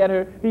funniest thing he had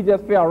heard. He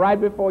just fell right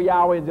before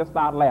Yahweh and just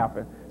started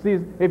laughing. See,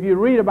 if you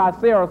read about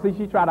Sarah, see,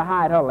 she tried to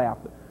hide her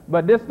laughter.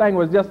 But this thing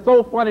was just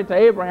so funny to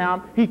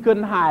Abraham, he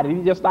couldn't hide it.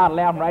 He just started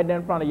laughing right there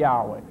in front of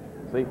Yahweh.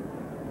 See?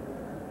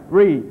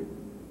 Read.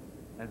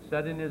 And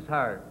said in his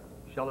heart,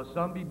 shall a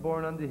son be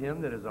born unto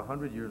him that is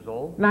 100 years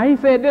old? Now he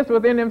said this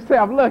within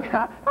himself. Look,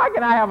 how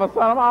can I have a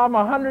son? I'm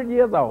 100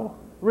 years old.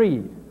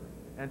 Read.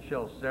 And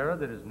shall Sarah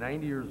that is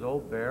 90 years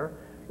old bear?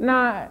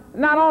 Now,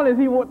 not only is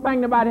he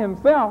thinking about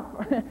himself,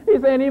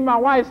 he's saying even my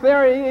wife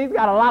Sarah, he's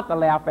got a lot to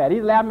laugh at.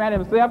 He's laughing at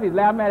himself, he's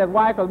laughing at his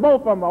wife, because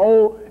both of them are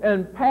old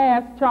and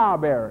past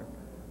childbearing.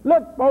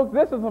 Look, folks,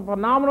 this is a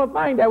phenomenal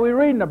thing that we're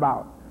reading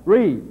about.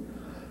 Read.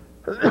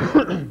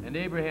 And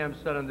Abraham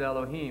said unto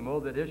Elohim, oh,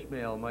 that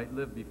Ishmael might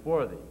live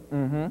before thee.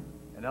 Mm-hmm.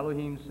 And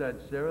Elohim said,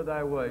 Sarah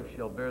thy wife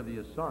shall bear thee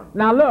a son.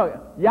 Now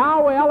look,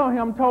 Yahweh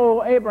Elohim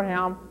told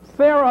Abraham,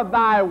 Sarah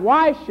thy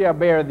wife shall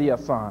bear thee a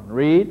son.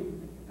 Read.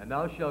 And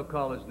thou shalt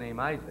call his name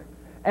Isaac.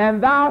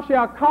 And thou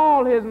shalt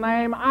call his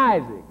name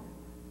Isaac.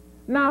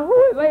 Now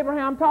who is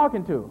Abraham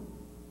talking to?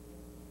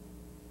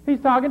 He's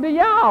talking to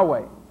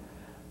Yahweh.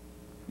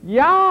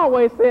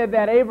 Yahweh said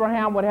that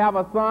Abraham would have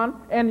a son,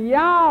 and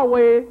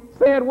Yahweh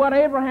said what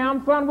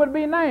Abraham's son would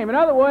be named. In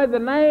other words, the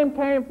name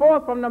came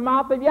forth from the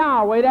mouth of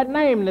Yahweh that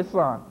named the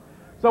son.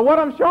 So what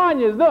I'm showing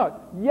you is, look,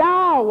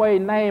 Yahweh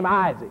named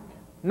Isaac,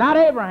 not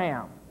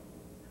Abraham.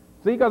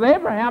 See, because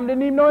Abraham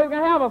didn't even know he was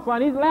going to have a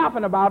son. He's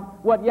laughing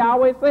about what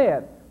Yahweh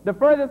said. The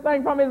furthest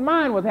thing from his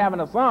mind was having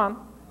a son.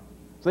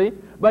 See?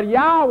 But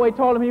Yahweh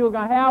told him he was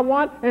going to have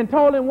one and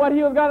told him what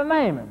he was going to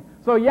name him.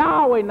 So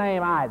Yahweh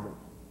named Isaac.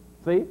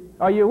 See?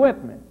 Are you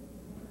with me?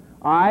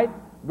 All right.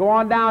 Go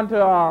on down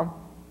to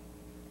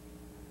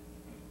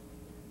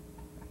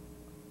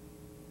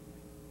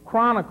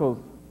Chronicles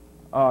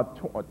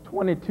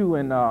 22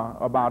 and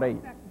about 8.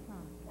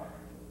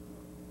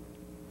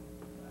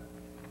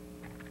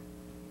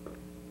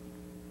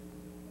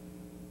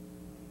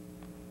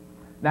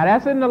 Now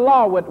that's in the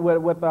law with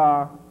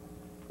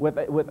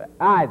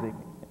Isaac.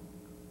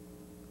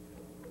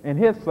 and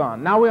his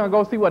son. Now we're going to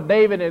go see what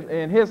David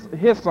and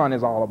his son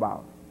is all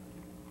about.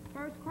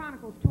 1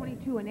 Chronicles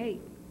 22:8.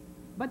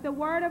 But the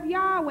word of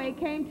Yahweh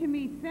came to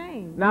me,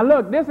 saying. Now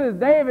look, this is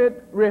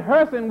David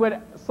rehearsing with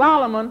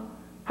Solomon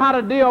how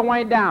the deal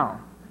went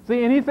down.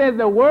 See, and he says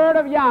the word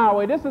of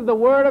Yahweh, this is the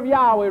word of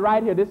Yahweh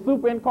right here, this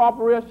super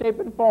incorporeal shape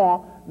and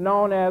form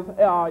known as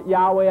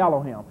Yahweh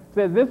Elohim. It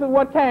says this is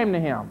what came to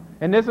him,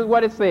 and this is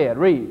what it said.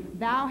 Read.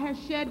 Thou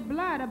hast shed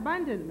blood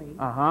abundantly,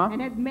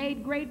 and hast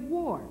made great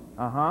war.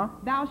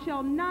 Thou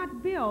shalt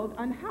not build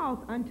an house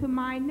unto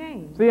my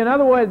name. See, in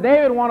other words,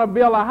 David wanted to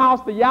build a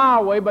house to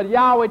Yahweh, but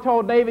Yahweh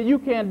told David, you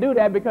can't do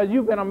that because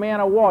you've been a man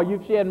of war.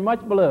 You've shed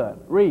much blood.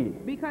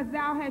 Read. Because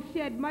thou hast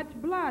shed much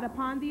blood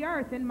upon the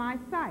earth in my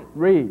sight.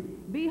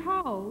 Read.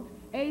 Behold,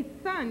 a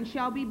son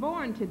shall be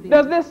born to thee.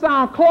 Does this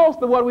sound close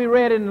to what we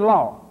read in the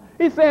law?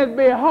 He says,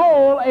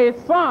 behold, a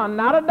son,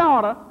 not a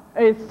daughter,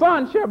 a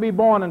son shall be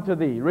born unto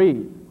thee.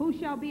 Read. Who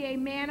shall be a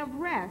man of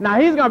rest. Now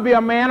he's going to be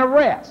a man of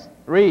rest.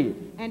 Read.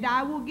 And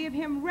I will give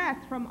him rest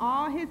from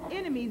all his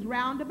enemies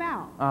round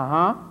about.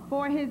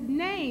 For his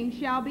name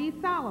shall be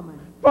Solomon.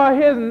 For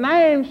his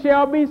name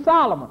shall be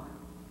Solomon.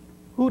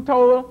 Who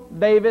told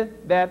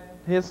David that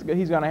he's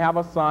going to have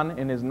a son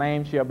and his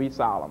name shall be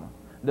Solomon?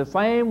 The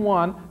same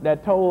one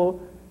that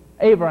told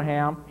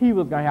Abraham he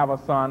was going to have a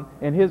son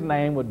and his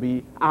name would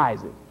be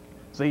Isaac.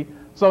 See?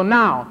 So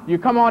now you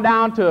come on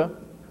down to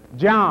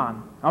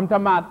John. I'm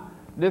talking about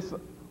this.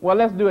 Well,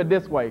 let's do it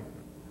this way.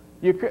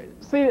 You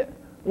see,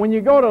 when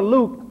you go to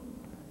Luke,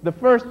 the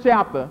 1st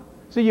chapter,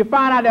 see, you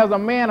find out there's a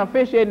man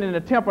officiating in the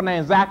temple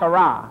named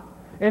Zechariah.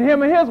 And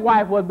him and his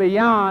wife was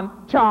beyond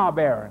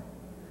childbearing.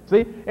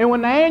 See, and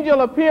when the angel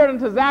appeared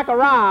unto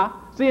Zechariah,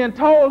 see, and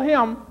told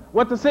him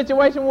what the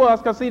situation was,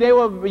 because, see, they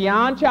were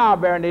beyond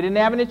childbearing. They didn't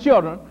have any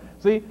children.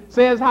 See,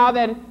 says how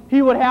that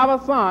he would have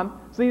a son.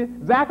 See,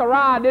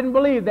 Zechariah didn't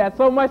believe that,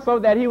 so much so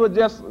that he was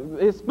just,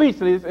 his speech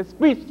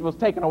was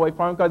taken away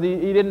from him because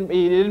he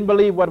didn't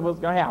believe what was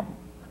going to happen.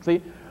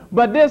 See,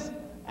 but this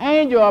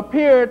angel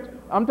appeared,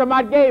 I'm talking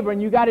about Gabriel,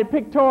 and you got it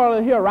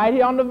pictorial here, right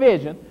here on the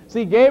vision.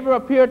 See, Gabriel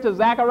appeared to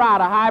Zechariah,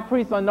 the high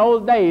priest in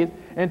those days,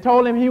 and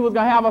told him he was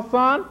going to have a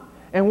son,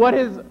 and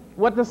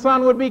what the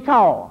son would be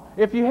called.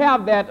 If you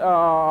have that,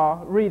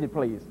 read it,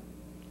 please.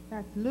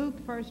 That's Luke,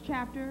 1st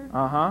chapter.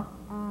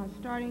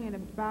 Starting at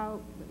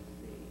about,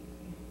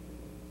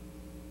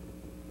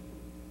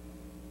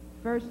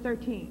 verse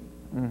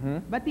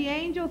 13. But the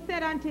angel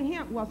said unto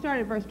him, well, start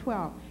at verse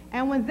 12.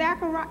 And when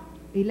Zechariah,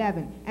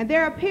 11. And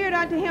there appeared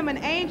unto him an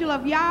angel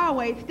of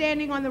Yahweh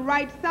standing on the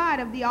right side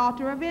of the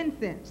altar of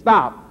incense.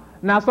 Stop.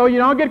 Now, so you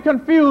don't get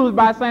confused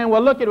by saying,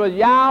 well, look, it was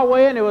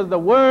Yahweh and it was the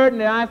Word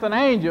and it's an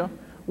angel.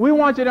 We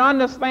want you to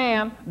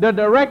understand the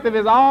directive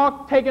is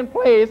all taking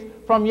place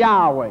from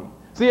Yahweh.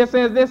 See, it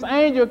says this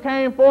angel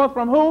came forth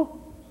from who?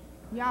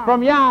 Yahweh.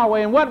 From Yahweh.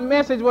 And what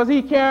message was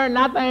he carrying?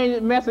 Not the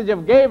message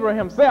of Gabriel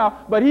himself,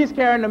 but he's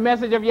carrying the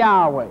message of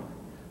Yahweh.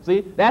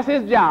 See, that's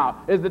his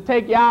job, is to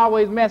take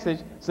Yahweh's message,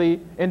 see,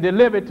 and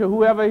deliver it to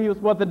whoever he was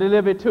supposed to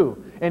deliver it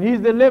to. And he's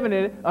delivering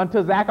it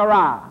unto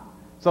Zechariah.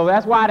 So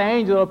that's why the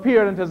angel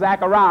appeared unto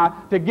Zechariah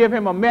to give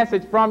him a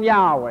message from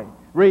Yahweh.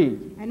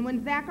 Read. And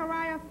when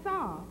Zechariah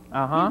saw,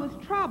 he was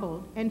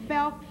troubled, and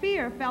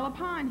fear fell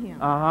upon him.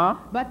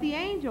 But the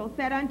angel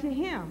said unto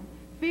him,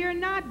 Fear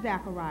not,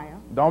 Zechariah.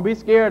 Don't be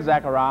scared,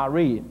 Zechariah.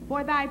 Read.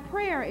 For thy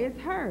prayer is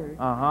heard,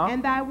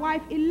 and thy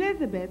wife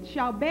Elizabeth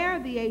shall bear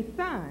thee a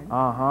son,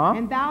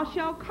 and thou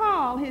shalt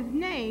call his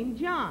name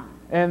John.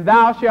 And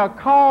thou shalt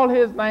call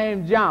his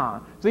name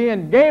John. See,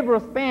 and Gabriel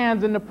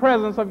stands in the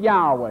presence of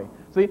Yahweh.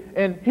 See,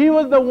 and he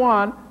was the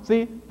one,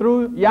 see,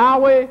 through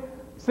Yahweh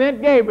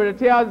sent Gabriel to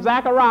tell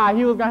Zechariah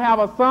he was going to have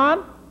a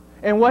son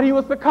and what he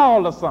was to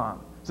call the son.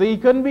 See, he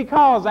couldn't be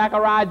called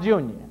Zechariah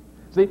Jr.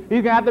 See, he's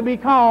going to have to be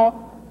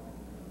called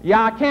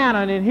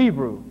Yachanan in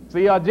Hebrew,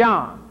 see, or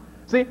John.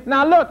 See,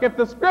 now look, if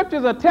the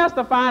scriptures are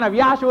testifying of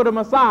Yahshua the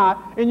Messiah,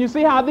 and you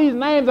see how these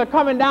names are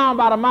coming down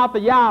by the mouth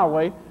of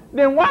Yahweh,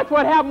 then watch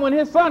what happens when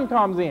his son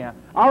comes in.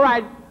 All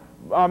right,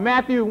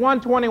 Matthew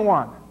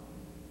 1:21.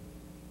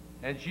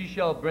 And she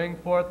shall bring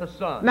forth a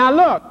son. Now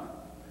look,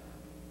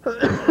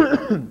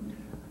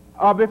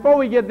 before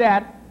we get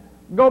that,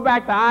 go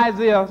back to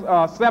Isaiah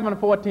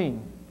 7:14.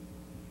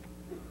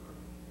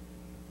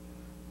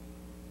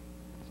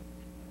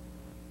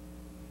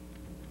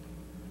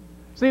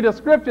 See, the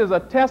scriptures are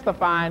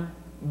testifying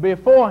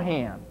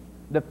beforehand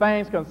the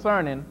things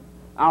concerning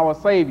our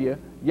Savior,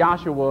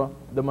 Yahshua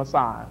the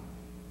Messiah.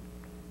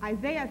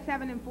 Isaiah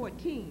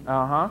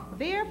 7:14.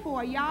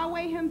 Therefore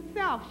Yahweh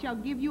himself shall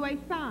give you a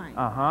sign.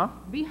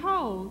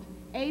 Behold,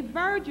 a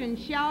virgin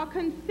shall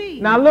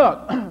conceive. Now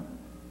look,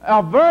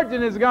 a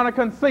virgin is going to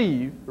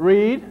conceive.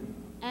 Read.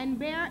 And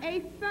bear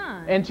a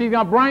son. And she's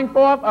going to bring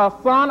forth a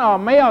son or a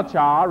male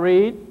child.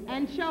 Read.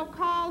 And shall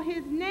call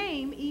his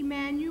name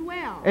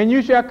Emmanuel. And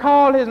you shall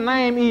call his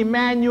name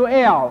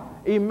Emmanuel.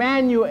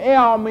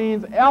 Emmanuel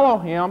means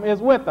Elohim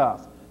is with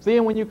us. See,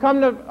 and when you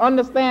come to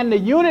understand the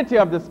unity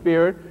of the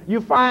Spirit,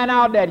 you find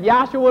out that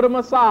Yahshua the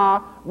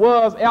Messiah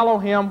was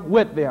Elohim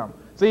with them.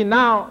 See,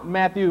 now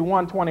Matthew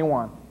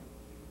 1:21.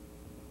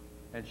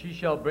 And she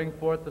shall bring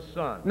forth a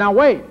son. Now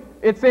wait,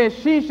 it says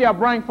she shall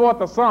bring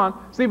forth a son.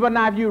 See, but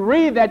now if you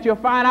read that, you'll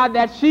find out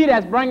that she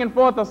that's bringing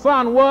forth a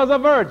son was a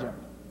virgin.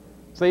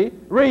 See,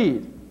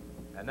 read.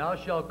 And thou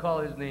shalt call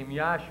his name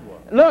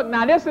Yahshua. Look,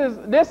 now this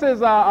is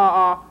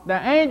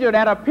the angel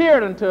that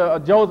appeared unto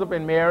Joseph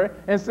and Mary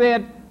and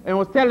said, and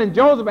was telling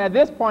Joseph at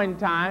this point in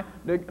time,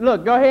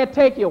 look, go ahead,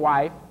 take your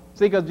wife.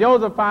 See, because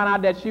Joseph found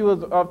out that she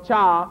was of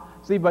child.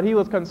 See, but he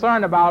was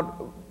concerned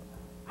about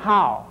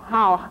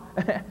how.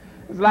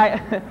 It's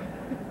like,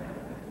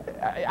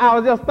 I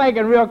was just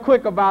thinking real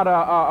quick about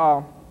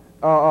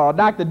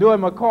Dr. Dewey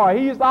McCoy.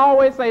 He used to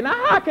always say, now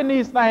how can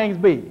these things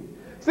be?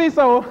 See,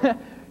 so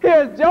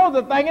here's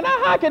Joseph thinking,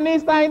 now how can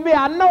these things be?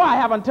 I know I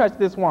haven't touched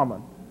this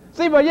woman.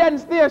 See, but yet and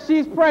still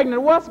she's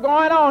pregnant. What's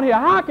going on here?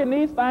 How can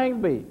these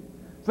things be?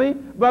 See,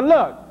 but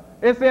look,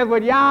 it says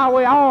with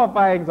Yahweh all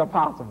things are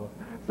possible.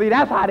 See,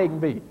 that's how they can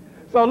be.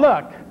 So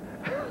look,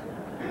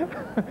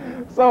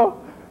 so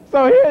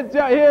here's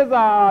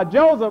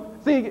Joseph.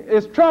 See,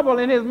 it's trouble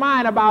in his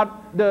mind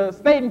about the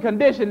state and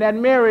condition that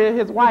Mary,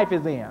 his wife,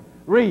 is in.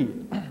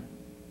 Read.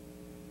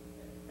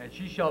 And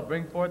she shall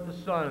bring forth a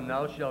son, and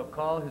thou shalt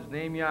call his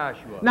name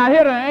Yahshua. Now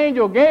here the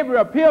angel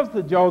Gabriel appeals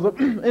to Joseph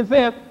and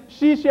says,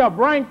 she shall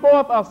bring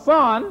forth a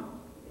son,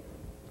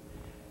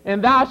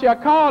 and thou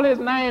shalt call his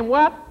name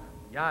what?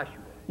 Yahshua.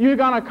 You're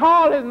going to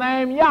call his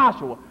name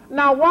Yahshua.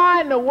 Now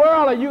why in the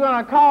world are you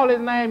going to call his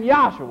name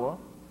Yahshua?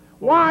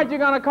 Why aren't you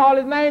going to call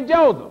his name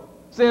Joseph?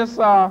 Since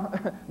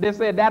they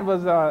said that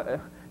was,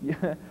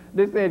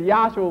 they said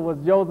Yahshua was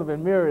Joseph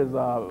and Mary's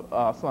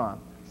son.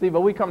 See,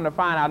 but we come to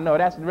find out, no,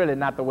 that's really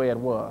not the way it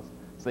was.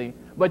 See,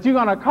 but you're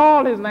going to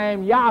call his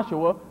name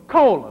Yahshua,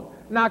 colon.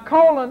 Now,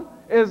 colon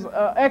is,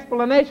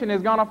 explanation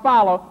is going to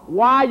follow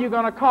why you're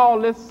going to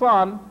call this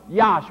son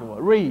Yahshua.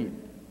 Read.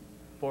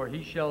 For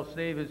he shall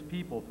save his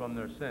people from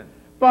their sin.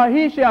 For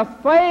he shall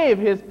save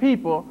his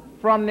people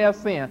from their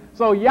sin.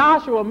 So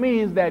Yahshua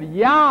means that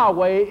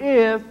Yahweh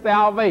is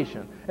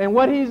salvation. And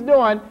what he's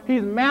doing,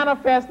 he's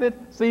manifested,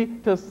 see,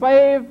 to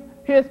save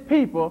his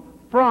people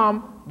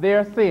from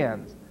their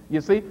sins. You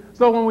see?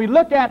 So when we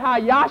look at how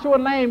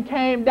Yahshua's name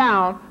came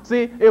down,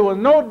 see, it was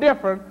no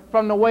different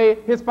from the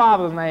way his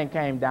father's name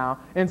came down.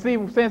 And see,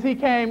 since he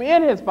came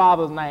in his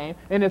father's name,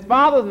 and his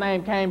father's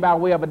name came by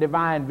way of a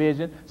divine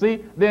vision,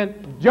 see,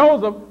 then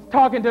Joseph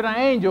talking to the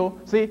angel,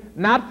 see,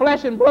 not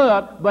flesh and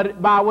blood,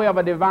 but by way of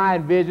a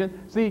divine vision,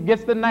 see,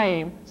 gets the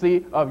name,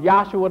 see, of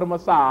Yahshua the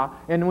Messiah.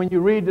 And when you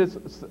read this,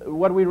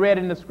 what we read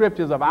in the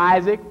scriptures of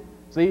Isaac,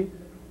 see,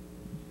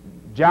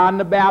 John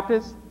the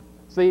Baptist,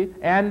 see,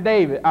 and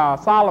David,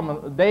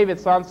 Solomon,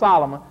 David's son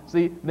Solomon,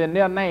 see, then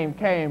their name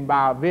came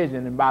by a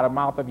vision and by the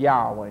mouth of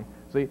Yahweh.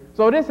 See,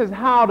 so this is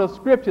how the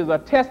scriptures are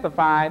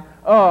testifying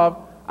of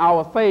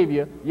our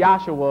Savior,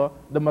 Yahshua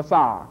the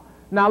Messiah.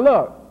 Now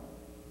look,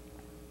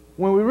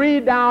 when we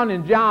read down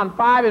in John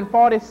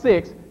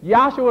 5:46,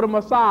 Yahshua the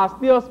Messiah is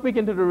still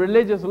speaking to the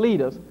religious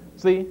leaders.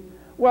 See,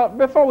 well,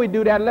 before we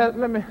do that,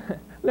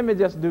 let me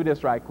just do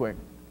this right quick.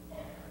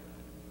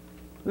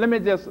 Let me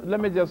just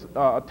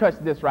touch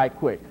this right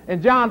quick.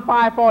 In John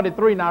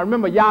 5:43, now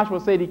remember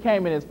Yahshua said he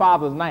came in his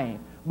Father's name.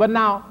 But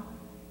now,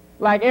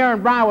 like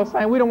Aaron Bryan was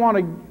saying, we don't want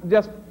to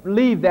just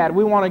leave that.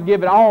 We want to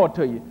give it all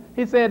to you.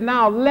 He said,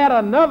 now let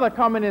another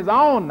come in his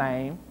own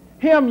name.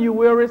 Him you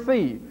will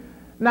receive.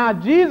 Now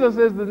Jesus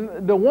is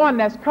the one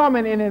that's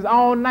coming in his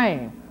own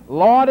name.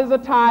 Lord is a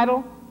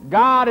title.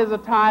 God is a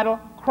title.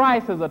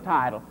 Christ is a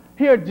title.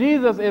 Here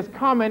Jesus is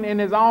coming in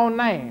his own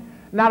name.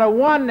 Now the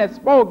one that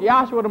spoke,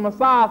 Yahshua the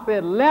Messiah,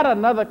 said, let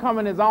another come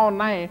in his own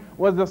name,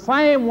 was the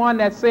same one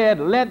that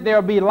said, let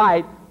there be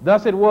light,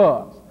 thus it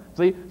was.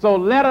 See, so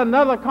let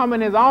another come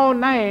in his own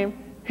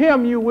name,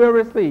 him you will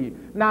receive.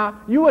 Now,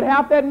 you would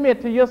have to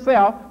admit to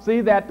yourself, see,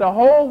 that the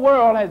whole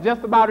world has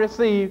just about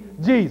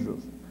received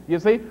Jesus, you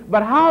see.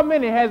 But how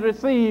many has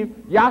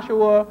received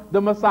Yahshua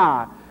the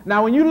Messiah?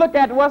 Now, when you look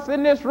at what's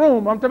in this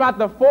room, I'm talking about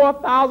the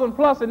 4,000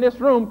 plus in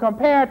this room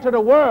compared to the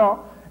world,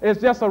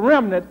 it's just a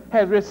remnant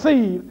has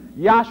received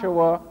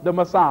Yahshua the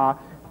Messiah,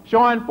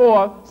 showing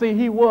forth, see,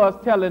 he was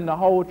telling the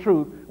whole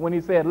truth when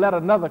he said, let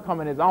another come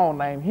in his own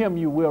name, him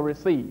you will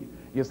receive.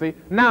 You see?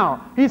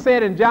 Now, he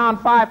said in John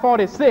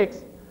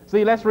 5:46,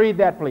 see, let's read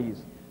that,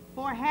 please.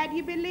 For had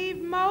you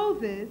believed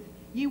Moses,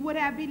 you would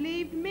have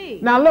believed me.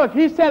 Now, look,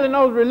 he's telling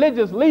those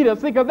religious leaders,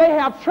 see, because they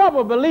have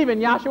trouble believing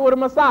Yahshua the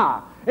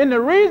Messiah. And the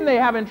reason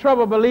they're having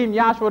trouble believing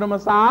Yahshua the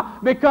Messiah,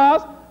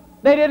 because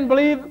they didn't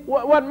believe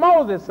what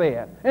Moses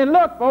said. And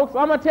look, folks,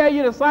 I'm going to tell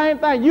you the same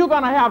thing. You're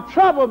going to have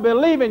trouble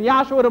believing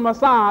Yahshua the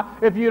Messiah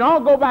if you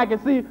don't go back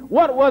and see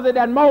what was it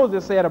that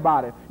Moses said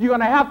about it. You're going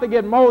to have to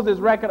get Moses'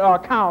 record or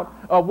account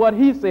of what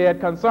he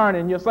said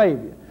concerning your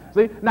Savior.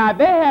 See, now if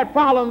they had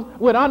problems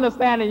with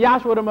understanding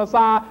Yahshua the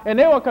Messiah and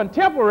they were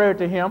contemporary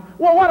to him,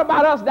 well, what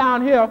about us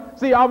down here,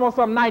 see, almost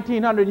some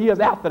 1,900 years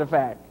after the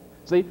fact?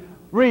 See,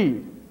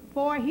 read.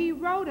 For he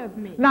wrote of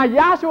me. Now,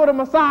 Yahshua the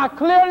Messiah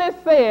clearly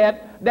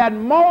said that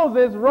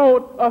Moses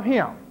wrote of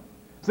him.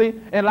 See,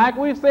 and like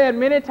we've said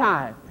many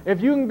times,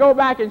 if you can go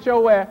back and show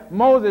where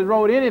Moses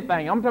wrote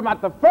anything, I'm talking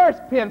about the first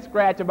pen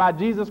scratch about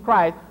Jesus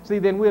Christ, see,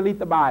 then we'll eat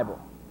the Bible.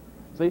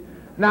 See?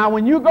 Now,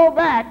 when you go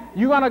back,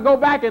 you're going to go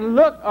back and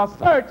look or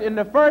search in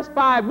the first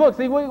 5 books.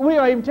 See, we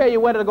don't even tell you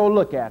where to go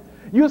look at.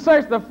 You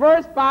search the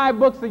first 5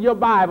 books of your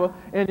Bible,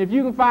 and if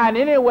you can find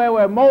anywhere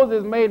where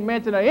Moses made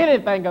mention of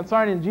anything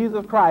concerning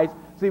Jesus Christ,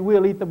 see,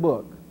 we'll eat the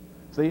book.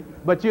 See?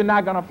 But you're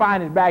not going to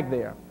find it back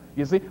there.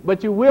 You see?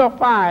 But you will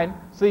find,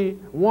 see,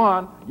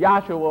 one,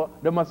 Yahshua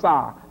the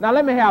Messiah. Now,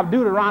 let me have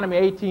Deuteronomy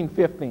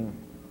 18:15.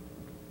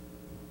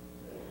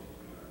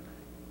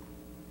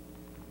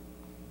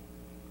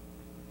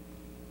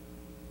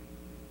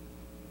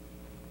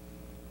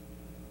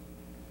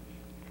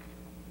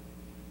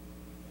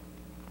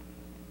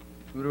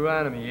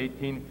 Deuteronomy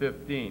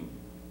 18:15.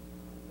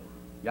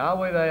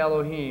 Yahweh thy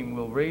Elohim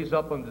will raise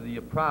up unto thee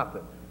a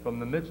prophet from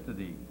the midst of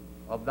thee,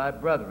 of thy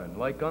brethren,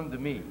 like unto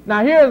me.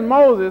 Now here's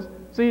Moses.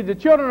 See, the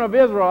children of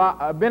Israel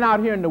have been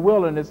out here in the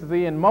wilderness,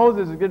 see, and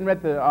Moses is getting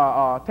ready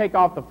to take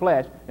off the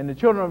flesh, and the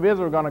children of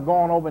Israel are going to go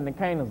on over into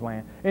Canaan's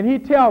land. And he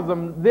tells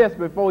them this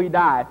before he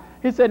died.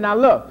 He said, now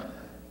look,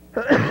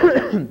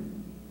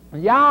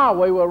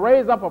 Yahweh will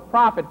raise up a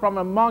prophet from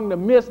among the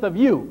midst of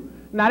you.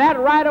 Now that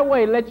right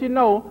away lets you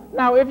know,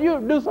 now if you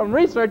do some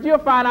research, you'll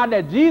find out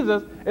that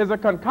Jesus is a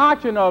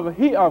concoction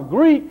of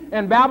Greek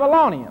and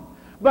Babylonian.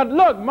 But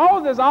look,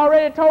 Moses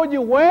already told you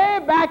way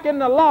back in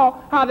the law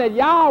how that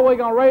Yahweh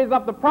going to raise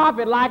up the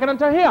prophet like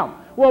unto him.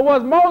 Well,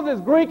 was Moses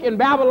Greek and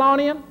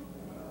Babylonian?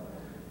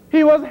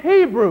 He was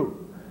Hebrew.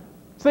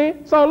 See?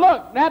 So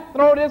look, that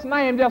throw this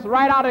name just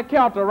right out of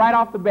kilter, right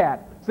off the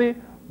bat. See?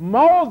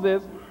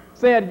 Moses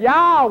said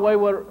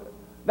Yahweh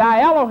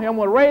thy Elohim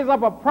will raise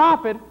up a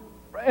prophet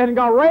and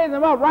going to raise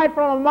him up right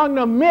from among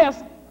the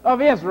midst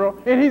of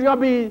Israel, and he's going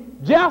to be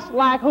just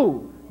like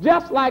who?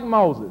 Just like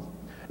Moses.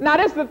 Now,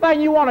 this is the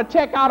thing you want to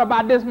check out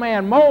about this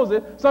man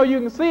Moses, so you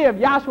can see if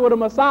Yahshua the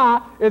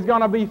Messiah is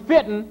going to be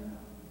fitting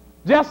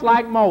just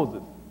like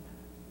Moses.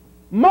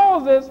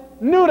 Moses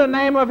knew the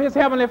name of his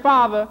heavenly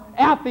Father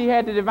after he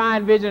had the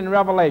divine vision and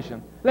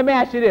revelation. Let me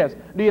ask you this.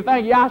 Do you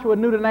think Yahshua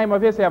knew the name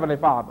of his heavenly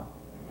Father?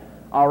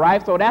 All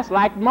right, so that's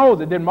like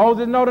Moses. Did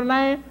Moses know the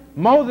name?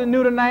 Moses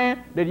knew the name.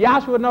 Did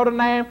Yahshua know the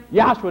name?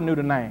 Yahshua knew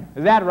the name.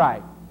 Is that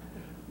right?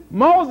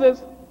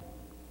 Moses,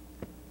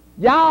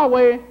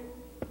 Yahweh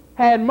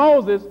had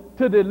Moses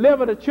to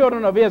deliver the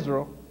children of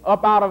Israel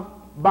up out of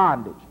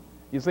bondage.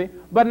 You see?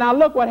 But now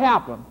look what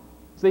happened.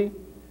 See?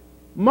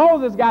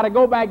 Moses got to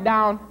go back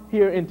down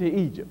here into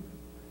Egypt.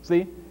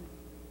 See?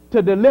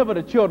 To deliver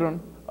the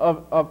children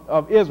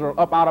of Israel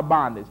up out of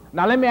bondage.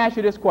 Now let me ask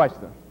you this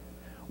question.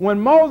 When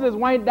Moses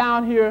went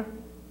down here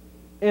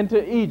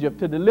into Egypt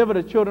to deliver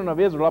the children of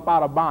Israel up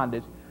out of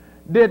bondage,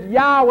 did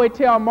Yahweh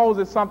tell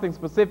Moses something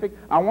specific?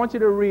 I want you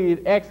to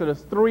read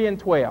Exodus 3 and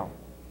 12.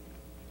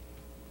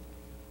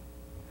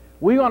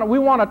 We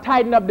want to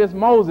tighten up this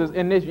Moses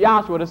and this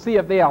Yahshua to see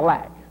if they are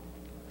alike.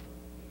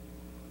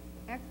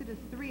 Exodus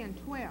 3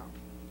 and 12.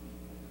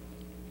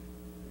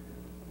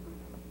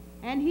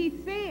 And he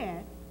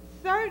said,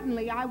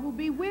 certainly I will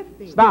be with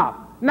thee.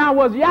 Stop. Now,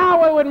 was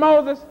Yahweh with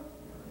Moses?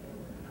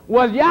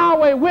 Was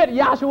Yahweh with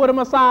Yahshua the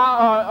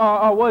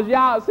Messiah, or was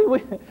Yahweh? See,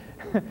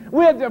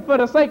 for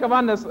the sake of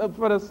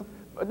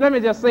let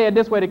me just say it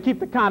this way to keep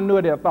the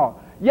continuity of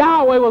thought.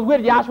 Yahweh was with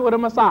Yahshua the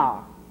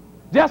Messiah,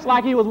 just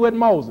like he was with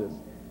Moses.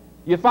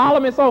 You follow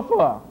me so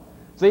far?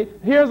 See,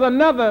 here's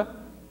another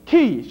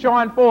key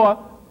showing forth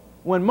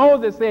when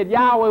Moses said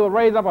Yahweh will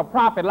raise up a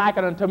prophet like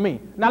unto me.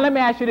 Now let me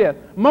ask you this.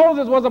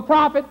 Moses was a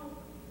prophet?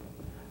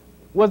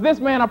 Was this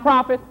man a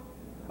prophet?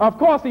 Of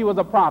course he was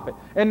a prophet.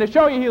 And to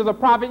show you he was a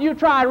prophet, you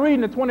try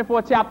reading the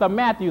 24th chapter of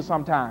Matthew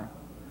sometime.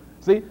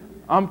 See,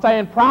 I'm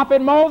saying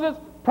prophet Moses,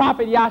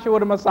 prophet Yahshua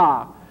the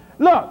Messiah.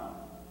 Look,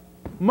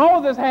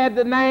 Moses had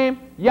the name,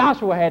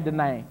 Yahshua had the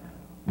name.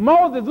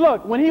 Moses,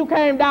 look, when he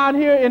came down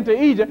here into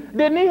Egypt,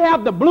 didn't he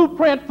have the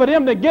blueprint for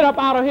them to get up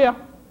out of here?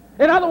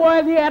 In other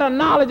words, he had a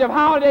knowledge of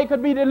how they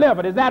could be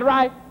delivered. Is that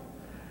right?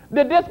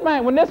 Did this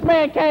man, when this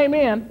man came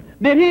in,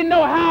 did he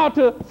know how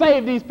to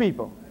save these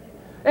people?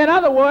 In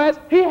other words,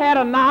 he had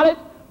a knowledge.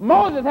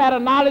 Moses had a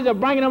knowledge of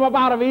bringing them up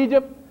out of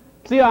Egypt,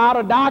 see, out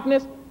of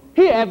darkness.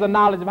 He has a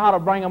knowledge of how to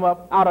bring them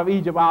up out of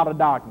Egypt, out of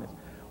darkness.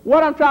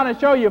 What I'm trying to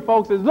show you,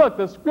 folks, is look,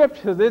 the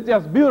scriptures, it's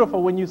just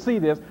beautiful when you see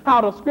this, how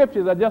the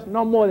scriptures are just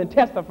no more than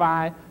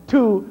testifying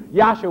to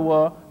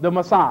Yahshua the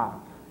Messiah,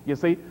 you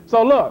see.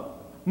 So look,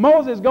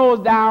 Moses goes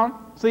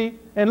down, see,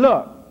 and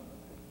look,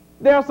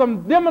 there's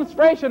some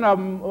demonstration of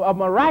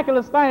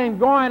miraculous things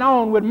going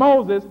on with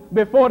Moses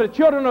before the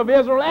children of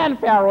Israel and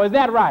Pharaoh. Is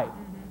that right?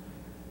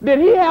 Did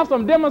he have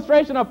some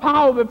demonstration of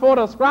power before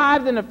the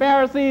scribes and the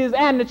Pharisees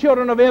and the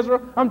children of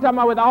Israel? I'm talking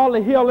about with all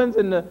the healings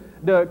and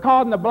the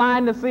causing the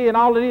blind to see and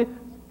all of these.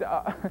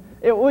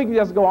 We can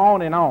just go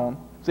on and on.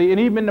 See,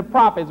 and even the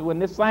prophets, when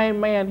this same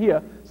man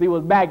here, see,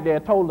 was back there,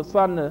 told the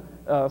sun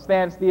to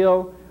stand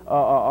still,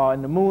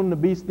 and the moon to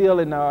be still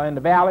in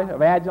the valley of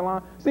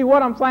Ajalon. See,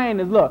 what I'm saying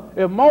is, look,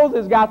 if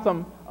Moses got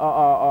some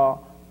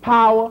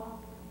power,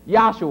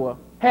 Yahshua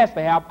has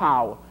to have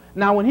power.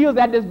 Now, when he was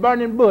at this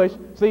burning bush,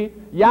 see,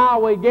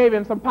 Yahweh gave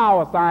him some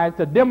power signs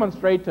to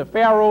demonstrate to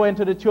Pharaoh and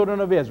to the children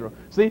of Israel.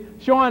 See,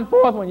 showing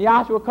forth when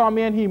Yahshua come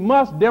in, he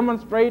must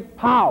demonstrate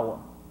power.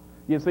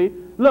 You see,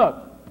 look,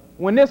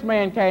 when this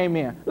man came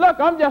in, look,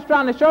 I'm just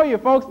trying to show you,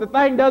 folks, the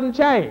thing doesn't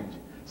change.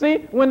 See,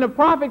 when the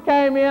prophet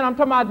came in, I'm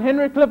talking about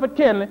Henry Clifford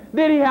Kinley,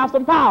 did he have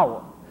some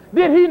power?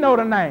 Did he know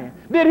the name?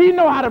 Did he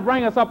know how to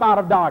bring us up out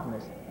of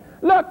darkness?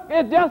 Look,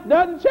 it just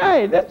doesn't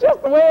change. It's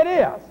just the way it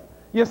is.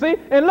 You see?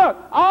 And look,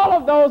 all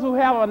of those who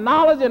have a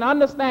knowledge and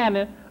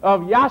understanding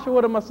of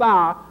Yahshua the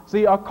Messiah,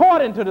 see,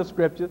 according to the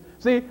Scriptures,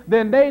 see,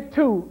 then they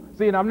too,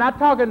 see, and I'm not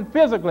talking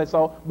physically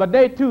so, but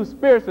they too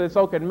spiritually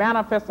so can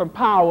manifest some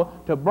power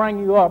to bring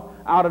you up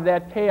out of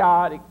that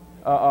chaotic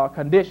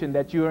condition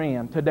that you're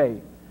in today.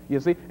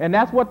 You see? And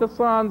that's what the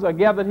sons are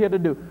gathered here to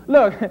do.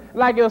 Look,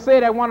 like it was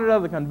said at one of the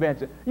other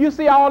conventions, you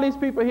see all these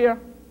people here?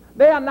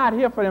 They are not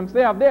here for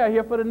themselves. They are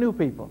here for the new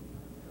people.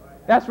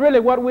 That's really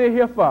what we're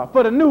here for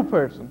the new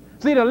person.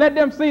 See, to let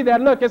them see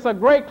that, look, it's a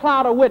great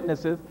cloud of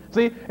witnesses.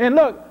 See, and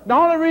look, the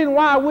only reason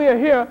why we're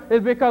here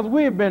is because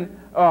we've been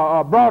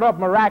brought up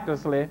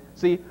miraculously,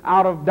 see,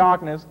 out of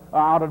darkness,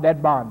 out of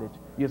that bondage,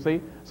 you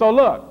see. So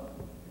look,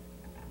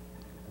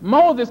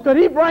 Moses, could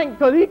he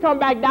come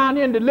back down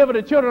here and deliver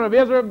the children of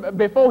Israel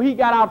before he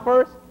got out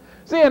first?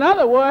 See, in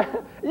other words,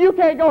 you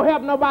can't go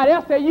help nobody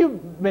else that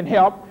you've been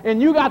helped,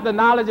 and you got the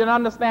knowledge and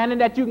understanding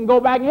that you can go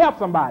back and help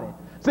somebody.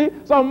 See,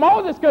 so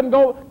Moses couldn't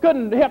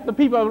help the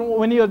people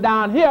when he was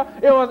down here.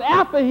 It was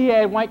after he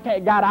had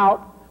got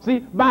out, see,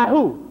 by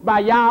who? By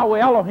Yahweh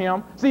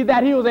Elohim, see,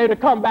 that he was able to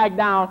come back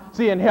down,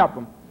 see, and help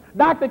them.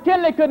 Dr.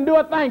 Kinley couldn't do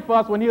a thing for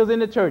us when he was in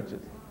the churches.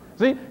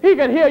 See, he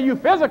could heal you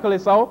physically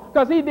so,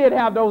 because he did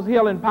have those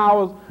healing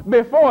powers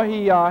before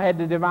he had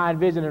the divine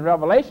vision and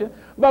revelation.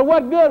 But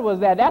what good was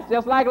that? That's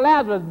just like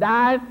Lazarus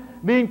dying,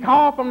 being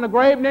called from the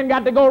grave, and then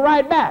got to go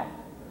right back.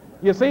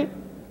 You see?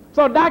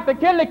 So Dr.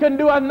 Kinley couldn't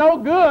do us no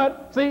good,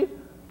 see,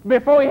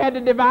 before he had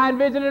the divine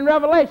vision and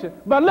revelation.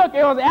 But look,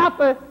 it was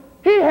after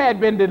he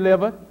had been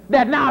delivered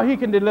that now he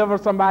can deliver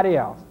somebody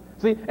else.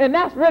 See, and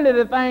that's really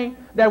the thing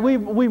that we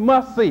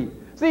must see.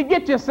 See,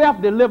 get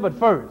yourself delivered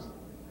first.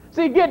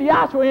 See, get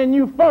Yahshua in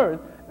you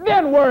first,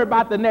 then worry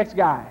about the next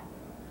guy.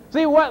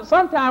 See, what?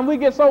 Sometimes we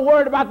get so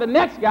worried about the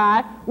next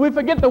guy, we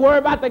forget to worry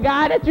about the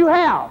guy that you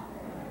have.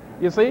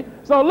 You see?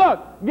 So look,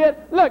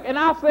 and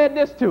I've said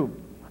this too.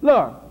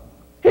 Look,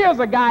 here's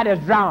a guy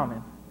that's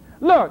drowning.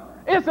 Look,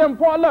 it's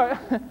important.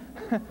 Look,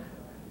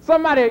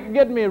 somebody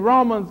get me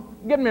Romans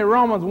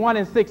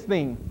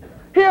 1:16.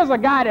 Here's a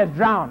guy that's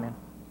drowning.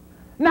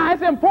 Now,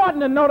 it's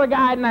important to know the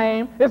guy's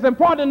name. It's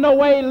important to know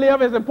where he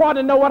lives. It's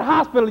important to know what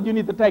hospital you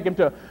need to take him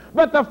to.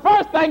 But the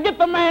first thing, get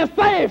the man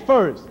saved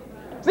first.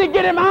 See,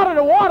 get him out of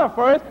the water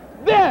first.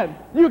 Then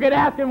you can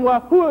ask him,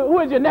 well, who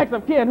is your next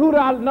of kin? Who do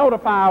I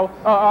notify?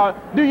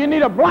 Do you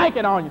need a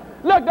blanket on you?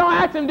 Look, don't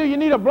ask him, do you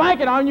need a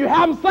blanket on you? You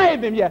haven't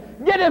saved him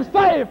yet. Get him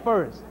saved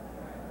first.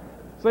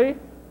 See?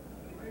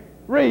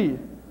 Read.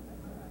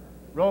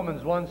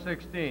 Romans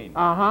 1:16.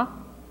 Uh-huh.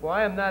 For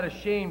I am not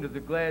ashamed of the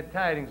glad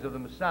tidings of the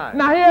Messiah.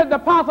 Now here's the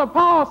Apostle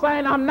Paul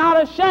saying, I'm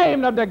not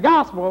ashamed of the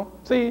gospel,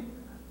 see,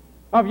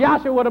 of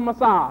Yahshua the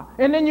Messiah.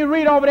 And then you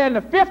read over there in the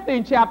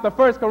 15th chapter,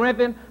 1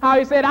 Corinthians, how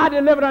he said, I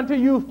delivered unto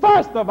you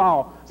first of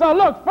all. So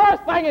look,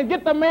 first thing is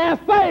get the man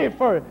saved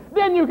first.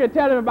 Then you can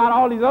tell him about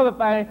all these other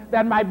things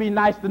that might be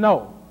nice to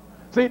know.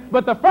 See,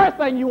 but the first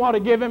thing you want to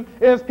give him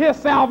is his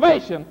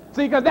salvation.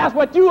 See, because that's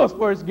what you was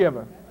first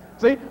given.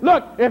 See,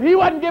 look, if he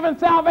wasn't given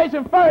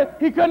salvation first,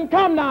 he couldn't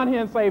come down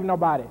here and save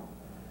nobody.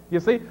 You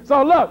see?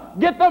 So look,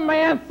 get the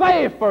man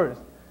saved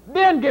first.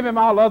 Then give him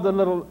all other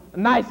little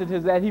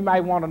niceties that he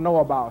might want to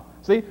know about.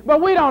 See?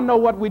 But we don't know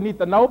what we need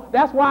to know.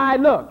 That's why,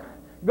 look,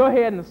 go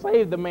ahead and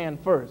save the man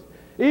first.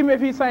 Even if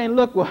he's saying,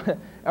 look,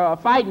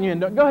 fighting you,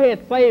 go ahead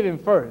and save him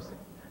first.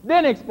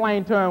 Then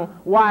explain to him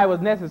why it was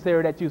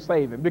necessary that you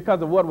save him,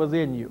 because of what was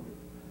in you.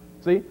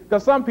 See?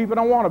 Because some people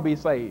don't want to be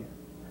saved.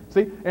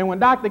 See, and when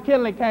Dr.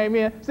 Kinley came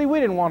in, see, we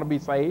didn't want to be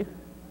saved.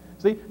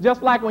 See,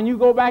 just like when you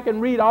go back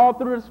and read all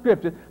through the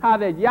scriptures, how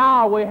that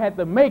Yahweh had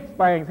to make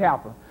things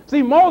happen.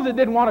 See, Moses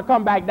didn't want to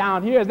come back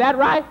down here. Is that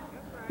right?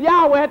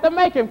 Yahweh had to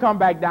make him come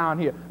back down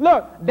here.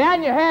 Look,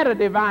 Daniel had a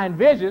divine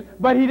vision,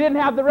 but he didn't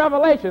have the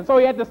revelation. So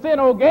he had to send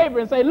old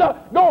Gabriel and say, look,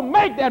 go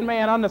make that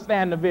man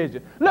understand the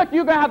vision. Look,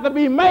 you're going to have to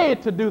be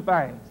made to do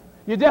things.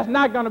 You're just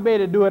not going to be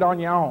able to do it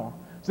on your own.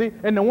 See,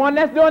 and the one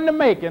that's doing the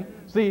making,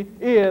 see,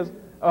 is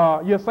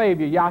your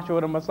Savior, Yahshua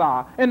the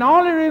Messiah. And the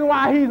only reason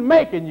why he's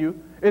making you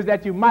is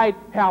that you might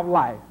have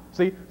life.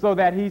 See, so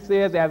that he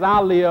says, as I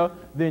live,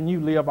 then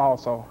you live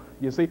also.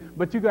 You see,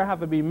 but you're going to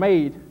have to be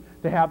made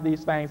to have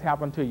these things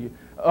happen to you.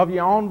 Of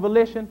your own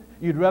volition,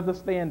 you'd rather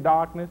stay in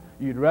darkness,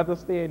 you'd rather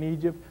stay in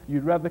Egypt,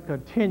 you'd rather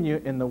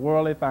continue in the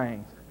worldly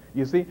things.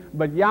 You see,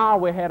 but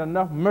Yahweh had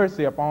enough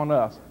mercy upon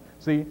us,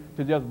 see,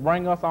 to just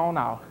bring us on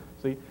out.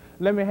 See,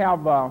 let me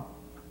have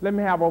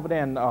over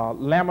there in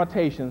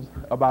Lamentations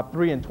about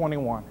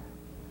 3:21.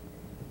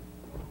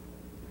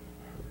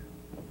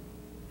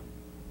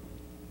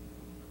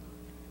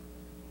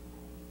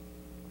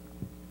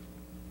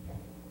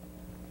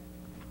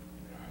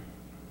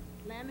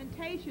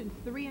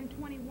 3 and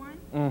 21.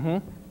 Mm-hmm.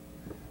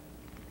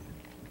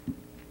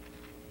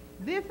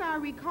 This I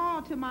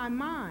recall to my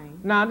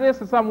mind. Now,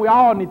 this is something we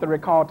all need to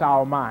recall to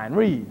our mind.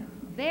 Read.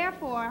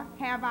 Therefore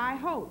have I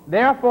hope.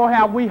 Therefore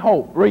have we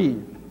hope.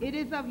 Read. It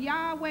is of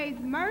Yahweh's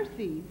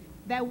mercies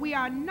that we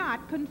are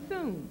not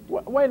consumed.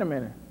 Wait a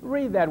minute.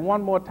 Read that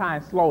one more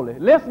time slowly.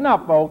 Listen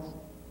up, folks.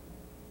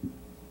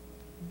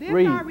 This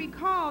Read. I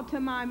recall to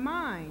my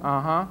mind.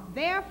 Uh-huh.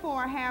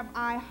 Therefore have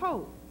I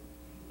hope.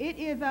 It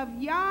is of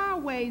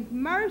Yahweh's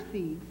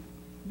mercies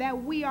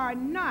that we are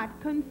not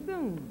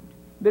consumed.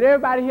 Did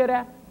everybody hear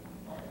that?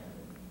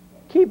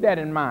 Keep that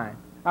in mind.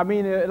 I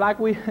mean, like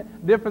we,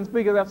 different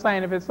speakers are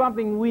saying, if it's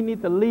something we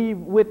need to leave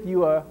with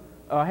you or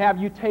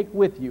have you take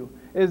with you,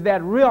 is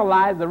that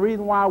realize the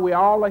reason why we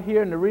all are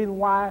here and the reason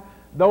why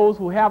those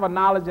who have a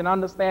knowledge and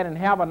understanding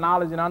have a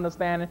knowledge and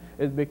understanding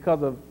is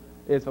because of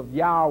it's of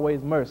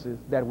Yahweh's mercies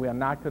that we are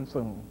not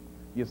consumed.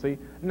 You see?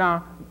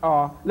 Now,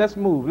 let's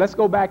move. Let's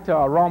go back to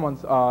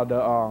Romans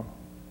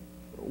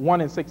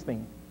 1 and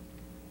 16.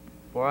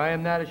 For I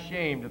am not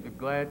ashamed of the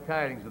glad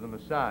tidings of the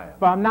Messiah.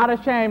 For I'm not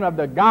ashamed of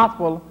the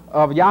gospel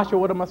of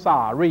Yahshua the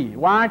Messiah. Read.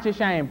 Why aren't you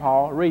ashamed,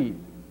 Paul? Read.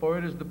 For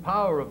it is the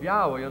power of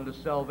Yahweh unto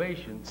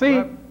salvation.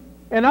 See,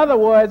 in other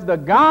words, the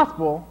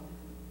gospel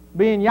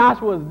being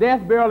Yahshua's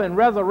death, burial, and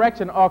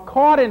resurrection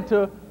according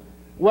to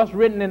what's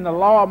written in the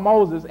law of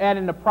Moses and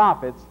in the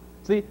prophets.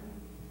 See,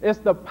 it's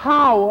the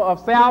power of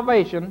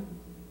salvation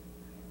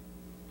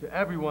to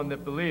everyone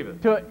that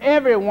believeth. To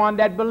everyone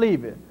that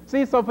believeth.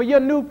 See, so for your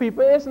new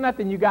people, it's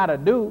nothing you got to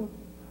do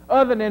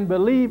other than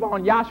believe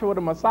on Yahshua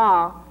the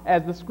Messiah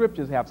as the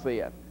scriptures have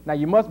said. Now,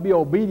 you must be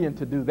obedient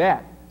to do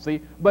that, see,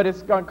 but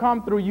it's going to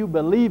come through you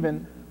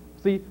believing,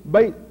 see,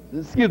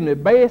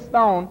 based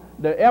on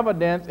the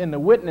evidence and the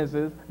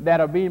witnesses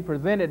that are being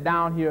presented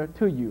down here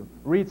to you.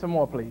 Read some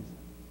more, please.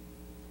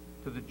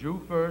 To the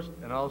Jew first,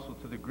 and also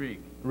to the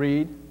Greek.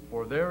 Read.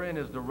 For therein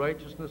is the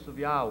righteousness of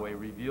Yahweh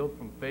revealed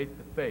from faith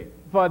to faith.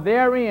 For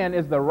therein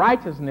is the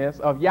righteousness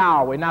of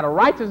Yahweh. Now, the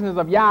righteousness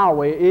of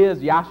Yahweh is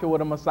Yahshua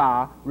the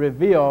Messiah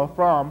revealed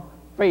from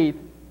faith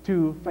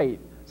to faith.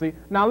 See,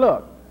 now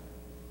look,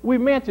 we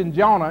mentioned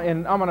Jonah,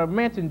 and I'm going to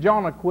mention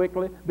Jonah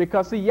quickly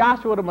because, see,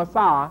 Yahshua the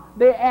Messiah,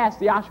 they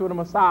asked Yahshua the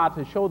Messiah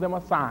to show them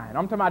a sign.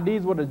 I'm talking about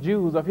these were the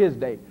Jews of his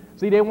day.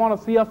 See, they want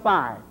to see a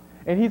sign.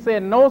 And he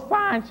said, no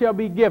sign shall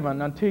be given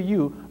unto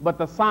you but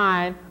the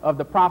sign of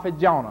the prophet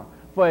Jonah.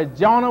 For as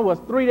Jonah was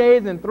 3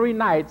 days and 3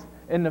 nights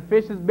in the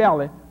fish's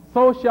belly,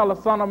 so shall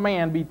the Son of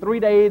Man be 3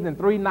 days and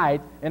 3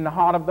 nights in the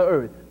heart of the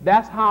earth.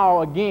 That's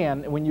how,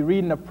 again, when you read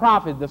in the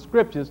prophets, the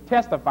scriptures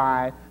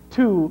testify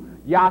to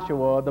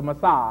Yahshua the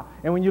Messiah.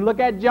 And when you look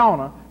at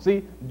Jonah,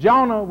 see,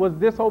 Jonah was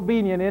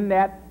disobedient in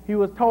that he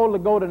was told to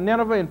go to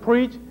Nineveh and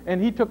preach,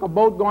 and he took a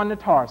boat going to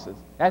Tarsus.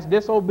 That's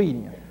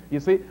disobedient, you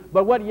see.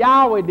 But what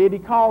Yahweh did, he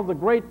caused a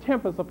great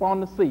tempest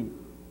upon the sea,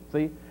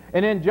 see.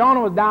 And then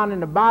Jonah was down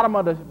in the bottom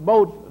of the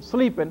boat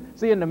sleeping.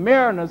 See, and the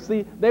mariners,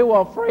 see, they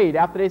were afraid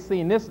after they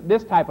seen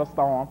this type of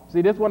storm.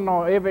 See, this wasn't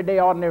no everyday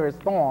ordinary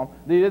storm.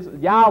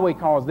 Yahweh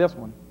caused this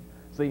one.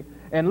 See,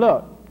 and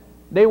look,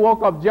 they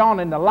woke up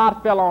Jonah and the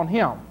lot fell on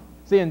him.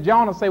 See, and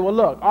Jonah said, well,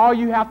 look, all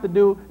you have to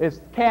do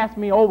is cast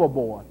me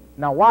overboard.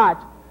 Now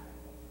watch.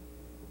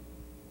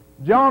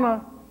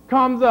 Jonah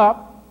comes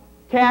up,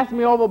 casts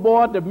me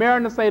overboard. The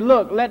mariners say,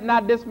 look, let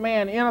not this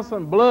man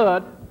innocent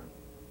blood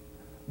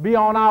be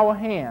on our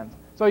hands.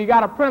 So you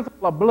got a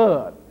principle of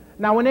blood.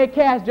 Now when they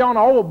cast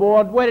Jonah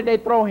overboard, where did they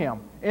throw him?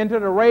 Into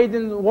the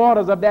raging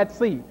waters of that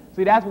sea.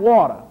 See, that's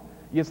water,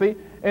 you see.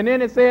 And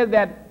then it says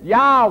that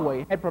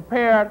Yahweh had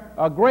prepared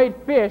a great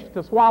fish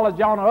to swallow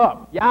Jonah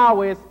up.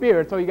 Yahweh is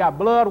spirit, so you got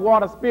blood,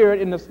 water,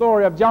 spirit in the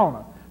story of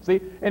Jonah.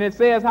 See, and it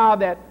says how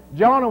that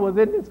Jonah was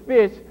in this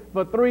fish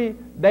for 3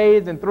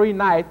 days and 3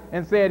 nights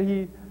and said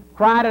he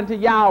cried unto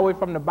Yahweh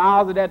from the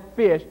bowels of that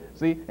fish.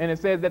 See, and it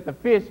says that the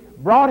fish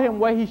brought him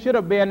where he should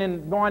have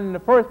been going in the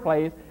first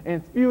place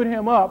and spewed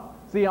him up,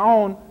 see,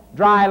 on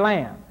dry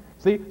land.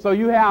 See, so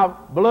you have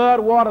blood,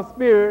 water,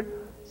 spirit,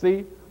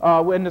 see,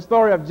 in the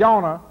story of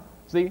Jonah,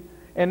 see,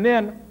 and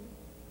then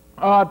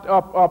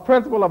a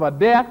principle of a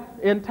death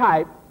in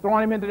type,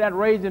 throwing him into that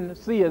raging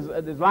sea is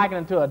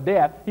likened to a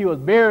death. He was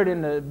buried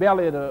in the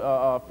belly of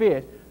the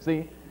fish,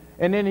 see,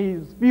 and then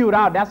he spewed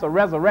out. That's a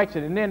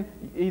resurrection. And then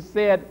he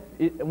said,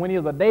 when he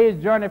was a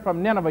day's journey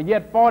from Nineveh,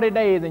 yet 40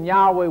 days, and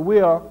Yahweh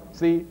will,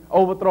 see,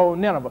 overthrow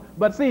Nineveh.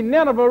 But see,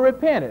 Nineveh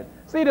repented.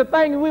 See, the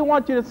thing we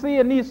want you to see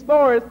in these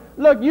stories,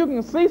 look, you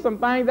can see some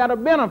things that'll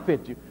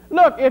benefit you.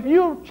 Look, if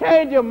you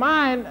change your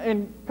mind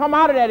and come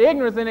out of that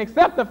ignorance and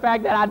accept the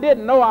fact that I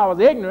didn't know I was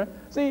ignorant,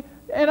 see,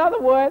 in other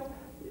words,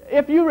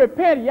 if you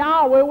repent,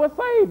 Yahweh will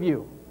save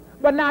you.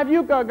 But now if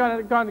you're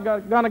going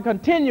to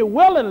continue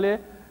willingly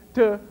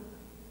to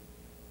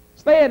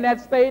stay in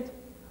that state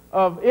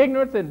of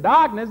ignorance and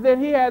darkness,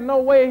 then he has no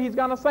way he's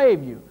going to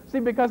save you. See,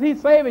 because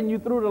he's saving you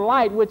through the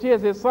light, which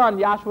is his son,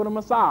 Yahshua the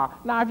Messiah.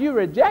 Now, if you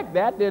reject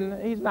that, then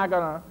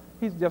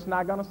he's just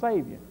not going to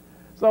save you.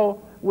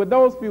 So, with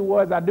those few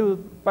words, I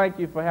do thank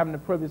you for having the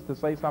privilege to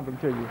say something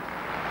to you.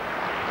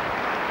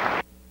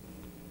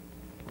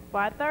 For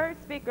our third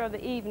speaker of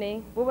the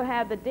evening, we will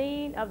have the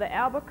Dean of the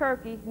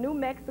Albuquerque, New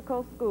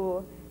Mexico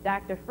School,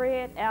 Dr.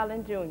 Fred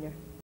Allen, Jr.